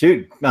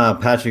 Shoot,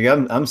 Patrick,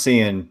 I'm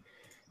seeing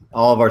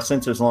all of our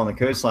sensors along the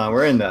coastline.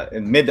 We're in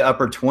mid to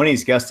upper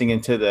 20s, gusting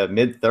into the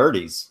mid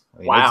 30s. I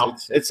mean, wow,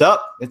 it's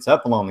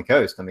up along the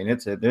coast. I mean,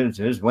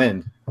 there's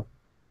wind.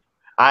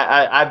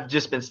 I've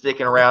just been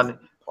sticking around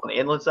on the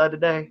inland side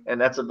today,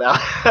 and that's about.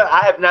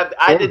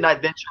 I did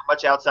not venture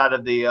much outside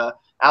of the out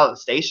of the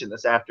station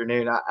this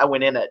afternoon. I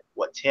went in at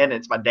 10, and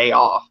it's my day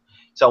off.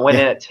 So I went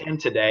in at 10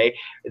 today.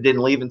 It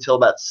didn't leave until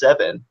about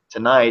 7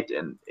 tonight,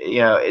 and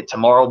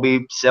tomorrow will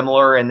be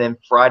similar, and then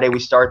Friday we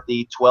start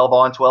the 12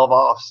 on, 12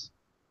 offs.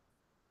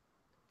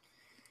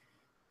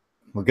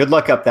 Well, good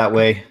luck up that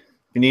way. If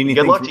you need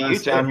anything good luck from to us you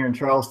too. down here in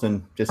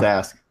Charleston, just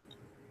ask.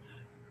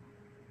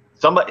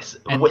 Somebody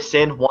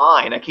send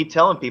wine. I keep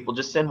telling people,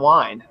 just send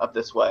wine up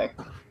this way.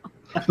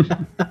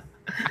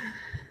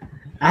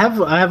 I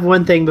have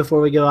one thing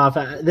before we go off.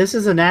 This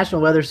is a National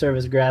Weather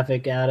Service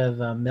graphic out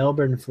of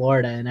Melbourne,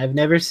 Florida, and I've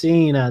never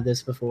seen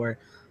this before.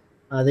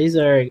 These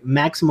are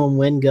maximum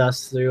wind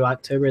gusts through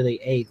October the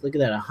 8th. Look at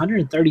that,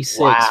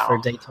 136 for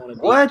Daytona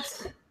Beach.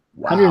 What?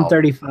 Wow.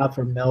 135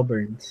 for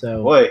Melbourne.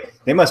 So boy,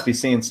 they must be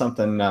seeing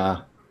something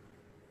that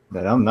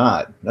I'm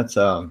not. That's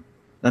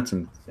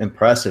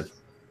impressive.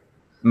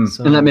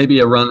 So, and that may be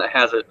a run that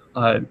has it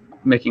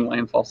making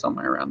landfall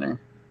somewhere around there.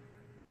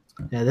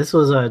 Yeah, this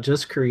was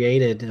just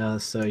created.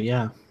 So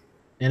yeah,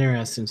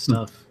 interesting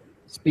stuff.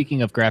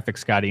 Speaking of graphics,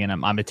 Scotty, and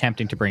I'm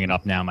attempting to bring it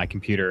up now. My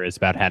computer is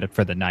about had it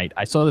for the night.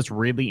 I saw this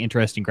really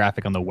interesting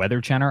graphic on the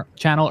Weather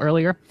channel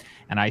earlier,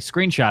 and I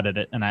screenshotted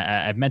it, and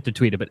I meant to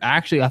tweet it. But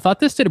actually, I thought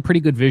this did a pretty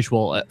good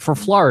visual for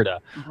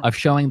Florida of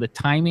showing the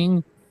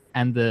timing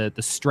and the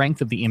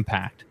strength of the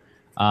impact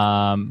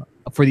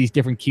for these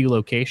different key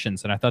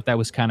locations. And I thought that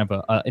was kind of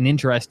an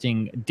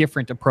interesting,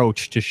 different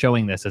approach to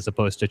showing this as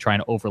opposed to trying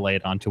to overlay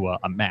it onto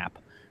a map.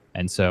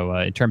 And so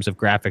in terms of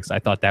graphics, I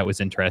thought that was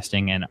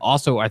interesting. And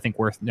also, I think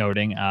worth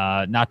noting,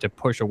 not to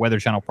push a Weather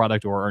Channel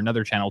product or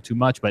another channel too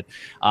much, but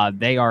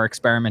they are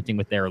experimenting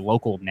with their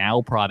Local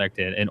Now product,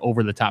 an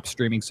over-the-top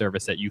streaming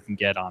service that you can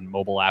get on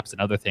mobile apps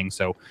and other things.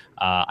 So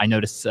I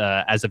noticed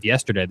as of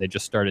yesterday, they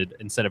just started,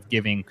 instead of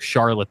giving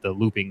Charlotte the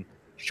looping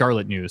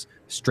Charlotte news,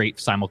 straight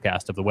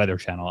simulcast of the Weather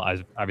Channel,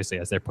 obviously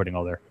as they're putting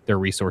all their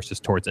resources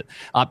towards it.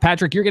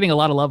 Patrick, you're getting a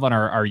lot of love on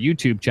our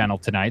YouTube channel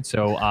tonight,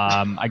 so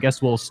I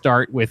guess we'll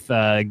start with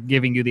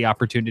giving you the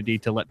opportunity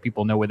to let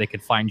people know where they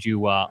could find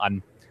you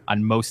on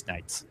most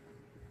nights.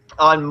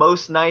 On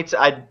most nights,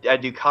 I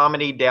do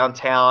comedy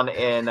downtown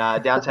in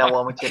downtown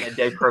Wilmington at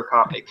Dead Crow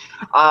Comedy.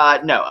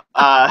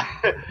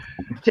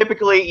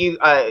 Typically,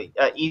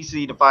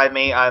 easy to find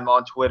me. I'm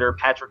on Twitter,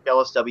 Patrick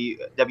Ellis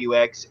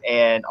WX,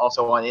 and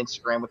also on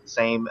Instagram with the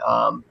same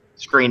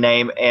screen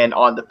name, and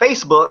on the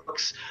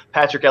Facebooks,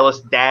 Patrick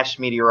Ellis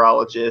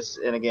Meteorologist.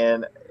 And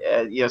again,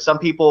 some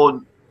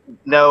people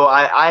know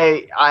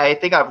I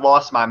think I've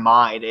lost my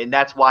mind, and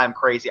that's why I'm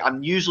crazy.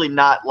 I'm usually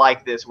not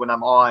like this when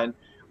I'm on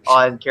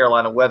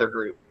Carolina Weather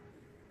Group.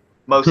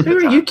 Most of the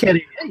time. Who are you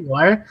kidding? Yeah, you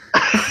are.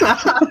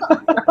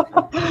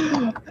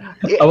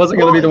 I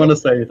wasn't going to be the one to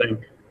say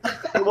anything.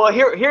 Well,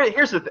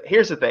 here's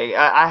the thing.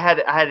 I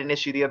had an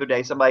issue the other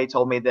day. Somebody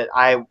told me that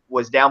I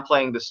was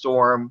downplaying the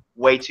storm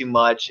way too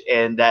much,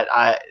 and that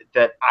I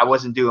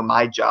wasn't doing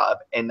my job.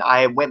 And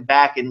I went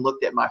back and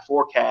looked at my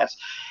forecast,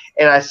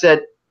 and I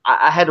said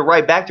I had to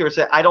write back to her and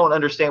say, I don't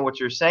understand what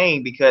you're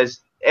saying, because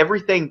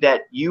everything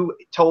that you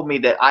told me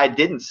that I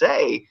didn't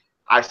say,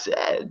 I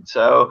said.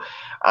 So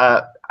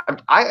I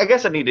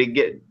guess I need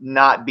to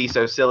not be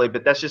so silly,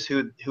 but that's just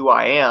who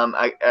I am.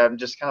 I'm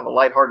just kind of a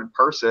lighthearted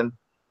person.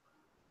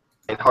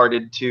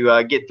 Lighthearted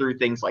to get through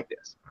things like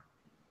this.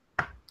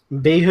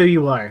 Be who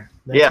you are.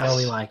 That's yes. how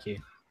we like you.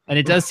 And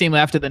it does seem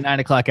after the 9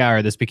 o'clock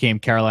hour, this became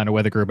Carolina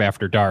Weather Group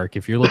After Dark.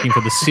 If you're looking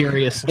for the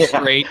serious,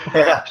 straight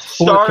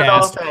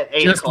forecast,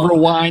 just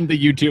rewind the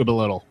YouTube a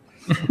little.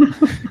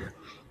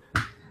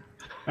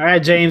 All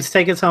right, James,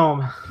 take us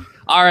home.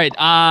 All right.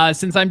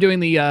 Since I'm doing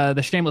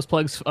the shameless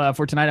plugs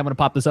for tonight, I'm going to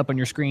pop this up on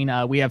your screen.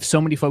 We have so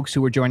many folks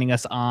who are joining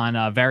us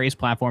on various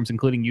platforms,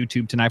 including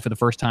YouTube tonight for the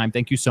first time.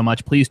 Thank you so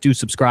much. Please do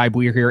subscribe.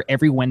 We are here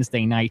every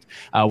Wednesday night.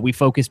 We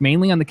focus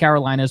mainly on the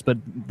Carolinas, but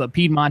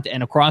Piedmont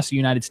and across the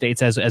United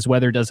States as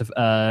weather does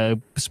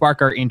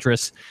spark our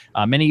interests.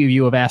 Many of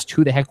you have asked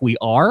who the heck we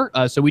are.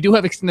 So we do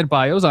have extended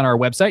bios on our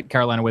website,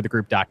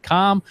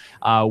 carolinaweathergroup.com.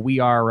 We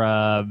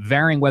are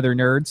varying weather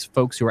nerds,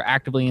 folks who are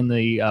actively in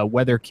the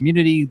weather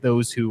community,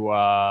 those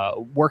who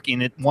work in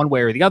it one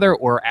way or the other,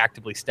 or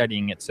actively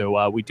studying it.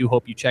 So we do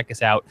hope you check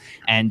us out.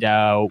 And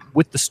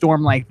with the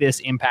storm like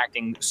this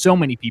impacting so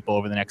many people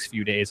over the next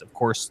few days, of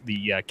course,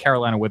 the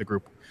Carolina Weather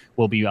Group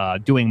will be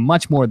doing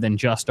much more than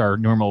just our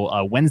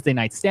normal Wednesday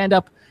night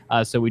stand-up.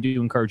 So we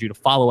do encourage you to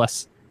follow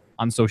us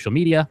on social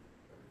media.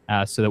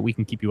 so that we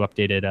can keep you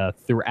updated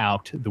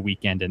throughout the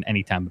weekend and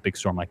anytime a big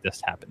storm like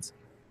this happens.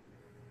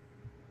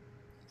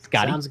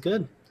 Scotty? Sounds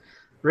good.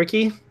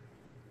 Ricky,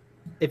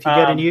 if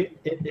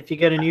you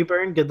get a New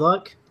Bern, good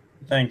luck.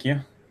 Thank you.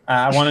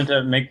 I wanted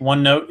to make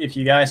one note. If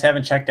you guys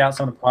haven't checked out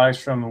some of the products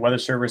from the Weather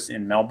Service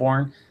in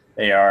Melbourne,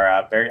 they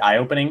are very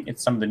eye-opening.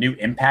 It's some of the new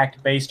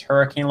impact-based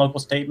hurricane local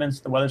statements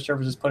the Weather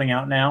Service is putting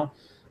out now.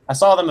 I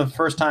saw them the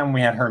first time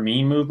we had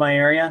Hermine move my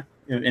area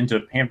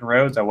into Hampton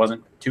Roads. I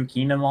wasn't too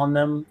keen on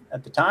them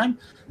at the time,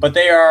 but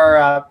they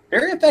are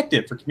very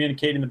effective for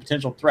communicating the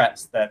potential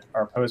threats that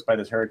are posed by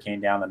this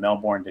hurricane down the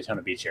Melbourne,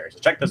 Daytona Beach area. So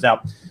check those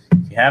out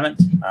if you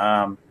haven't.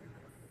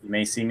 You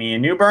may see me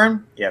in New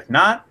Bern. If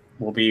not,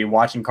 we'll be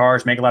watching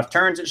cars make left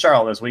turns at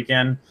Charlotte this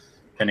weekend,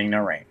 pending no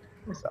rain.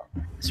 So.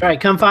 That's right.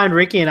 Come find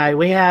Ricky and I.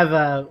 We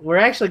have we're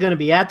actually going to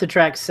be at the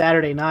track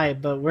Saturday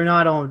night, but we're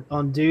not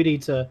on duty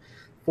to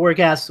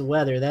forecast the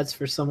weather. That's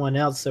for someone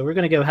else. So we're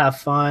going to go have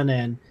fun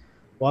and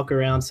walk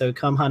around. So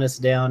come hunt us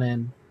down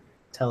and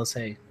tell us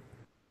hey.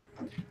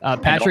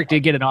 Patrick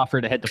did get an offer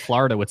to head to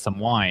Florida with some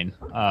wine,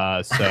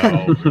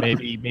 so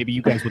maybe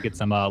you guys will get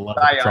some love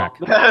at the track.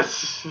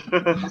 Yes.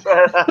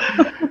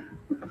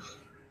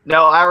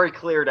 No, I already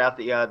cleared out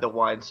the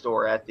wine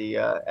store at the.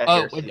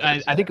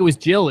 I think it was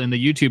Jill in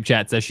the YouTube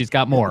chat says she's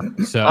got more.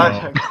 So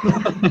I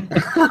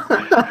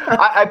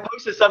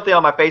posted something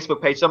on my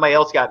Facebook page. Somebody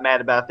else got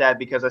mad about that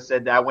because I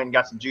said that I went and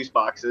got some juice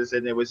boxes,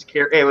 and it was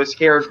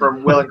Karen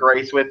from Will and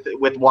Grace with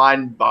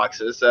wine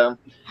boxes. So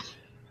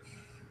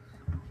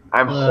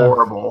I'm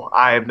horrible.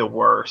 I am the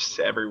worst.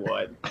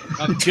 Everyone.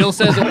 Jill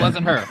says it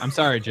wasn't her. I'm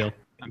sorry, Jill.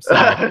 I'm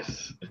sorry.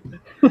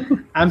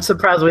 I'm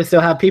surprised we still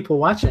have people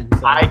watching.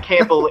 So. I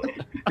can't believe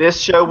this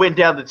show went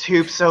down the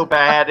tube so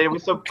bad. It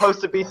was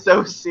supposed to be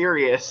so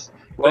serious.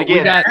 But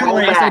again,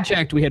 last I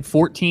checked, we had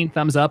 14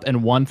 thumbs up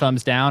and 1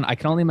 thumbs down. I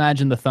can only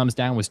imagine the thumbs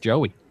down was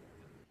Joey.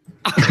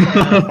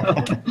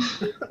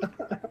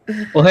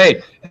 Well,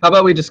 hey, how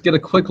about we just get a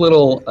quick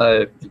little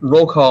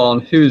roll call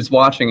on who's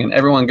watching, and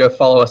everyone go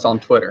follow us on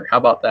Twitter. How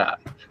about that?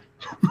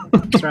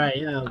 That's right.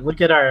 Yeah,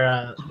 look at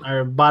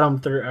our bottom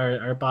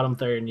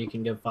third, and you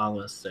can go follow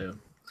us. So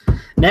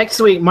next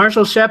week,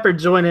 Marshall Shepard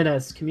joining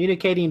us,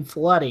 communicating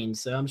flooding.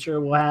 So I'm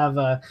sure we'll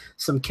have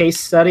some case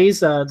studies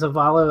to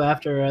follow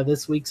after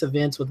this week's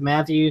events with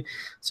Matthew.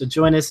 So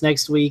join us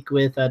next week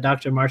with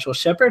Dr. Marshall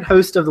Shepard,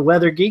 host of the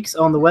Weather Geeks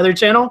on the Weather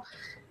Channel.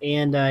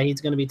 And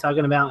he's going to be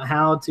talking about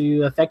how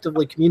to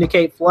effectively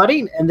communicate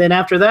flooding. And then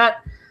after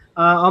that,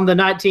 on the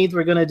 19th,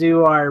 we're going to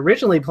do our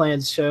originally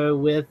planned show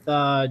with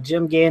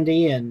Jim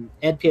Gandy and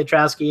Ed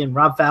Piotrowski and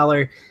Rob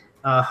Fowler.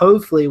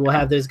 Hopefully, we'll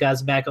have those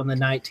guys back on the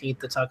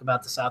 19th to talk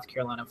about the South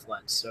Carolina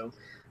floods. So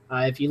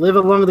if you live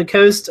along the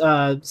coast,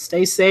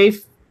 stay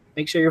safe.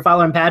 Make sure you're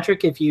following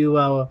Patrick. If you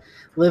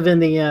live in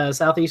the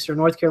southeastern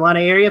North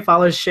Carolina area,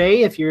 follow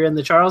Shay. If you're in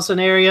the Charleston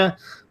area,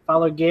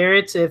 follow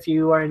Garrett. If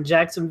you are in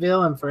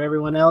Jacksonville, and for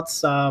everyone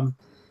else,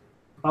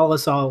 follow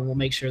us all. We'll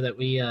make sure that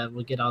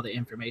we'll get all the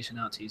information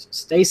out to you. So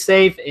stay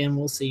safe, and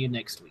we'll see you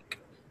next week.